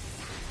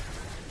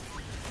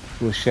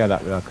 We'll share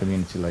that with our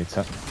community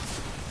later.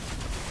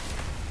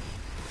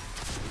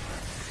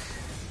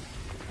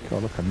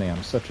 God, look at me.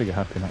 I'm so trigger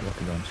happy in that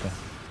rocket launcher.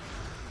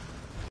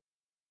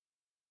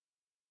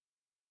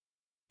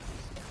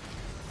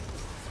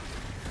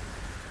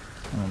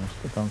 Oh,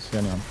 I don't see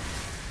anyone.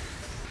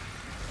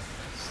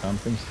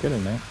 Something's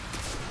killing me.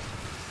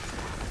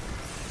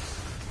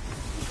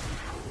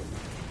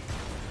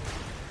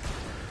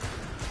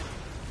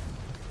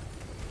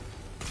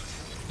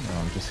 Oh,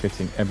 I'm just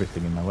hitting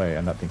everything in my way,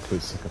 and that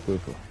includes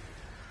Sakapupu.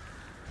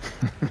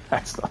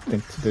 That's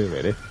nothing to do,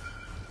 really.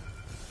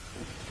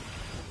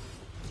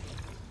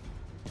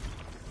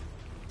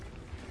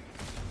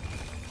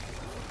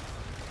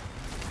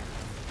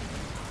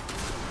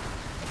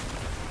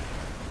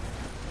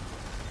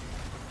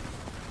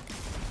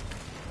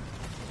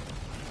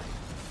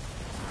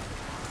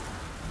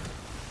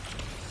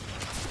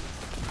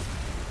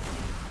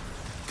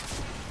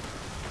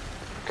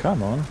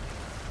 Come on,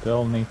 they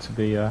all need to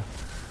be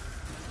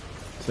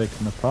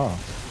taken apart.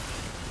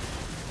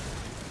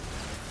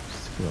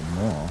 Still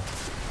more.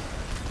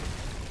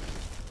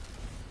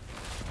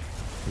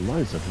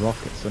 Loads of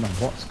rockets. I don't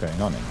know what's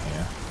going on in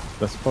here.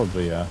 That's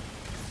probably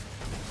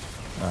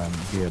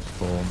geared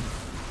for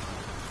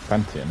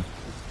Pantheon,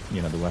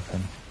 you know, the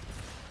weapon.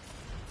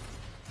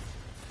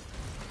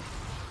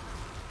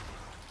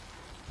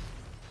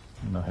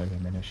 No heavy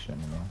ammunition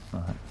anymore.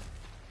 Alright.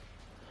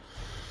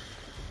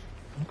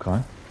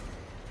 Okay.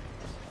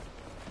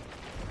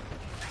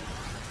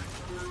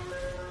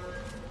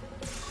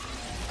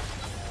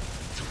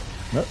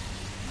 Nope.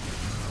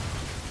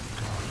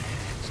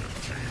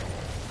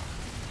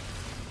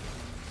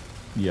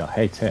 Yeah, I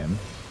hate him.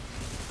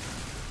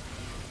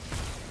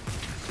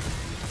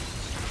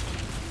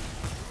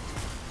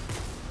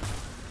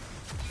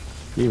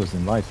 He was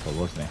in Lightfall,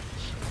 wasn't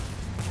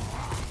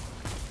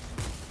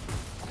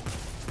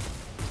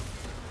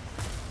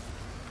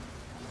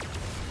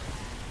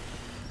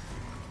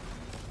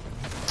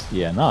he?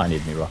 Yeah, now I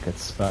need new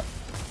rockets, but...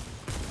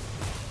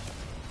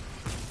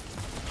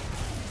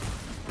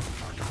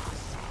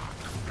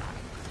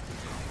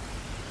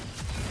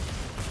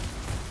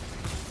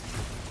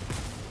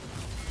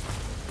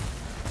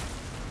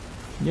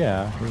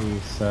 Yeah,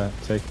 he's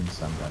taking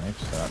some damage,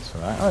 so that's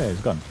alright. Oh yeah, he's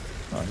gone.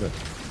 Oh, good.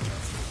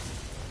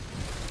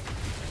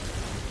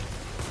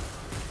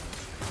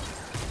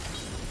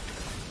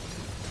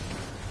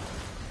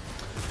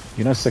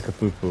 You know,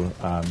 Sekapupu,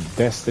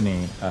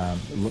 Destiny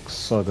looks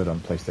so good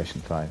on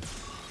PlayStation 5.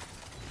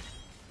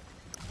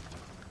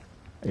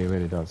 It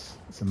really does.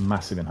 It's a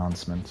massive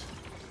enhancement.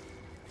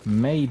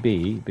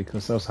 Maybe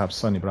because they also have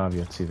Sony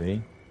Bravia TV,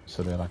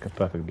 so they're like a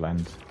perfect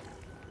blend.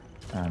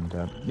 And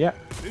yeah.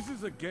 This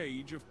is a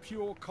gauge of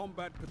pure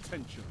combat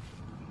potential.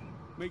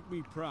 Make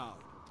me proud.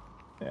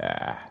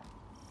 Yeah.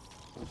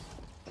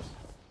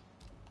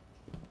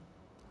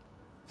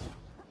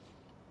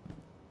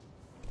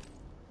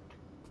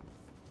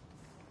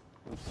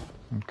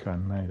 Okay,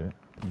 made it.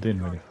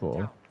 Didn't really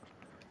fall.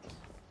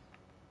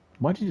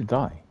 Why did you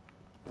die?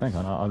 Hang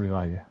on, I'll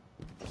revive you.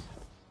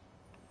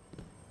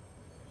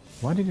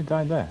 Why did you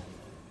die there?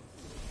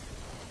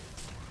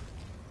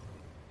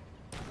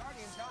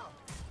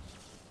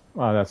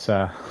 Well, that's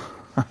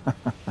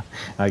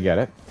I get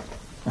it.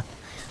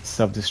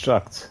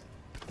 Self-destruct.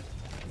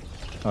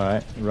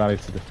 Alright, rally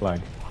to the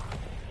flag.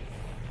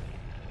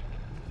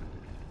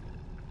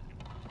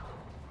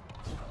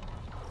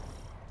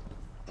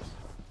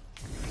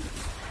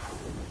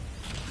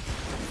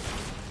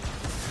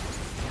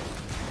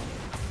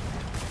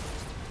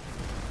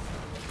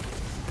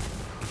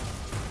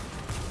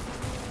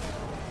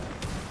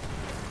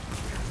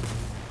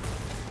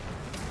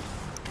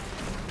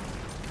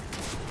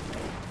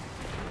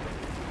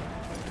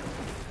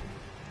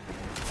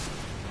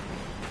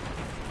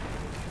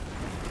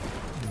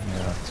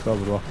 Yeah,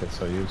 12 rockets,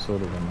 so I use all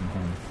of them on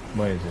him.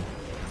 Where is it?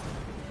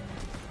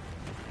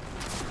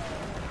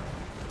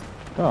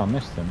 Oh, I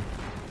missed him.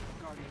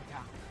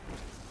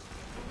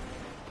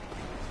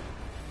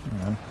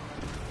 Hang on.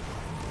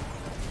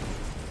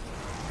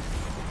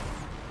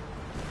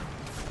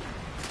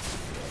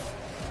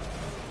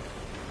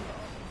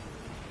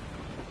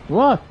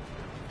 What?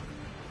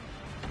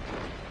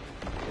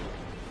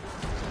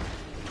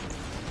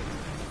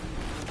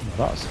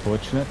 That's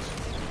fortunate.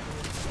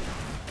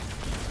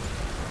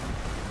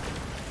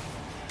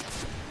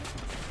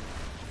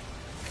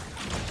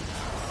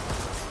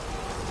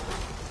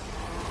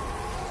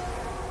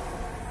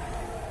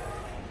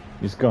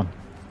 He's gone.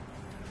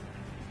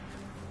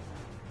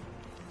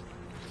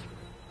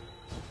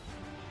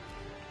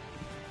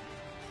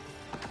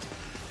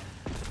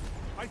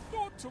 I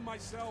thought to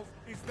myself,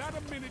 is that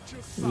a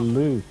miniature sun?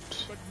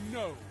 Loot. But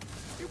no,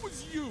 it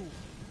was you,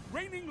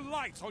 raining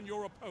light on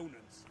your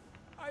opponents.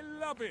 I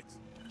love it.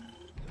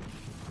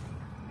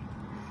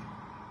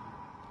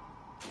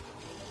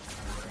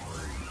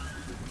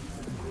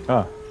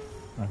 Ah,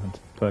 I want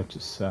to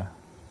purchase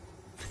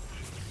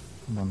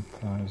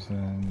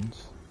 1,000.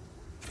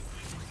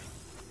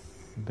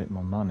 A bit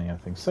more money, I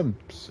think. Some.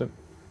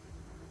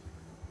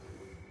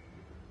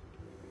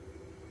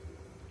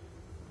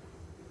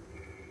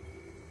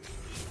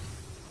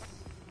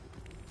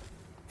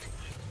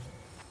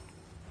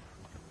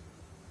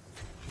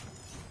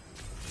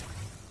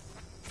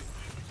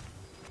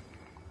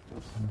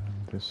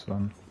 This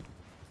one.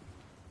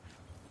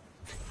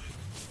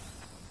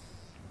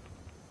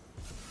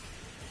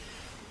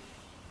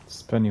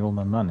 Spending all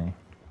my money.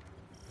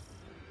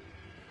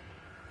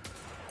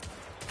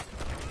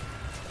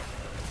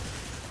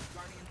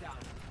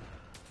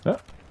 Oh.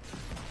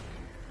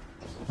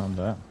 Not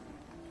that.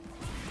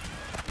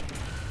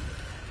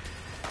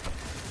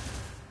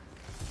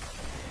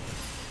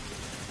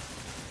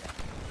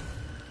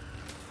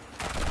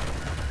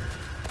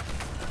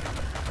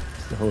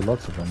 There's a whole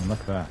lot of them, look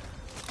at that.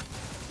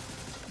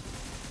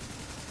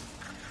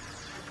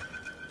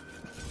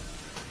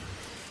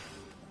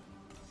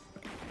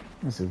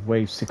 This is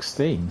wave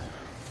 16.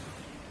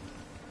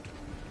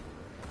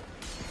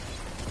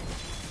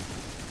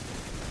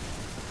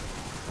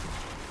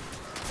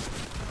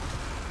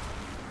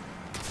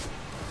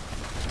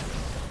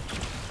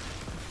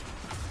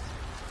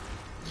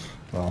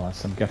 Well,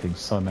 as I'm getting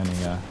so many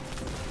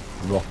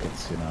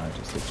rockets, you know,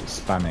 just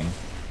spamming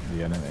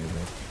the enemy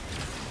with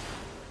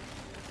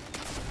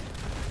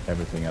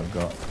everything I've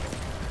got.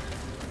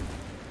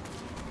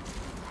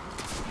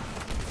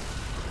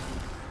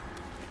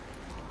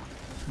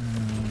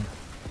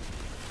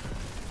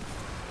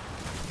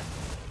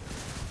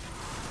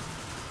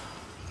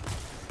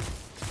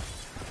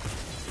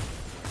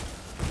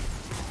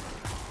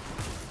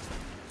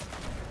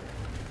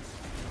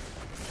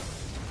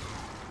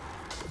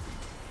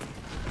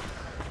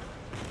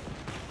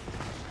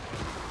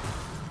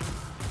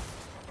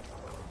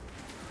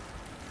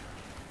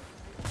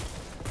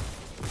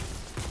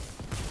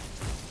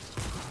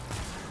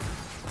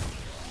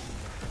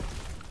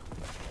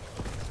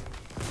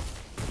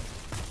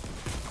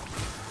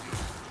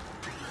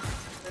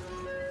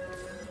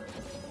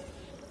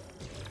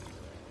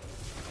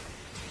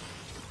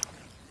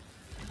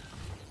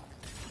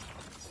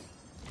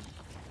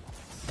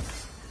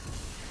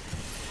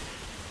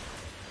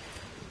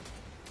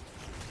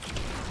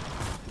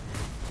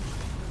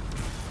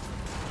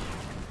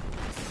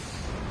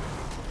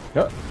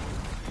 Yep.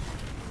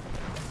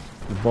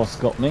 The boss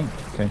got me.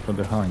 Came from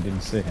behind, didn't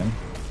see him.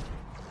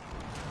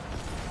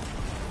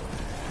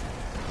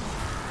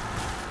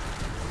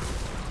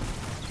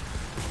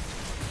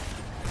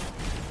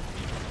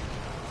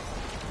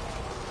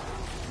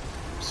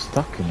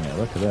 stuck in here.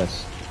 Look at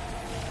this.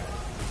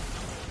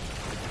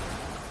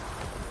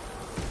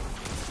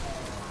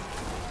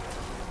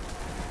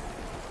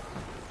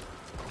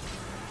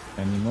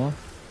 Any more?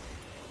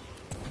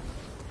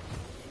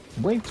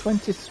 Wave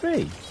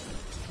 23.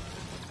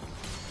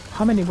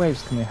 How many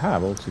waves can we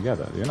have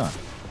altogether? Do you know?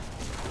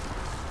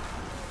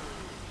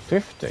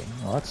 50.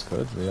 Well, that's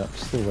good. We have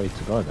still way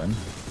to go then.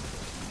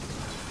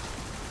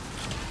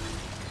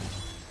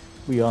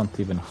 We aren't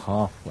even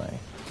halfway.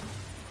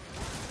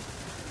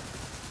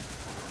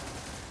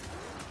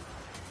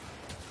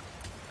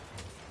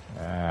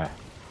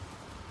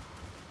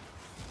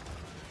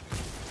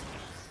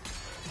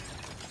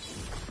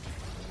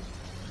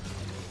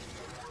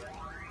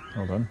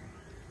 Hold on.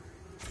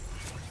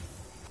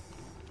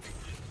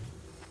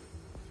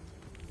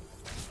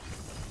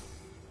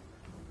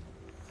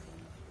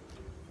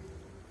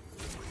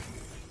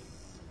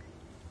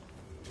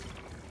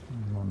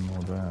 One more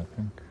there, I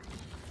think.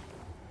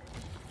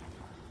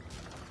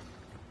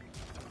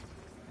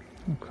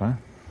 Okay.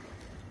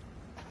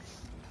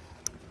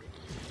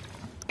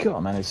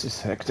 God, man, it's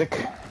just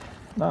hectic.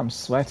 No, I'm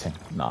sweating.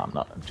 No, I'm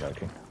not. I'm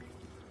joking.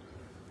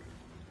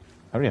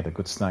 I already had a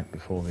good snack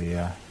before we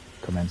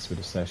commenced with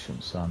the session,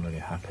 so I'm really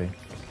happy.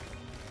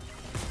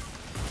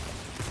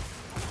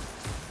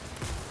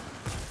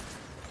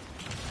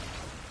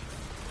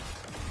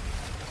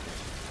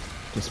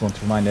 Just want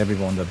to remind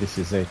everyone that this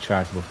is a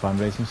charitable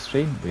fundraising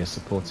stream. We are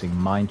supporting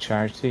Mind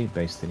Charity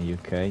based in the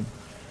UK.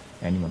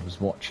 Anyone who's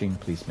watching,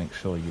 please make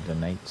sure you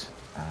donate,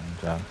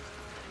 and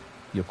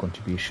your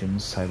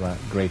contributions, however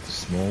great or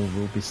small,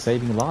 will be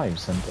saving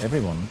lives, and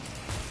everyone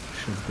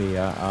should be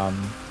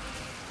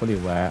fully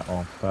aware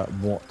of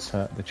what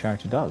the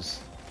charity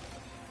does.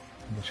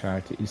 The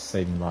charity is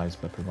saving lives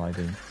by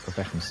providing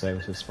professional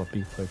services for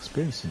people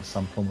experiencing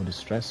some form of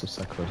distress or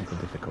psychological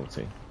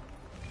difficulty.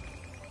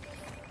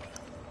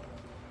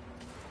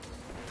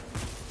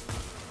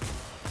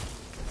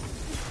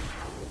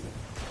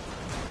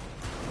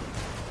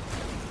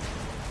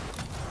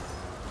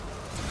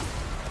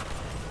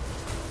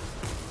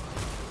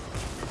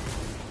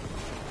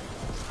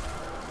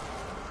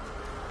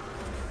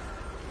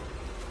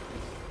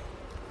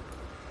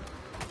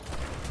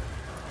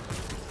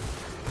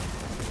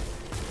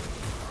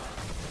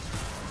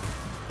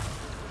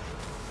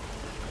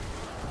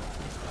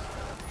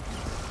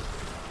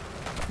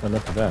 Well,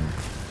 look at them.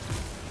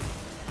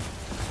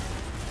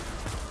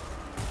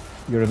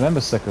 You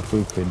remember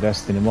Sekafuku in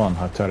Destiny 1,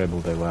 how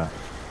terrible they were.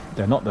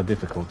 They're not that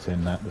difficult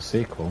in the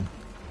sequel,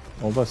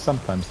 although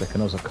sometimes they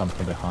can also come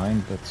from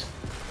behind, but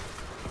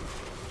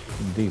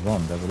in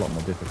D1 they're a lot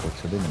more difficult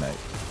to eliminate.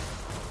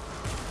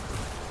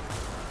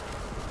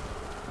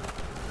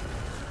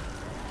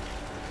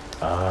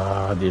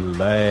 Ah,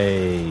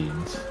 delayed.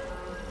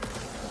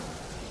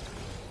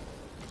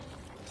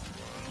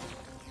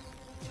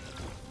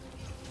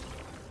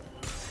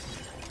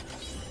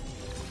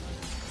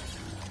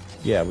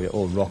 Yeah, we're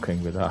all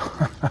rocking with our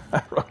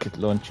rocket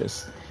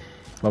launchers.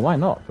 But why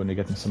not when you're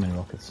getting so many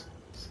rockets?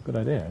 It's a good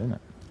idea, isn't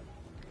it?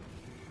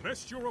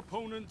 Best your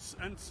opponents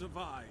and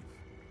survive.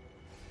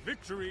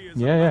 Victory is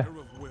Yeah, a yeah. matter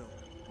of will.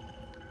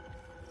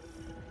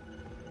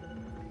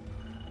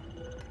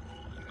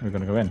 We're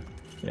gonna go in.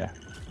 Yeah.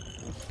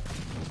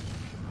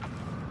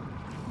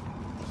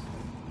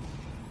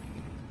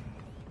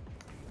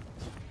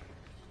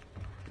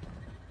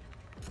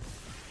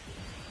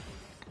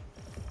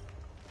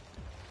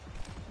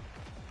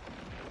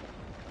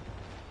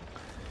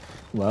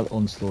 Well,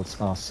 onslaughts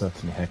are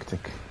certainly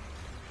hectic.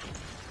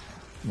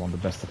 One of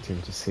the best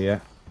activities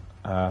here,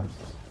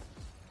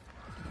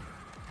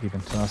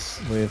 given to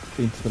us with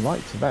Into the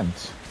Light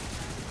event.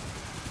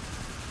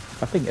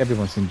 I think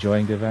everyone's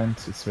enjoying the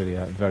event. It's really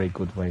a very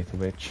good way to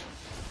which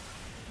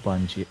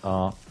Bungie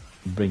are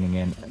bringing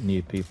in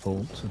new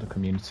people to the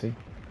community.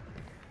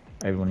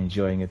 Everyone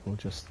enjoying it will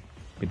just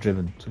be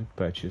driven to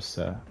purchase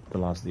the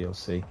last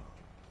DLC,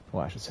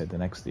 or I should say the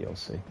next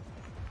DLC.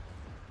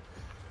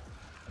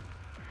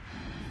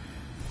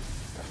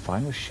 The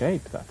final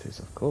shape, that is,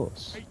 of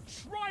course. A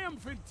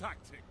triumph in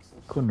tactics.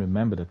 Couldn't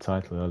remember the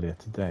title earlier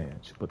today.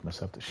 I should put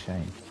myself to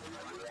shame.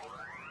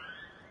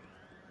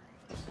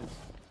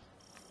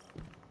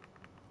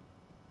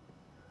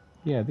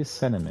 Yeah,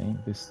 this enemy,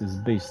 this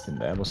beast in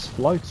there, was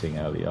floating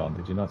early on.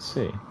 Did you not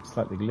see?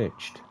 Slightly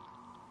glitched.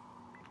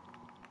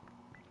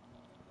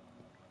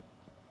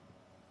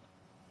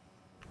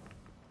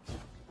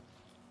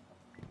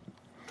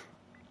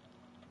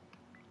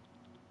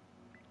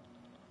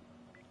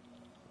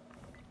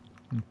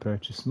 And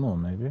purchase more,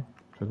 maybe.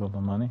 For all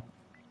the money.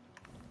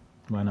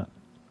 Why not?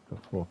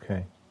 For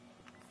 4K.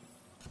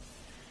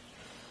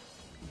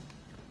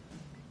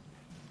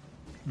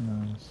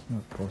 No, it's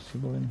not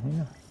possible in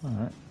here.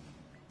 Alright.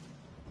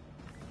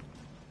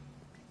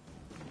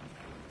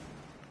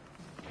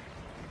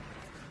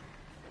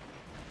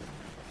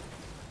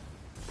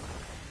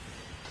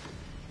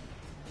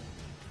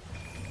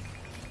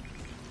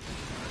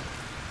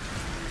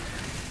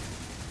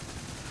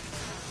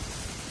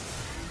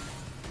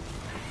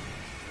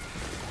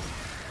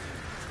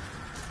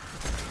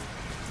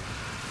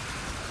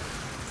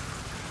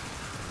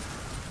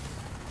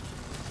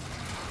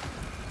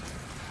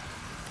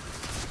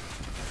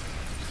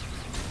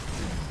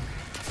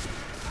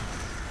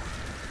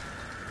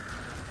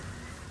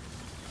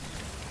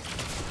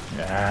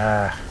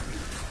 Ah.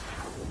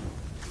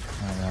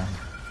 Hang on.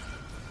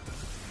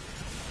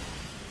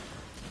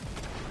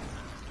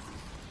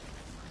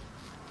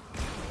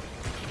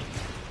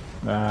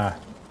 Ah,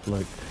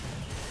 look.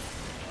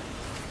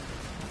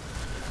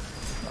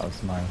 That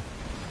was my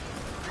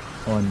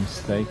own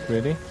mistake,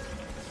 really.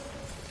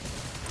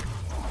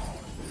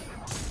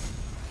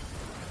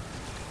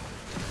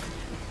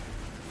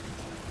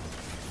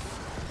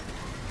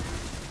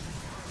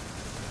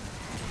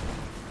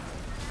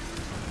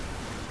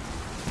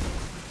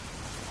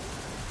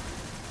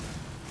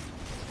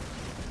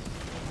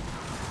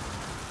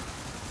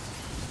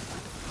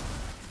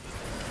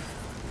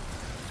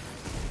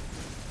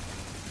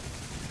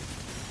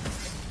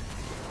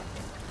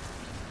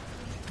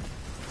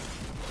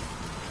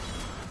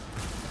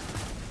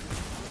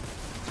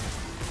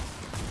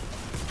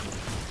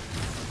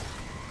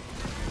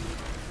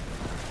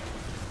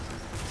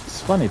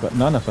 It's funny, but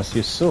none of us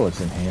use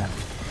swords in here.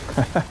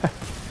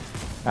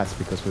 That's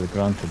because we were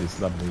granted these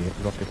lovely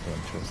rocket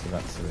launchers, so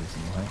that's the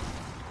reason why.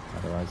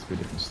 Otherwise, it'd be a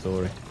different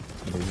story,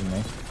 believe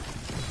me.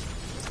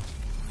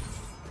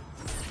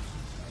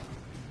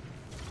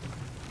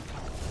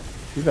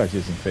 You guys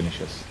using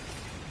finishers?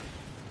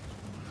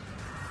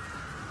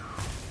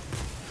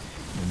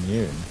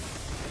 Immune?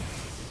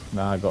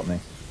 Nah, got me.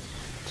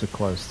 Too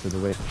close to the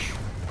witch.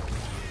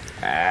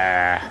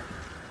 Ah!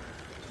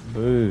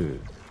 Boo!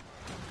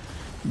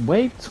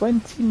 Wave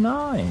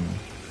 29!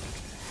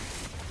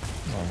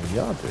 Well, we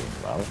are doing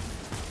well.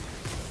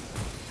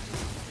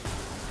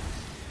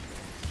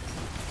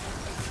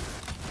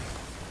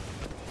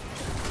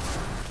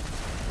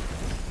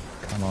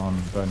 Come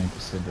on, burn into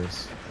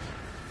cinders.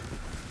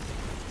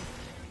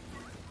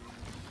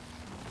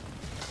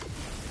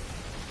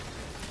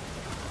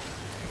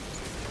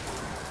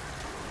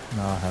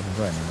 No, I haven't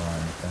got any more or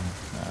anything.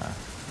 Nah,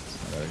 it's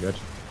not very good.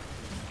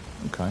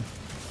 Okay.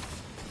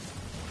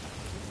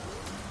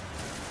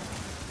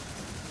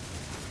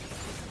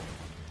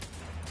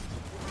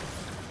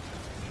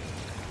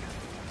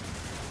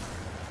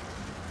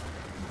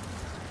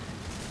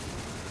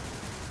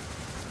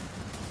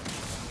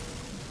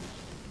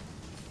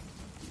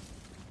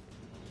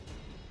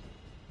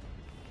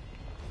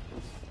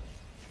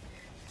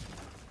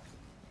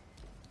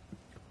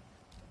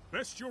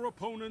 Best your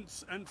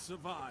opponents and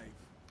survive.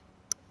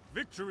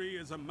 Victory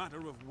is a matter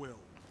of will.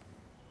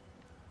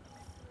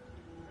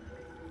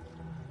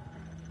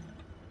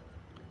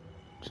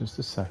 Just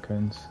a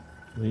second.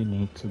 We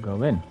need to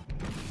go in.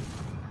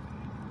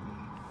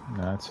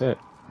 That's it.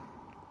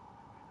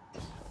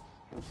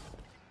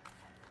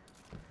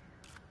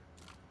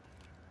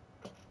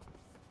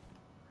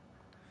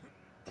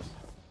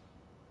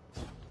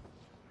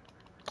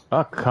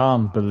 I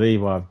can't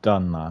believe what I've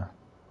done now.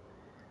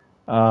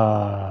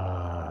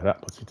 Ah,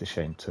 that puts me to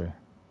shame too.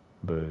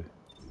 Boo.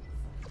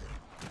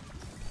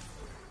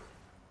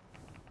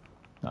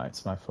 No,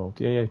 it's my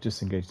fault. Yeah,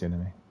 just engage the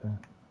enemy.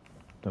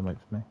 Don't wait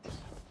for me.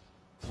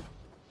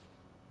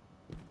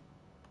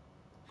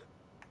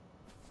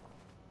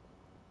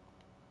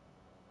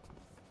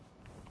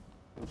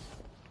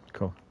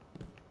 Cool.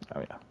 Oh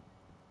yeah.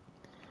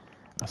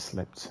 I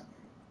slipped.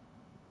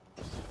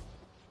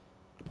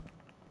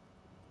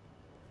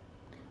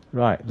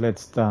 Right,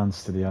 let's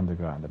dance to the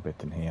underground a bit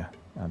in here.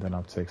 And then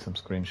I'll take some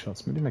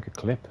screenshots. Maybe make a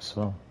clip as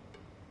well.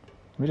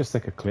 Let me just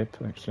take a clip,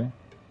 actually.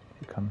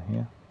 You come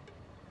here.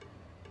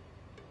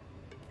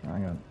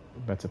 Hang on.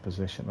 Better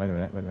position. Wait a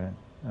minute.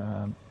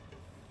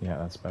 Yeah,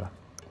 that's better.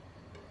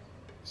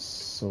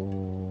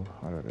 So,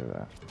 how do I do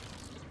that?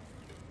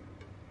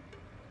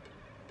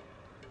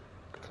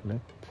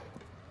 Clip.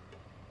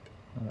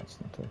 No, that's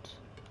not it.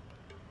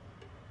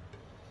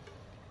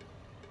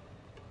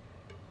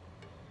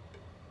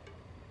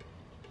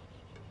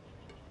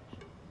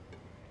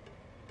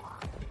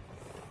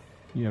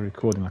 You're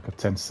recording like a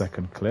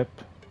 10-second clip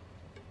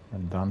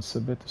and dance a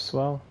bit as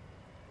well.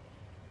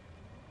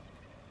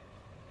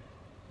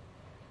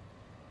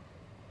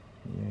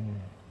 Yeah,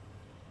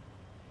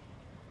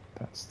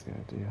 that's the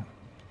idea.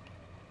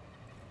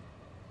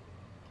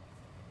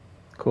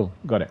 Cool,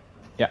 got it.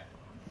 Yeah,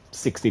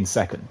 16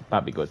 seconds.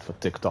 That'd be good for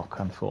TikTok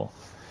and for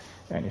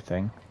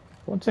anything.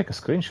 I want to take a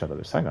screenshot of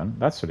this. Hang on,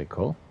 that's really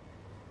cool.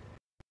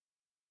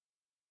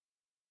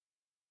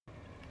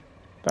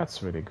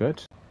 That's really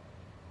good.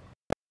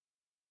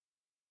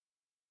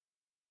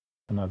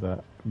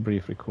 Another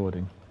brief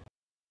recording.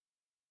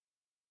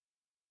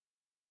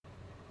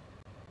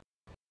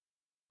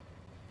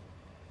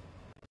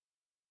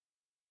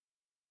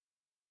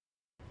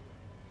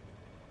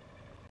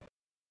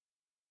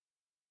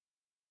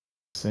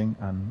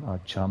 And our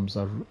chums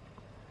are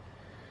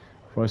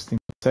roasting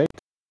potatoes.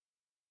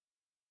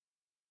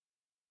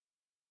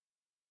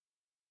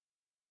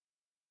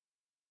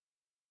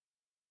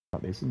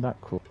 Isn't that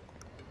cool?